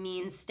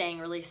means staying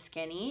really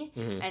skinny,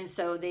 and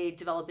so they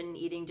develop an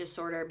eating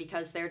disorder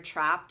because they're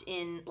trapped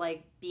in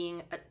like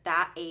being at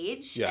that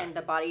age and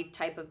the body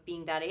type of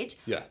being that age,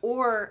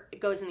 or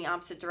it goes in the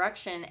opposite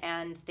direction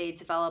and they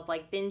develop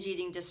like binge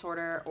eating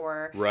disorder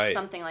or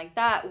something like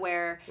that,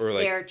 where or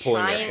like they're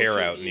pulling trying their hair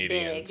to out be and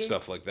eating big and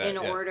stuff like that in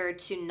order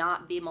to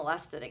not be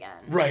molested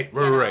again. Right.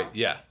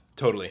 Yeah,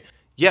 totally.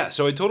 Yeah,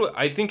 so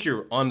I think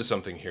you're onto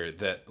something here,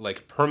 that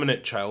like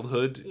permanent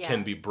childhood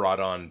can be brought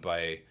on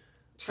by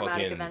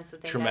traumatic events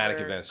that they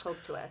never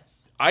coped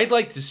with. I'd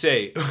like to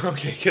say,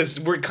 okay, because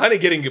we're kind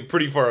of getting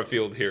pretty far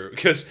afield here,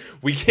 because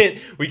we can't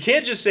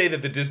just say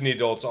that the Disney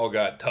adults all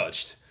got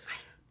touched.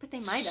 But they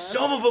might have.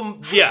 Some of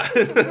them, yeah.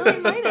 They really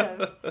might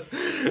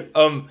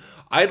have.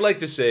 I'd like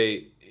to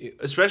say,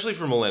 especially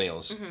for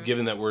millennials,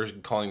 given that we're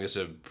calling this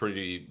a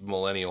pretty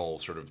millennial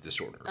sort of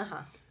disorder.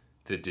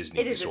 The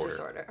Disney disorder. It is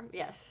a disorder,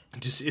 yes.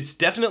 It's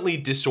definitely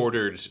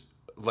disordered,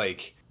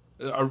 like,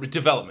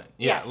 development.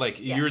 Yeah, yes,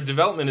 like, yes. your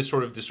development is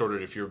sort of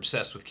disordered if you're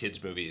obsessed with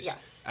kids' movies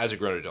as a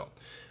grown adult.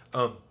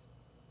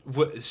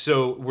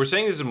 So we're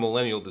saying this is a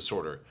millennial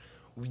disorder.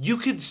 You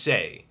could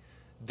say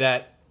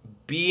that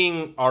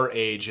being our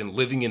age and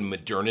living in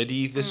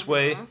modernity this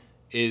way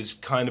is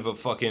kind of a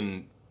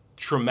fucking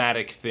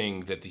traumatic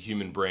thing that the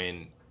human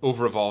brain,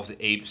 over-evolved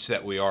apes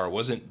that we are,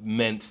 wasn't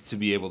meant to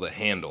be able to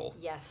handle.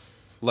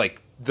 Yes.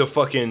 Like, the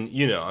fucking,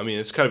 I mean,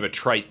 it's kind of a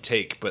trite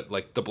take, but,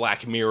 like, the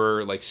Black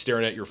Mirror, like,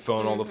 staring at your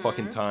phone all the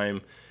fucking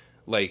time,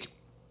 like,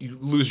 you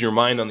lose your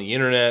mind on the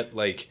internet,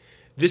 like,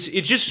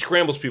 it just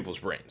scrambles people's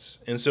brains.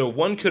 And so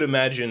one could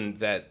imagine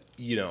that,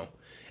 you know,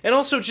 and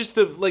also just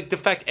the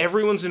fact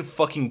everyone's in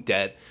fucking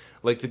debt.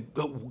 Like, the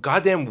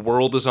goddamn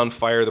world is on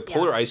fire. The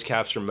polar ice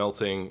caps are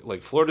melting.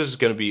 Like, Florida's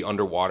going to be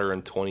underwater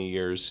in 20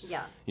 years.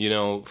 Yeah. You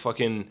know,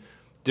 fucking,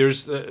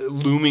 there's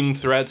looming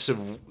threats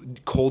of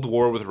Cold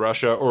War with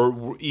Russia,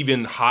 or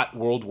even hot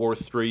World War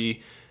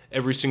III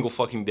every single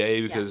fucking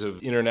day because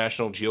of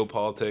international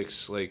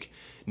geopolitics. Like,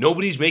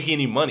 nobody's making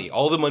any money.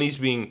 All the money's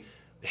being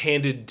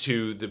handed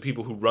to the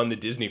people who run the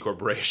Disney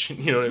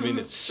Corporation. You know what I mean?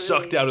 It's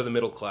sucked out of the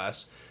middle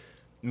class.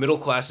 Middle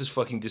class is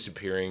fucking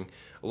disappearing.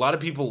 A lot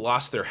of people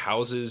lost their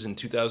houses in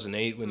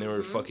 2008 when they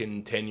were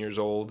fucking 10 years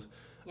old.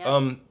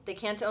 Yep. They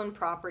can't own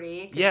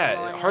property.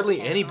 Yeah, hardly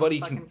anybody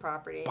can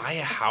property. buy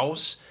a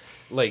house.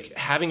 Like,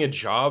 having a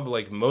job,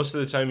 like, most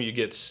of the time you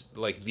get,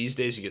 like, these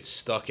days you get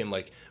stuck in,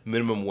 like,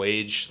 minimum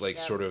wage, like,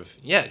 sort of,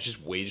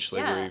 just wage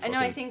slavery. Yeah, I know,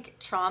 I think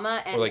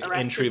trauma and like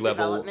arrested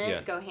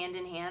development go hand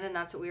in hand, and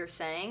that's what we were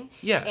saying.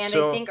 Yeah, and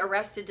I think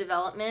arrested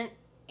development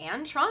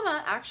and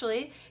trauma,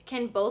 actually,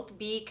 can both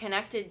be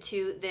connected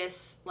to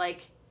this,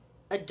 like,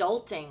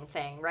 adulting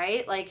thing,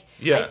 right? Like,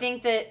 I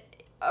think that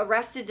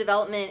arrested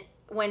development,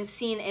 when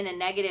seen in a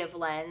negative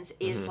lens,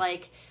 is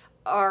like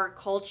our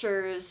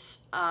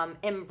culture's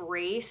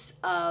embrace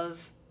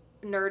of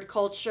nerd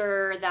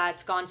culture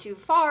that's gone too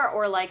far,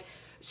 or like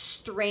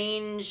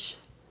strange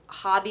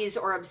hobbies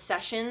or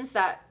obsessions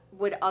that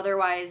would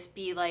otherwise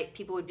be like,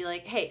 people would be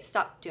like, hey,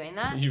 stop doing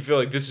that. You feel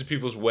like this is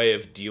people's way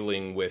of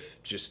dealing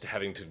with just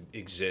having to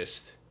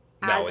exist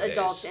as nowadays.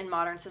 Adults in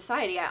modern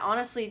society. I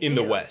honestly do. In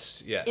the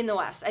West, yeah. In the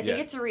West. I think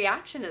it's a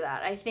reaction to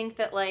that. I think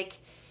that, like,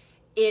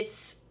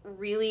 it's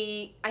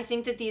really, I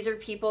think that these are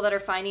people that are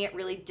finding it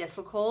really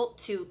difficult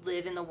to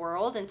live in the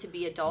world and to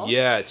be adults.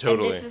 Yeah,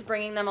 totally. And this is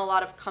bringing them a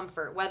lot of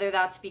comfort, whether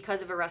that's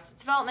because of arrested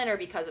development or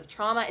because of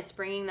trauma. It's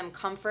bringing them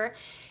comfort.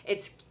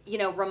 It's, you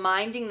know,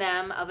 reminding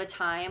them of a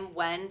time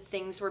when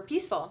things were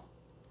peaceful.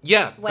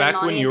 Yeah, when back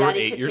mommy when and you were daddy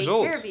 8 could years take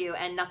old. care of you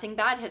and nothing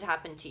bad had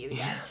happened to you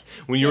yet.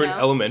 When you were in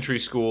elementary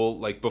school,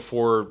 like,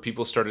 before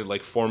people started,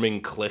 like, forming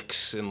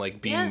cliques and,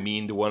 like, being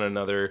mean to one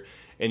another,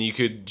 and you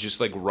could just,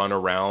 like, run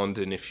around,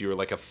 and if you were,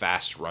 like, a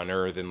fast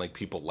runner, then, like,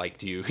 people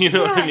liked you, you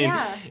know what I mean?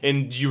 Yeah.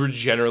 And you were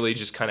generally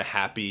just kind of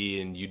happy,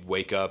 and you'd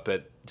wake up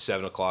at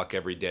 7 o'clock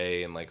every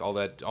day, and, like, all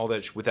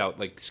that without,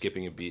 like,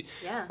 skipping a beat.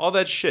 Yeah. All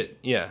that shit,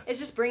 yeah. It's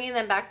just bringing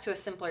them back to a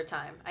simpler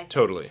time, I think.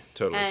 Totally.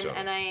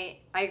 And I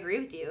agree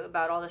with you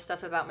about all this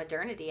stuff about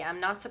modernity.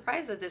 I'm not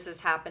surprised that this is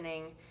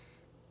happening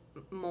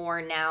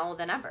more now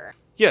than ever.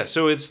 Yeah,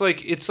 so it's like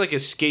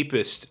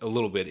escapist a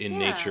little bit in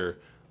nature.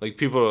 Like,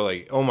 people are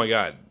like, oh my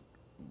God,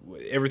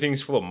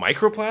 everything's full of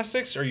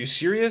microplastics? Are you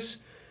serious?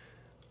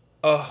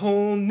 A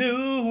whole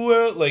new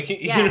world, like,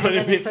 you know what I mean? And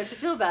then they start to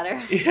feel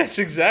better. Yes,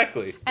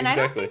 exactly. And I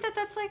don't think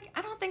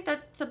I don't think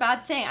that's a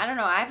bad thing. I don't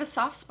know. I have a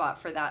soft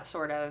spot for that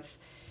sort of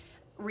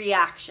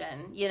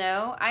reaction, you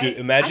know? Dude,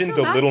 imagine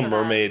The Little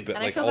Mermaid, but,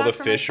 like, all the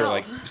fish are,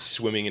 like, myself.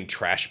 swimming in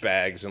trash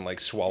bags and, like,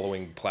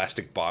 swallowing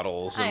plastic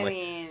bottles and, I like,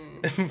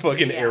 mean,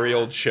 fucking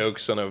Ariel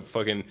chokes on a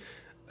fucking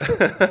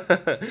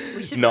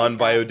should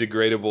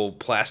non-biodegradable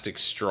plastic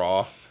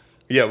straw.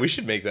 Yeah, we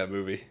should make that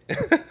movie.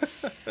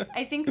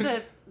 I think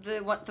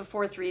the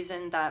fourth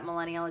reason that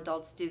millennial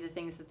adults do the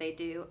things that they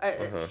do,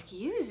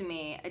 excuse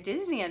me,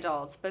 Disney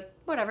adults, but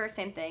whatever,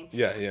 same thing.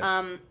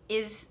 Yeah.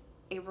 Is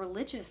a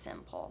religious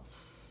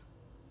impulse.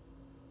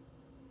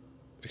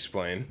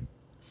 Explain.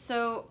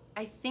 So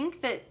I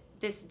think that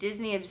this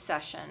Disney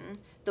obsession,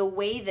 the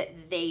way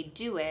that they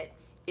do it,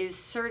 is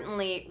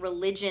certainly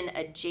religion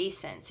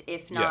adjacent,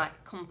 if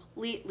not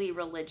completely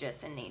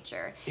religious in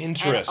nature.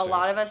 Interesting. And a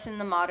lot of us in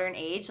the modern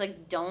age,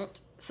 like,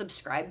 don't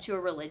subscribe to a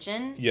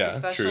religion,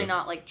 especially true.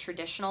 not, like,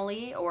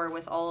 traditionally or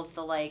with all of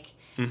the, like,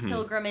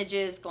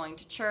 pilgrimages, going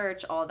to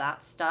church, all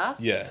that stuff.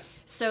 Yeah.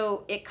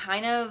 So it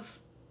kind of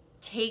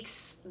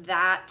takes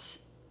that,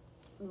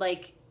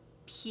 like,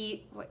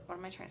 what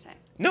am I trying to say?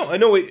 No, I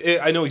know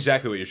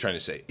exactly what you're trying to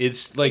say.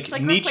 It's like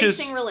Nietzsche's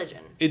replacing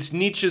religion. It's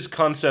Nietzsche's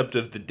concept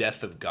of the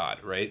death of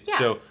God, right? Yeah.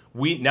 So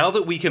now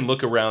that we can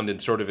look around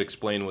and sort of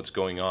explain what's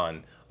going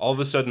on, all of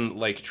a sudden,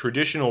 like,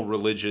 traditional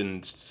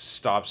religion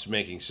stops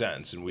making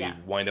sense, and we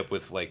wind up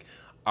with, like,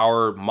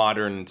 our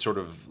modern sort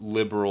of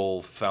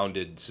liberal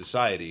founded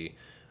society.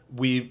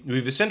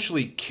 We've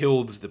essentially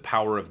killed the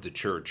power of the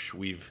church.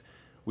 We've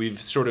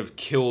sort of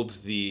killed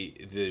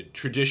the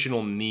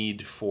traditional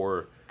need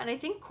for. And I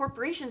think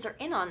corporations are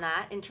in on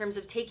that in terms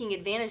of taking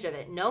advantage of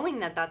it, knowing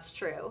that that's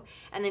true,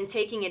 and then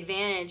taking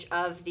advantage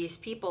of these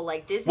people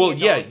like Disney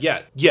adults.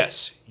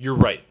 Yes, you're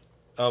right.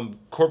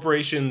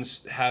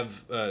 Corporations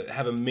have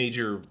a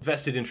major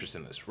vested interest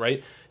in this,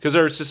 right? Because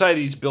our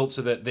society is built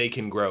so that they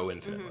can grow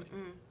infinitely,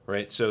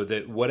 right? So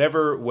that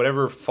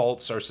whatever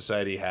faults our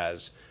society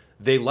has,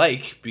 they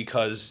like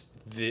because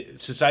the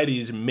society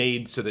is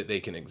made so that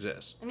they can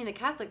exist. I mean, the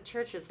Catholic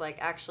Church is, like,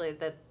 actually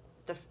the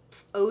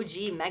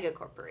OG mega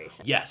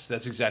corporation. Yes,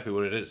 that's exactly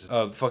what it is.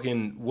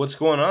 Fucking what's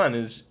going on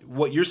is,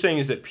 what you're saying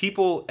is that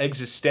people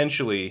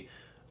existentially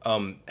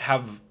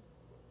have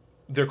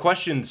their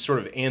questions sort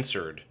of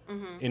answered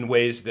in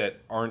ways that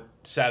aren't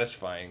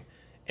satisfying.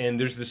 And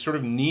there's this sort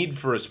of need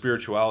for a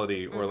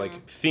spirituality or like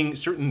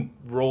certain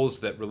roles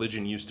that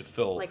religion used to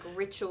fill. Like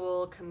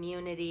ritual,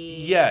 community,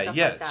 Yeah, stuff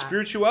yeah. like that.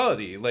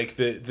 Spirituality, like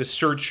the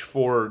search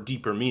for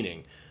deeper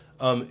meaning.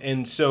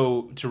 And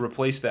so to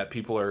replace that,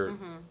 people are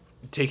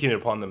taking it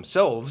upon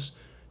themselves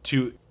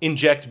to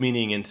inject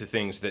meaning into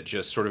things that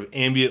just sort of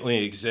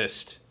ambiently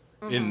exist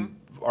in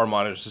our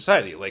modern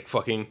society, like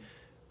fucking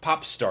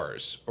pop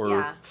stars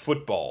or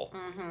football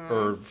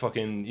or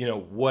fucking,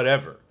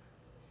 whatever.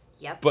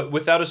 Yep. But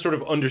without a sort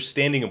of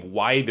understanding of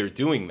why they're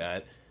doing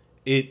that,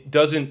 it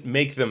doesn't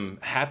make them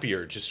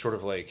happier, just sort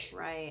of like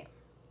Right.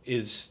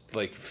 is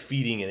like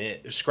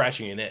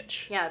scratching an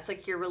itch. Yeah, it's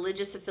like your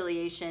religious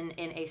affiliation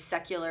in a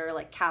secular,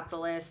 like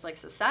capitalist, like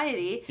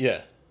society.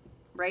 Yeah.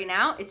 Right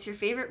now, it's your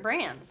favorite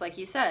brands, like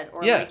you said,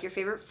 or Yeah. like your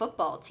favorite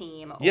football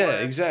team, or Yeah,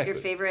 exactly.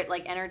 your favorite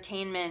like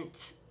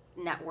entertainment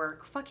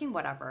network, fucking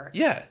whatever.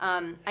 Yeah.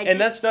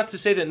 That's not to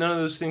say that none of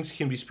those things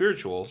can be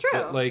spiritual. True.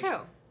 But like, true.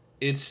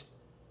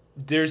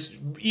 there's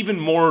even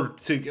more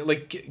to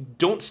like.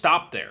 Don't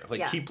stop there. Like,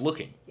 Yeah. keep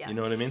looking. Yeah. You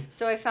know what I mean?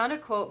 So I found a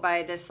quote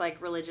by this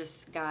like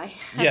religious guy,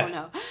 I Yeah. don't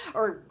know,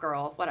 or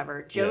girl,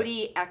 whatever,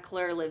 Jody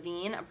Eckler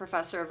Levine, a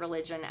professor of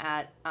religion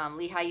at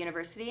Lehigh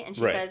University, and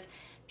she Right. says,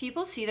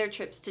 people see their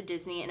trips to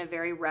Disney in a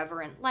very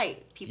reverent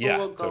light. People Yeah,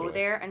 will go totally.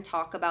 there and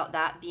talk about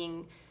that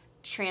being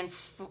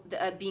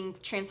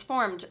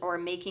transformed or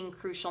making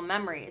crucial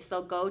memories.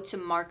 They'll go to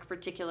mark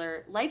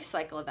particular life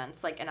cycle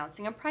events like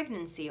announcing a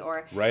pregnancy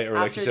or Right, or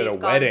like after you said, they've a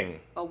gone- wedding.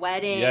 A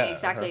wedding, Yeah,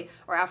 exactly.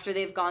 Or after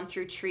they've gone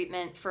through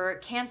treatment for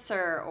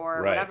cancer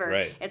or Right, whatever.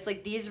 right. It's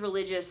like these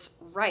religious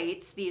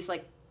rites, these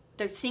like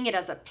they're seeing it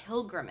as a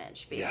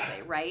pilgrimage, basically,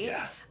 Yeah, right?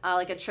 yeah.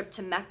 Like a trip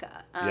to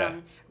Mecca. Yeah.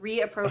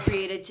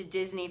 Reappropriated to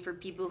Disney for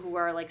people who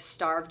are like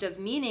starved of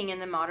meaning in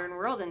the modern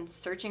world and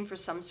searching for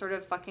some sort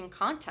of fucking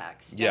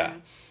context. Yeah.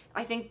 And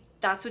I think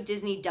that's what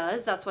Disney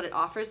does. That's what it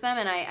offers them.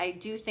 And I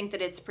do think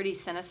that it's pretty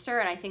sinister.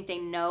 And I think they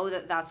know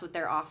that that's what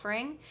they're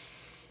offering.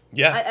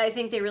 Yeah. I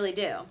think they really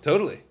do.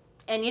 Totally.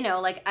 And,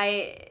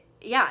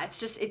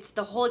 it's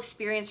the whole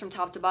experience from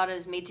top to bottom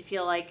is made to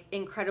feel like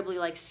incredibly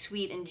like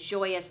sweet and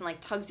joyous and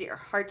like tugs at your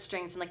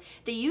heartstrings. And like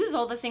they use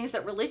all the things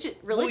that religion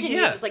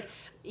yeah. uses, like,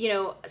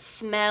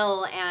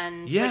 smell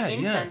and Yeah, like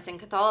incense and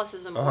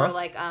Catholicism or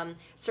like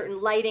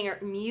certain lighting or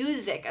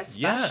music,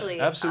 especially.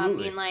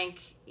 absolutely. I mean, like,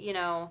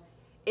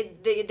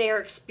 they are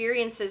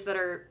experiences that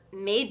are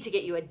made to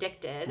get you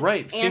addicted.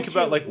 Right. and Think to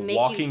about like make you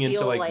walking into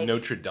feel, like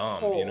Notre Dame.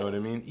 whole. You know what I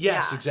mean?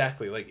 Yes, Yeah.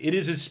 exactly. Like it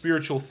is a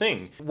spiritual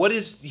thing. What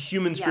is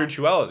human Yeah.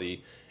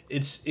 spirituality?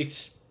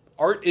 It's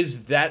art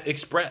is that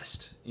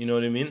expressed. You know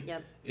what I mean?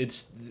 Yep.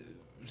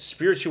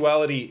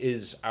 Spirituality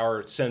is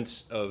our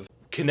sense of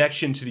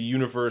connection to the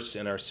universe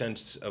and our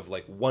sense of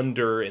like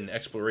wonder and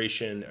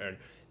exploration and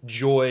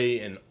joy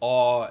and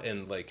awe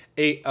and like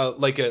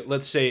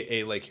let's say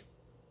a like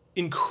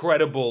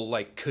incredible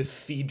like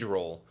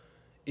cathedral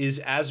is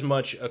as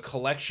much a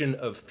collection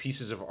of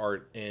pieces of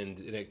art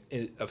and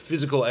a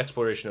physical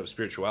exploration of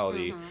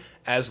spirituality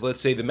as, let's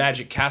say, the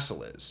Magic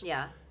Castle is.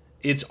 Yeah.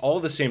 It's all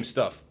the same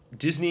stuff.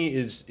 Disney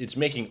it's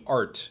making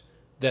art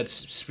that's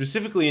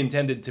specifically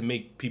intended to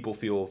make people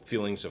feel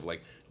feelings of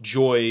like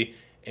joy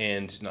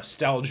and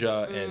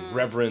nostalgia and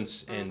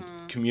reverence and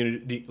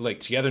community, like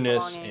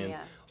togetherness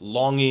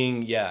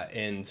Longing,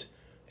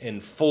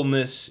 and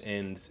fullness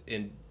and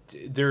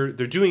they're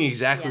doing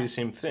exactly the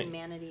same thing.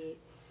 Humanity.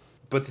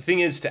 But the thing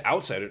is, to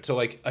outsider, to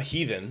like a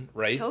heathen,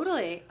 right?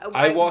 Totally.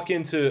 I walk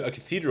into a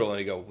cathedral and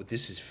I go, well,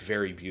 "This is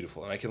very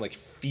beautiful," and I can like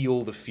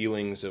feel the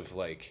feelings of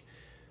like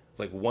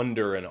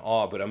wonder and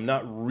awe, but I'm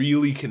not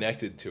really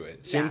connected to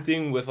it. Same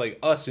thing with like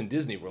us in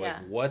Disney. We're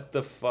like, "What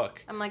the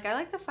fuck?" I'm like, I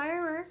like the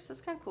fireworks. That's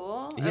kind of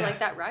cool. Or Yeah. like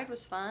that ride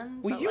was fun.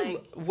 Well,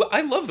 but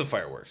I love the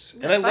fireworks,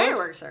 the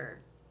fireworks are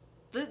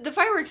the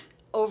fireworks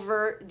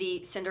over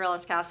the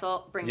Cinderella's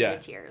castle bring me to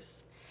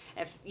tears.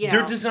 If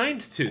they're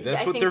designed to.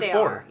 That's I what think they're they for.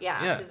 are.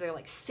 Yeah, because they're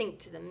like synced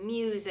to the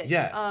music.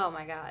 Yeah. Oh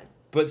my god.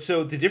 But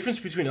so the difference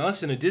between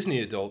us and a Disney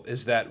adult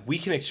is that we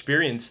can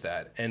experience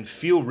that and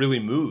feel really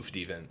moved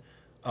even,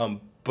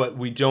 but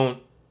we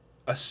don't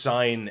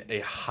assign a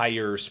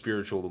higher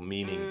spiritual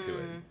meaning to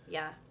it.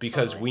 Yeah.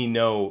 Because totally. we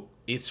know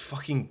it's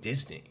fucking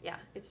Disney. Yeah,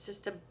 it's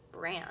just a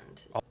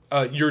brand.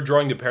 You're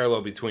drawing the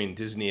parallel between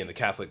Disney and the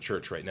Catholic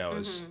Church right now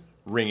is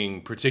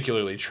ringing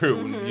particularly true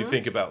when you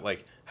think about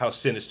like how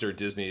sinister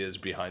Disney is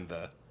behind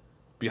the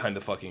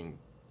fucking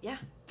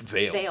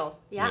veil.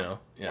 Yeah. You know?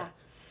 Yeah.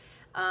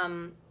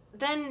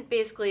 Then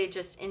basically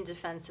just in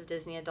defense of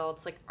Disney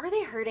adults, like, are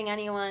they hurting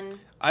anyone?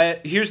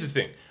 Here's the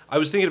thing. I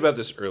was thinking about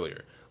this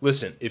earlier.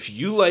 Listen, if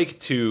you like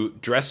to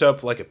dress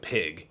up like a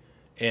pig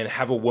and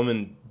have a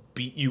woman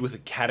beat you with a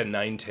cat of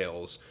nine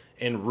tails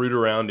and root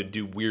around and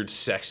do weird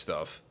sex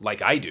stuff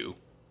like I do,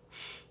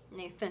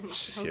 Nathan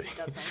kidding.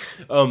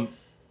 doesn't.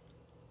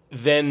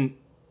 then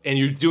and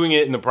you're doing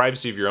it in the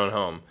privacy of your own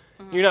home,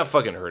 you're not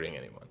fucking hurting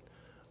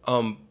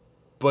anyone.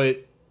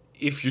 But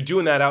if you're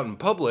doing that out in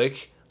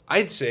public,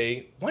 I'd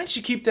say, why don't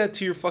you keep that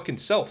to your fucking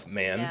self,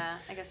 man? Yeah,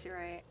 I guess you're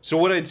right. So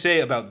what I'd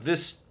say about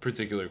this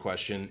particular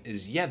question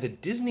is, yeah, the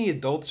Disney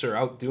adults are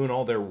out doing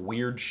all their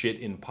weird shit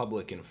in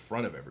public in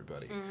front of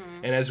everybody.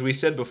 Mm-hmm. And as we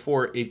said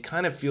before, it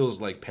kind of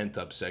feels like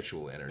pent-up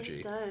sexual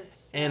energy. It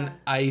does. And yeah.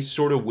 I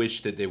sort of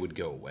wish that they would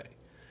go away.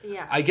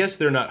 Yeah. I guess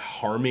they're not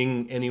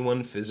harming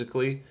anyone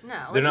physically. No,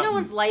 like no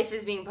one's life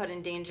is being put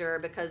in danger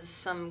because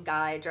some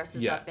guy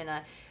dresses up in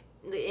a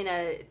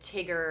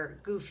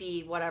Tigger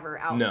goofy whatever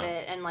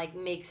outfit and like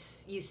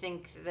makes you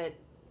think that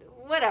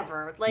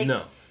whatever like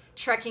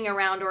trekking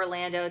around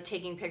Orlando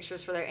taking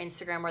pictures for their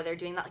Instagram where they're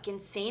doing that like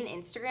insane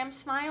Instagram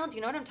smile. Do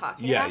you know what I'm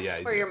talking about?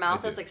 Yeah, where your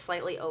mouth is like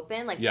slightly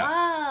open, like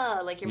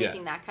like you're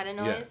making that kind of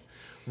noise. Yeah.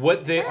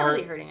 What they're not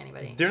really hurting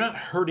anybody. They're not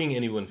hurting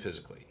anyone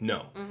physically.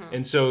 No. Mm-hmm.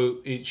 And so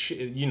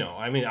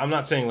I mean, I'm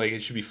not saying like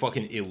it should be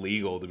fucking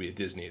illegal to be a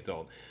Disney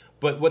adult.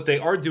 But what they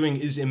are doing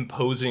is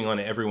imposing on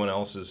everyone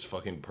else's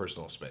fucking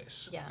personal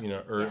space. Yeah.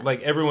 Or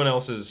like everyone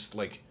else's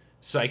like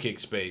psychic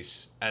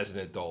space as an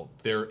adult.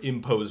 They're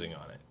imposing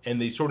on it.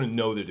 And they sort of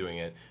know they're doing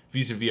it.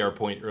 Vis-a-vis our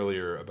point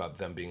earlier about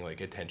them being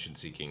like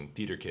attention-seeking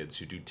theater kids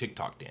who do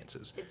TikTok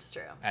dances. It's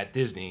true. At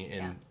Disney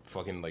and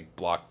fucking like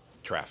block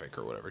traffic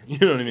or whatever. You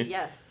know what I mean?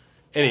 Yes.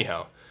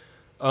 Anyhow.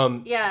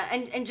 Yeah,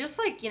 and just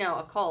like,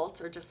 a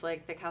cult or just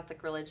like the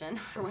Catholic religion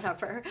or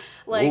whatever,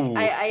 like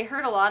I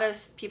heard a lot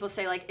of people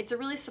say like it's a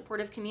really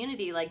supportive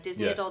community. Like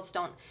Disney adults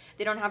don't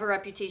have a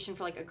reputation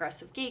for like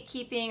aggressive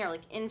gatekeeping or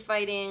like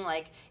infighting.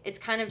 Like it's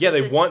kind of just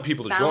they this want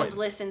people to join.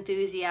 Boundless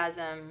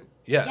enthusiasm.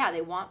 Yeah,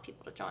 they want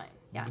people to join.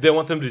 Yeah, they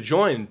want them to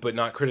join but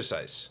not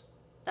criticize.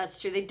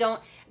 That's true. They don't.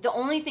 The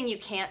only thing you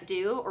can't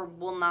do or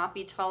will not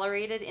be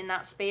tolerated in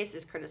that space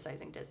is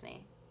criticizing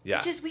Disney. Yeah.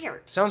 Which is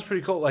weird. Sounds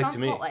pretty cult-like to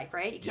me. Sounds cult-like,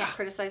 right? You can't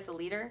criticize the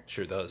leader.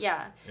 Sure does.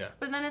 Yeah. Yeah.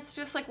 But then it's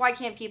just like, why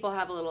can't people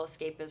have a little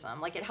escapism?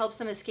 Like, it helps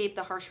them escape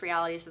the harsh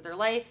realities of their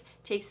life,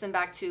 takes them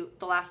back to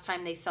the last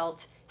time they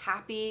felt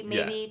happy,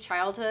 maybe,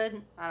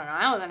 childhood. I don't know.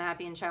 I wasn't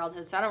happy in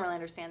childhood, so I don't really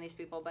understand these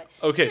people. But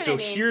okay, you know so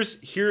what I mean?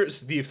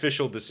 here's the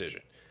official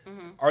decision.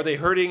 Mm-hmm. Are they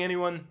hurting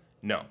anyone?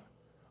 No.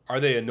 Are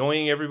they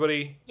annoying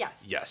everybody?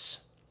 Yes. Yes.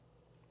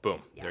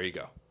 Boom. Yeah. There you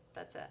go.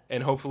 That's it.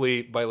 And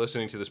hopefully, by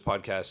listening to this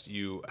podcast,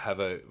 you have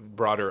a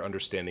broader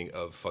understanding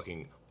of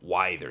fucking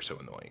why they're so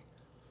annoying.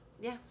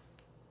 Yeah.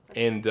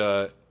 And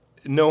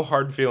no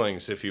hard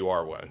feelings if you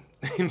are one.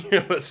 And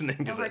you're listening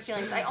to this. No hard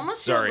feelings. I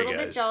almost feel a little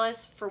bit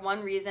jealous for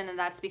one reason, and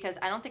that's because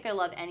I don't think I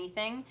love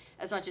anything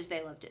as much as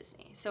they love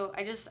Disney. So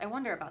I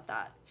wonder about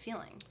that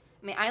feeling.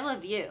 I mean, I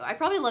love you. I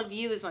probably love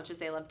you as much as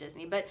they love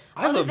Disney. But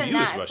other than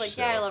that, it's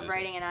like, I love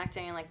writing and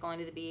acting and like going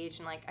to the beach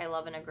and like I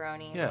love a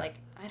Negroni. Yeah. Like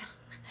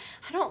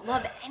I don't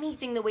love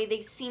anything the way they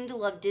seem to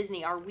love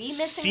Disney. Are we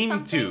missing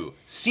something?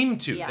 Seem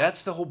to. Yeah.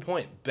 That's the whole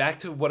point. Back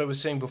to what I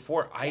was saying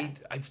before. I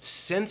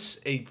sense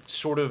a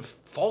sort of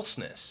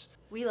falseness.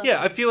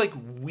 I feel like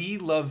we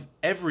love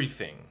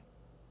everything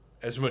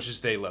as much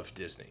as they love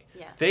Disney.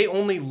 Yeah. They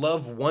only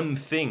love one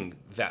thing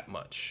that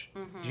much.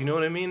 Mm-hmm. Do you know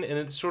what I mean? And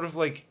it's sort of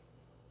like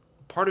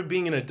part of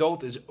being an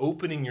adult is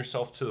opening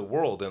yourself to the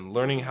world and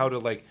learning how to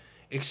like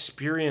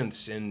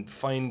experience and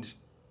find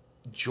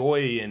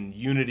joy and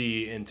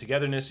unity and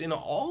togetherness in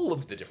all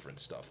of the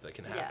different stuff that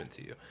can happen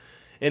to you.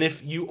 And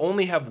if you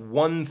only have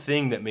one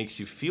thing that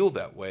makes you feel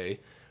that way,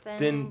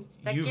 then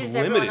you've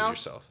limited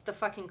yourself. The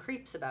fucking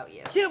creeps about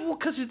you. Yeah, well,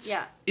 because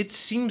it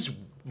seems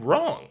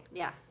wrong.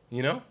 Yeah.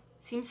 You know?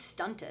 Seems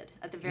stunted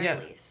at the very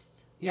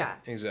least. Yeah,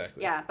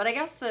 exactly. Yeah, but I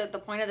guess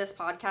the point of this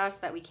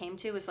podcast that we came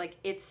to is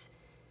like this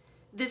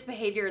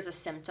behavior is a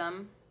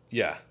symptom.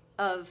 Yeah.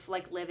 Of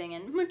like living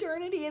in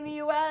modernity in the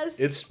U.S.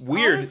 It's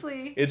weird.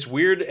 Honestly. It's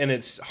weird and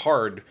it's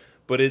hard,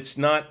 but it's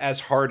not as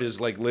hard as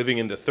like living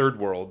in the third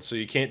world. So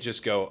you can't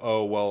just go,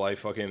 oh well, I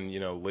fucking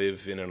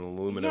live in an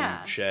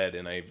aluminum shed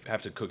and I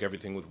have to cook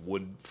everything with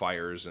wood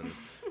fires and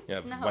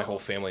my whole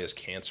family has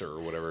cancer or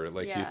whatever.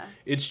 Like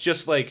it's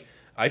just like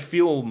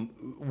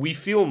we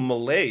feel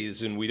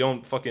malaise and we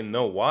don't fucking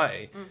know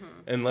why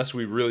unless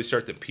we really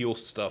start to peel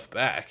stuff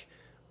back.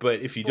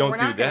 But if you don't do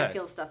that... We're not going to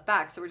peel stuff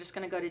back, so we're just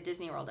going to go to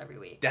Disney World every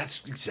week.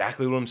 That's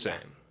exactly what I'm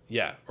saying.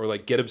 Yeah. Or,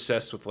 like, get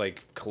obsessed with,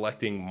 like,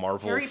 collecting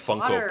Marvel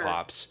Funko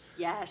Pops.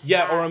 Yes.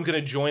 Yeah, or I'm going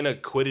to join a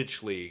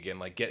Quidditch league and,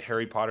 like, get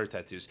Harry Potter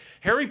tattoos.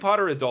 Harry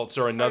Potter adults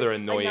are another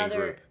annoying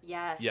group.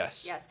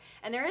 Yes.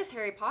 And there is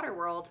Harry Potter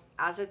World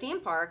as a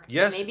theme park.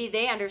 Yes. So maybe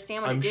they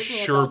understand what a Disney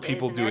sure adult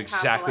people is, do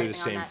exactly the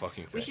same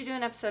fucking thing. We should do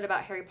an episode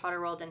about Harry Potter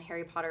World and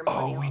Harry Potter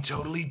millennials. Oh, we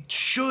totally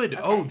should.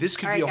 Okay. Oh, this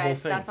could be a whole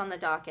thing. That's on the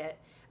docket.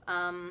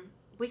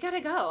 We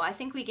gotta go. I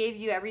think we gave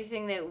you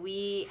everything that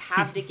we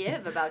have to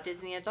give about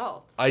Disney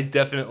adults. I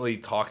definitely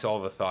talked all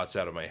the thoughts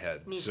out of my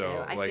head. Me too.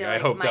 So, I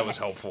hope that was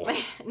helpful.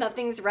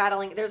 Nothing's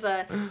rattling. There's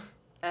a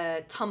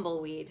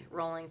tumbleweed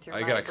rolling through my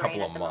brain. I got a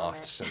couple of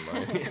moths in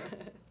my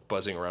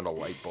buzzing around a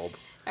light bulb.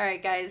 All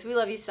right, guys, we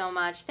love you so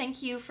much.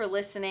 Thank you for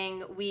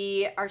listening.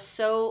 We are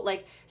so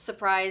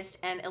surprised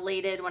and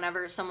elated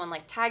whenever someone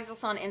tags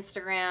us on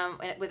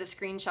Instagram with a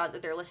screenshot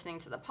that they're listening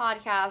to the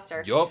podcast,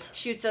 or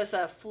shoots us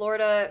a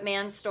Florida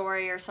man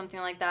story or something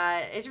like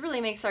that. It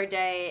really makes our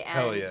day, and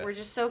Hell yeah. we're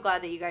just so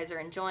glad that you guys are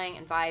enjoying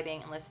and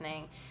vibing and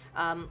listening.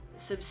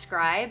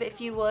 Subscribe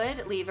if you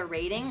would, leave a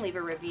rating, leave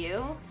a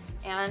review,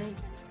 and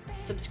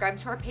subscribe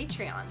to our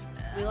Patreon.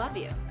 We love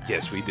you.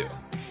 Yes, we do.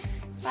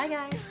 Bye,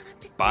 guys.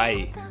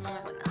 Bye.